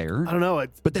already there? I don't know.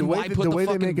 But then the way, why put the the way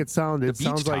they fucking- make it sound? the It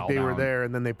sounds beach like towel they were down? there,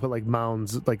 and then they put like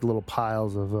mounds, like little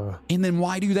piles of. And then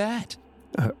why do that?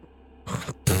 I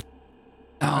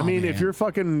mean, if Oh, man. you're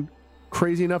fucking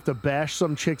crazy enough to bash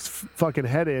some chick's fucking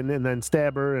head in and then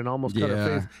stab her and almost cut her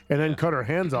Yeah. face and then cut her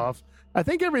hands off, I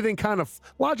think everything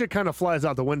logic kind of flies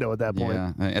out the window at that point.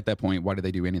 Yeah, at that point, why do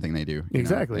they do anything they do? You know?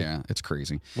 Exactly. Yeah, it's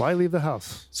crazy. Why leave the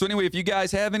house? So anyway, if you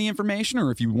guys have any information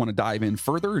or if you want to dive in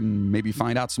further and maybe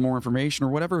find out some more information or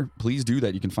whatever, please do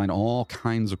that. You can find all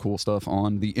kinds of cool stuff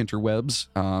on the interwebs.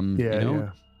 Yeah.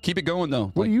 Keep it going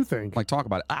though. What do you think? Like talk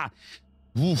about it.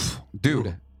 Oof,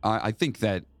 dude. I think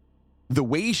that the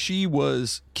way she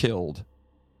was killed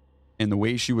and the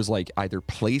way she was like either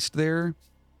placed there,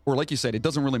 or like you said, it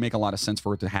doesn't really make a lot of sense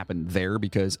for it to happen there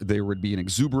because there would be an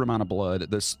exuberant amount of blood.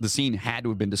 The scene had to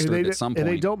have been disturbed at some point.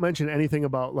 And they don't mention anything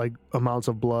about like amounts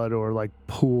of blood or like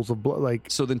pools of blood. Like,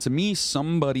 So then to me,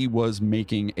 somebody was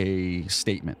making a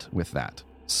statement with that.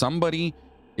 Somebody,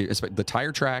 the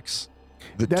tire tracks,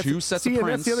 the two sets of and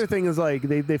prints. that's the other thing is like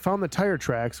they found the tire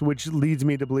tracks, which leads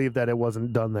me to believe that it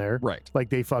wasn't done there. Right. Like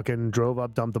they fucking drove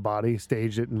up, dumped the body,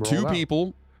 staged it, and rolled Two out.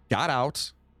 people got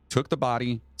out, took the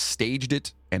body, staged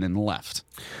it, and then left.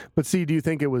 But see, do you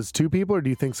think it was two people, or do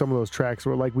you think some of those tracks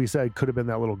were, like we said, could have been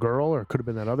that little girl, or could have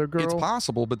been that other girl? It's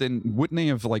possible, but then wouldn't they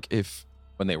have like if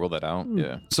When they rolled that out,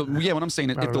 yeah. so? Yeah, what I'm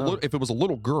saying, I don't know. if it was a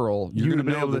little girl, You you're would going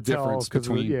to be know able the to tell difference 'cause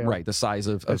of the- between yeah. right the size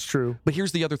of. That's true. But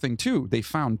here's the other thing too: they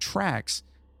found tracks,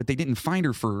 but they didn't find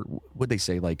her for what they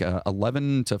say, like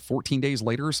 11 to 14 days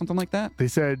later or something like that. They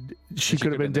said she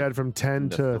could have been dead from 10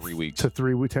 to to 3 weeks. to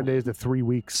 10 days to 3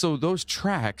 weeks. So those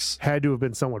tracks, Had to have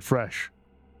been somewhat fresh.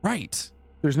 right?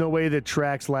 There's no way that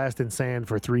tracks last in sand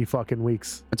for 3 fucking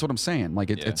weeks. That's what I'm saying.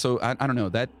 Like Yeah. it's so I don't know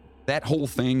that whole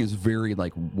thing is very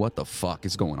like what the fuck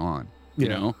is going on? You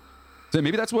Yeah. know. So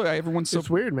maybe that's why everyone's so It's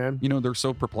weird, man. they're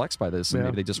so perplexed by this, and Yeah.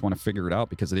 maybe they just want to figure it out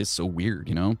because it is so weird.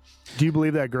 You know. Do you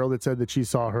believe that girl that said that she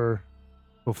saw her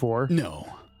before? No.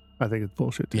 I think it's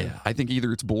bullshit, too. Yeah, I think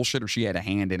either it's bullshit or she had a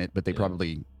hand in it, but they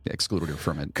probably excluded her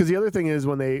from it. Because the other thing is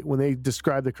when they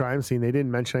described the crime scene, they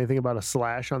didn't mention anything about a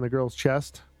slash on the girl's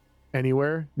chest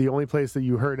anywhere. The only place that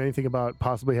you heard anything about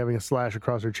possibly having a slash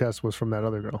across her chest was from that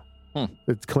other girl.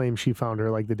 It claims she found her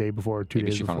like the day before, or 2 Maybe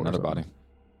days she before. found or another something. body.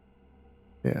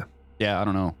 Yeah. Yeah, I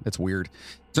don't know. It's weird.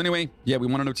 So anyway, yeah, we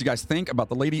want to know what you guys think about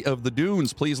the Lady of the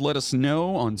Dunes. Please let us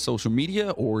know on social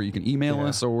media, or you can email Yeah.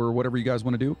 us, or whatever you guys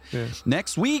want to do. Yeah.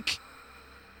 Next week,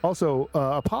 Also,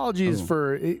 apologies Oh.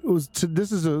 for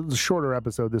this is a shorter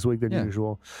episode this week than Yeah.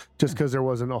 usual, just because there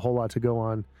wasn't a whole lot to go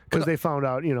on. Because they found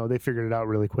out, they figured it out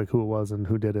really quick who it was and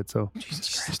who did it. So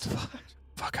Jesus Christ,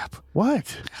 fuck up.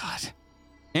 what? God.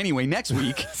 Anyway, next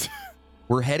week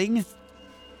we're heading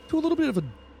to a little bit of a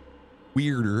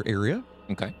weirder area,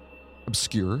 Okay.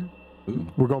 obscure. Ooh.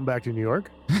 We're going back to New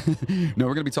York? No,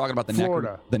 we're going to be talking about the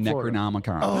Florida. Florida.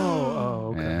 Necronomicon.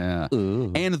 Oh, okay. Yeah.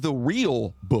 Ooh. And the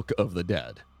real Book of the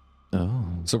Dead. Oh.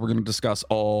 So we're going to discuss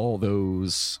all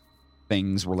those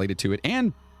things related to it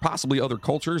and possibly other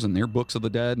cultures and their books of the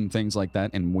dead and things like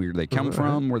that and where they come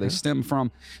from, where they stem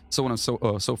from, so on and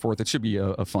so forth. It should be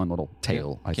a fun little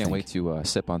tale, I Can't think. wait to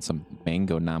sip on some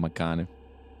mango namicon.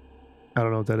 I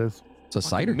don't know what that is. It's a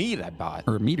cider. Mead I bought.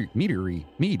 Or meadery.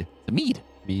 Mead. The mead.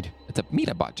 Mead. It's a mead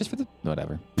I bought just for the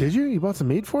whatever. Did you? You bought some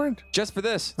meat for it? Just for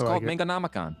this. It's I called like mango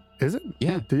namicon. Is it?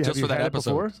 Yeah, Did you, just have you for that had it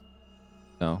episode. before?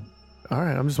 No. All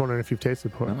right. I'm just wondering if you've tasted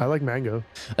it before. No. I like mango.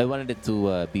 I wanted it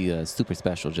to be super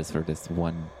special just for this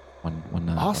one.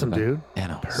 Awesome, dude.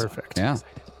 And Perfect. Yeah.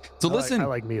 So I listen, I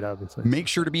like meat, obviously. make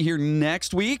sure to be here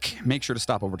next week. Make sure to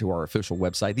stop over to our official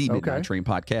website, the Okay.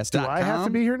 midnighttrainpodcast.com. Do I have to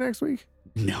be here next week?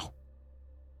 No.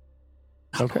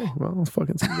 Okay. Well, let's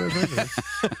fucking see you guys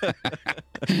later.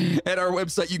 At our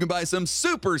website, you can buy some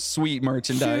super sweet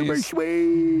merchandise. Super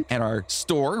sweet. At our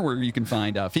store, where you can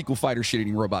find Fecal Fighter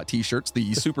Shit-Eating Robot t-shirts,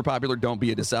 the super popular Don't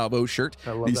Be a DeSalvo shirt,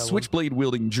 I love the that one. Switchblade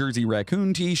Wielding Jersey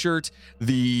Raccoon t-shirt,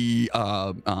 the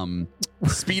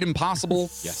Speed Impossible,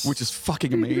 Yes. which is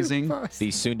fucking amazing.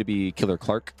 The soon-to-be Killer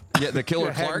Clark. Yeah, the Killer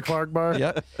Yeah, Hatton Clark. Clark bar.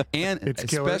 Yeah, and It's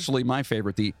killer. especially my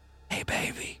favorite, the Hey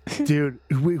Baby. Dude,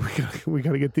 we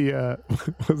gotta get the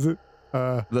was it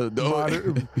The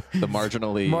moder- The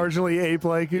marginally. marginally ape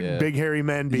like Yeah. big hairy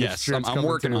men beast. yes, shirts I'm coming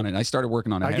working too. on it. I started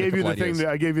working on it. I had a gave you couple the thing. ideas.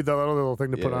 I gave you the little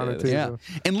thing to put Yeah, on it too. Yeah. so.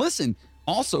 And listen,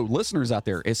 also listeners out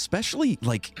there, especially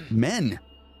like men,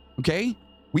 okay?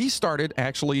 We started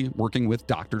actually working with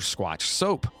Dr. Squatch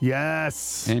Soap.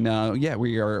 Yes. And yeah,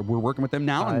 we're working with them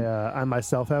now. And I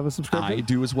myself have a subscription. I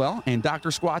do as well. And Dr.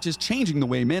 Squatch is changing the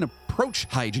way men approach approach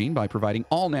hygiene by providing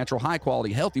all natural, high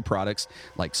quality, healthy products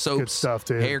like soaps, stuff,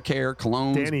 dude. hair care,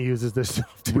 colognes. Danny uses this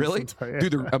stuff too. Really? sometimes.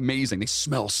 Dude, they're amazing. They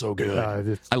smell so good.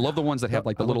 It's- I love the ones that have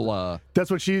like the little That's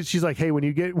what she's like. Hey, when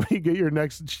you get your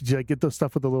next, she's like, get the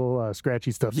stuff with the little scratchy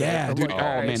stuff. yeah, I'm dude. like, Oh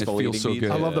alright, man, it feels exfoliating so meat.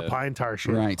 good. I love the pine tar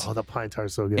shit. Right. Oh, the pine tar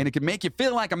is so good. And it can make you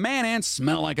feel like a man and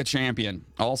smell like a champion.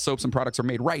 All soaps and products are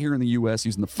made right here in the U.S.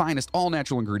 using the finest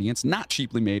all-natural ingredients, not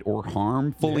cheaply made or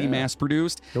harmfully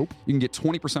mass-produced. Nope. You can get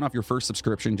 20% off your first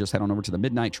subscription. Just head on over to the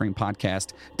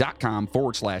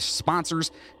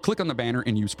midnighttrainpodcast.com/sponsors. Click on the banner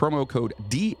and use promo code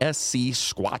DSC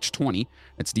Squatch20.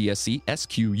 That's DSC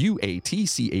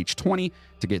SQUATCH20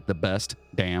 to get the best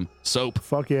damn soap.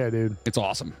 Fuck yeah, dude. It's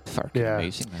awesome. Fucking Yeah.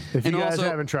 amazing, man. If you And guys also-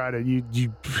 haven't tried it,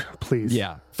 you please.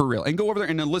 Yeah, for real. And go over there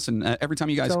and then listen. Every time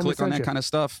you guys Tell 'em we click on sent that you. kind of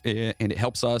stuff, and it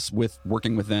helps us with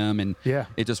working with them, and Yeah.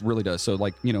 it just really does. So,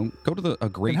 like, go to a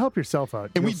great And help yourself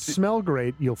out. And You'll we- smell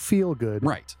great. You'll feel good.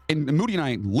 right. And Moody and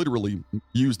I literally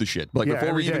use the shit like Yeah, before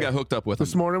every we even day. got hooked up with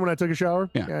This them. morning when I took a shower,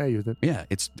 Yeah. I used it. Yeah,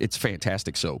 it's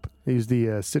fantastic soap. I used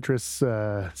the citrus,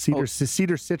 cedar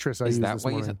citrus. I Is used that this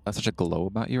why you morning. have such a glow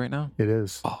about you right now? It is.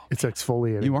 Oh, It's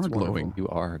exfoliating. You are It's wonderful. glowing. You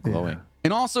are glowing.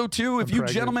 And also, too, if I'm you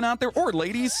pregnant. gentlemen out there or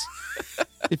ladies,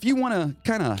 if you want to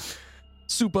kind of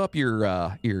soup up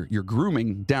your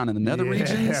grooming down in the nether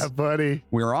regions, Yeah, buddy.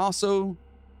 we're also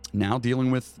now dealing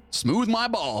with Smooth My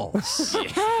Balls.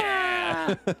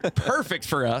 Yeah. Perfect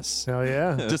for us. Hell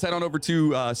yeah. Just head on over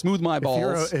to Smooth My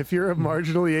Balls. If you're a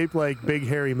marginally ape like big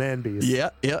hairy man beast. Yeah.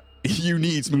 You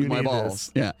need Smooth You My need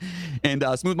Balls. Yeah. And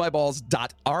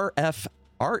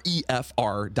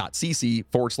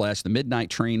smoothmyballs.ref.cc/the Midnight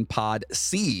Train Pod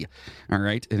C. All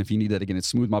right. And if you need that again, it's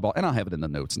Smooth My Ball. And I'll have it in the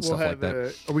notes and We'll stuff have like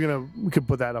that. we could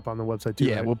put that up on the website too.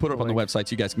 Yeah, right? we'll put it up on the Link. website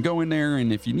so you guys can go in there.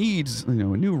 And if you need, a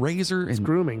new razor, and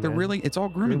grooming, they're man. really, it's all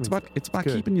grooming. It's Grooming. about, it's about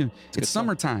good. keeping you. It's good stuff.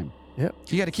 summertime. Yep.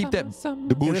 You got to keep that. The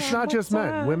And bush. it's not just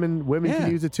men. Women Yeah.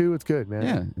 can use it too. It's good, man.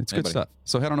 Yeah, it's good Anybody. stuff.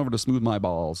 So head on over to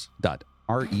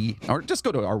smoothmyballs.re or just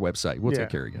go to our website. We'll Yeah. take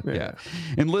care of you. Yeah. Yeah.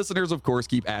 And listeners, of course,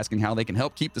 keep asking how they can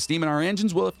help keep the steam in our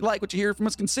engines. Well, if you like what you hear from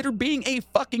us, consider being a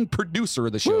fucking producer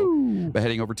of the show by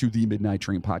heading over to the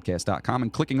midnighttrainpodcast.com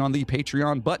and clicking on the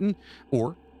Patreon button,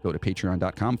 or go to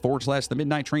patreon.com/the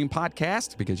Midnight Train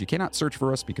Podcast, because you cannot search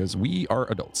for us because we are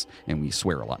adults and we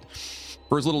swear a lot.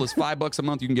 For as little as $5 a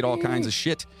month, you can get all kinds of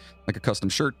shit, like a custom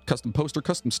shirt, custom poster,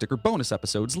 custom sticker, bonus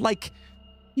episodes, like,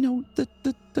 the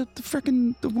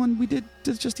frickin' the one we did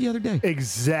just the other day.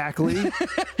 Exactly. I There's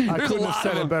a couldn't lot have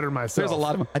said of it them. better myself. There's a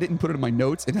lot of them. I didn't put it in my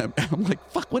notes, and I'm like,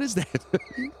 fuck, what is that?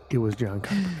 It was John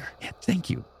Carpenter. Yeah, thank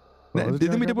you. What was it,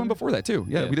 Then John we did one Carpenter? before that too.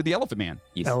 Yeah, Yeah. we did the Elephant Man.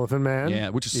 Yes. Elephant Man. Yeah,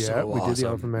 which is Yeah, so we did the awesome.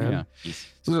 Elephant Man. Yeah. Yes.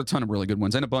 So there's a ton of really good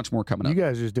ones and a bunch more coming You up.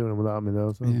 guys are just doing it without me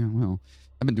though. So. Yeah, well,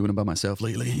 I've been doing it by myself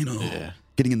lately,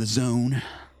 getting in the zone,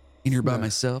 in here by Yeah.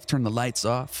 myself, turn the lights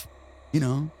off, Take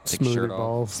your Smoothie shirt off.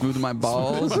 balls. smoothing my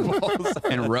balls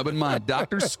and rubbing my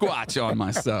Dr. Squatch on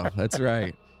myself. That's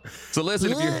right. So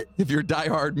listen, if you're a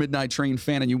diehard Midnight Train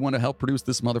fan and you want to help produce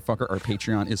this motherfucker, our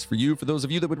Patreon is for you. For those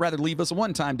of you that would rather leave us a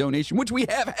one-time donation, which we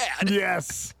have had,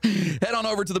 Yes. head on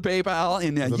over to the PayPal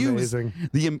and It's use amazing.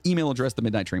 the email address, the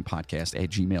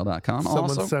midnighttrainpodcast@gmail.com. Someone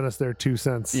Also, sent us their 2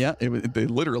 cents. yeah, they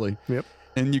literally. Yep.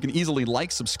 And you can easily like,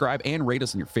 subscribe, and rate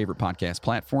us on your favorite podcast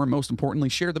platform. Most importantly,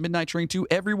 share the Midnight Train to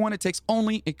everyone. It takes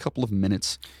only a couple of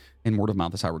minutes, and word of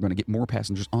mouth is how we're going to get more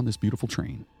passengers on this beautiful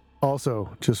train.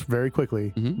 Also, just very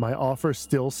quickly, Mhm. my offer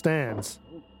still stands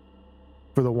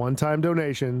for the one-time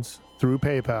donations through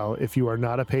PayPal. If you are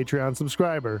not a Patreon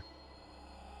subscriber,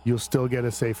 you'll still get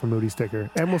a Safe from Moody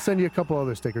sticker, and we'll send you a couple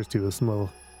other stickers too. Some little.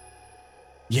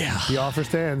 Yeah. The offer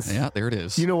stands. Yeah, there it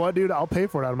is. You know what, dude? I'll pay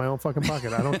for it out of my own fucking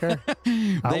pocket. I don't care. I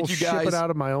will Thank you ship guys. it out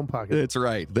of my own pocket. That's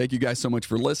right. Thank you guys so much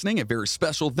for listening. A very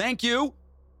special thank you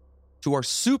to our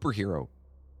superhero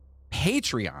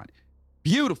Patreon.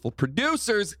 Beautiful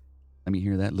producers. Let me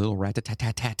hear that little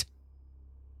rat-a-tat-tat-tat.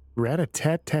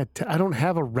 Rat-a-tat-tat-tat. I don't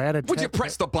have a rat-a-tat. Would you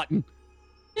press the button?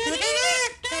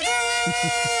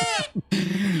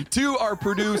 To our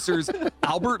producers,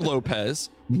 Albert Lopez,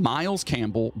 Miles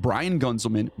Campbell, Brian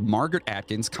Gunzelman, Margaret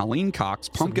Atkins, Colleen Cox,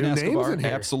 Pumpkin new names Escobar. in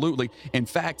here. Absolutely. In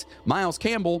fact, Miles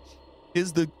Campbell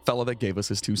is the fella that gave us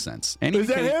his 2 cents. And Is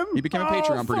that him? He became a Oh,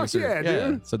 Patreon fuck producer. yeah,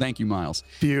 dude. So thank you, Miles.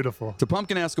 Beautiful. To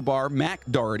Pumpkin Escobar, Mac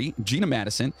Doherty, Gina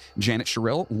Madison, Janet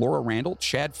Sherrill, Laura Randall,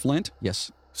 Chad Flint.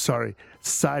 Yes. Sorry.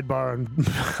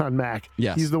 Sidebar on Mac.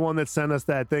 Yes. He's the one that sent us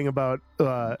that thing about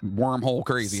Wormhole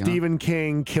crazy, huh? Stephen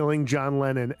King killing John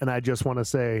Lennon, and I just want to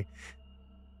say,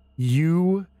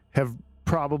 you have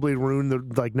probably ruined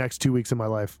the next 2 weeks of my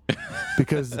life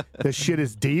because the shit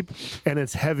is deep and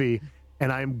it's heavy,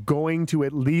 and I'm going to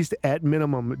at least, at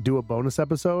minimum, do a bonus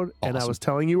episode. And I Awesome. was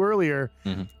telling you earlier,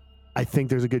 Mhm. I think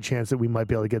there's a good chance that we might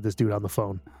be able to get this dude on the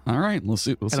phone. All right, we'll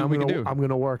see. We'll see And what we can do. I'm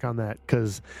gonna work on that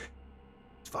because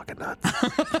it's fucking nuts.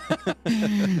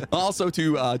 Also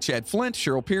to Chad Flint,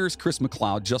 Cheryl Pierce, Chris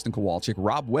McLeod, Justin Kowalczyk,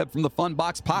 Rob Webb from the Fun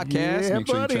Box Podcast. Yeah, Make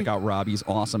sure buddy. you check out Rob. He's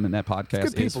awesome, and that podcast Good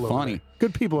is people over funny. there.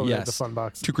 Good people over there at the Yes. Fun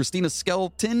Box. To Christina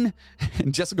Skelton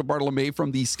and Jessica Bartolome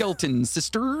from the Skeleton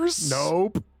Sisters.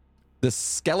 Nope. The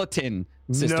Skeleton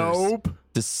Sisters. Nope.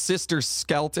 The Sister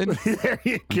Skeleton. There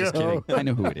you I'm just go. kidding. I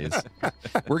know who it is.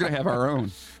 We're going to have our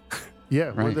own.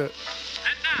 Yeah. Right.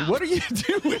 What are you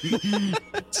doing?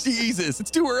 Jesus,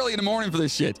 it's too early in the morning for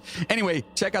this shit. Anyway,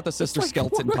 check out the Sister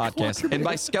Skeleton podcast. And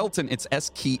by skeleton, it's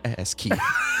S-K.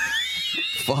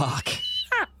 Fuck.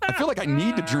 I feel like I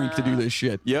need to drink to do this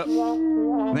shit. Yep.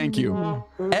 Thank you.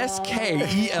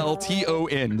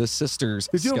 Skelton, the Sisters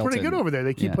They're doing pretty Skeleton. good over there.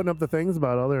 They keep Yeah. putting up the things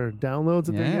about all their downloads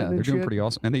that they're Yeah, getting they're and doing shit. pretty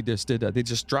awesome. And they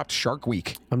just dropped Shark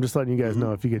Week. I'm just letting you guys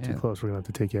know if you get too Yeah. close, we're gonna have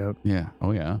to take you out. Yeah.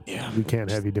 Oh, yeah. We can't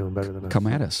have you doing better than us. Come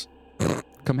at us.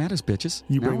 Come at us, bitches.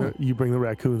 You bring No. the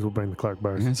raccoons. We'll bring the Clark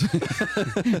bars.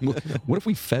 What if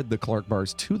we fed the Clark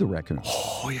bars to the raccoons?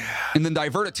 Oh yeah. And then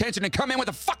divert attention and come in with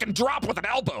a fucking drop with an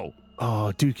elbow.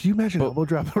 Oh, dude, can you imagine elbow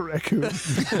drop a raccoon?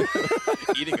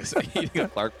 eating a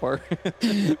Clark bar.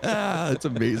 It's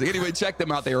amazing. Anyway, check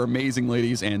them out. They are amazing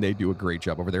ladies, and they do a great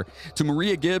job over there. To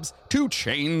Maria Gibbs, to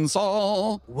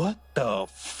Chainsaw, What the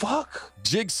fuck?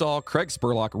 Jigsaw, Craig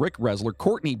Spurlock, Rick Resler,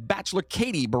 Courtney Batchelor,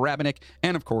 Katie Barabinick,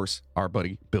 and of course, our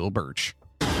buddy Bill Birch.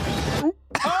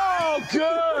 Oh,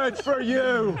 good for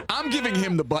you. I'm giving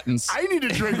him the buttons. I need to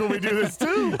drink when we do this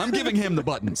too. I'm giving him the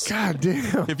buttons. God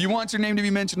damn. If you want your name to be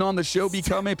mentioned on the show,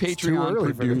 become a too Patreon early for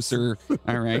this. producer.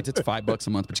 All right, it's $5 a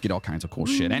month, but you get all kinds of cool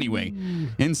shit. Anyway,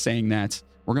 in saying that,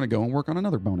 we're gonna go and work on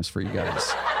another bonus for you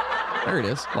guys. There it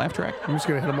is, laugh track. I'm just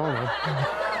gonna hit them all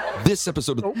now. This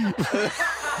episode of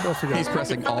Don't forget. he's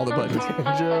pressing all the buttons.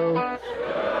 Joe.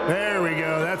 There we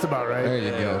go. That's about right. There you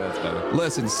go. That's better.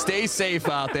 Listen, stay safe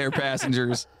out there,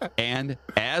 passengers, and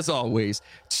as always,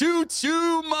 choo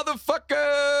choo,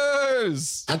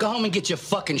 motherfuckers. Now go home and get your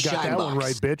fucking Got shine that box. one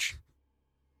right, bitch.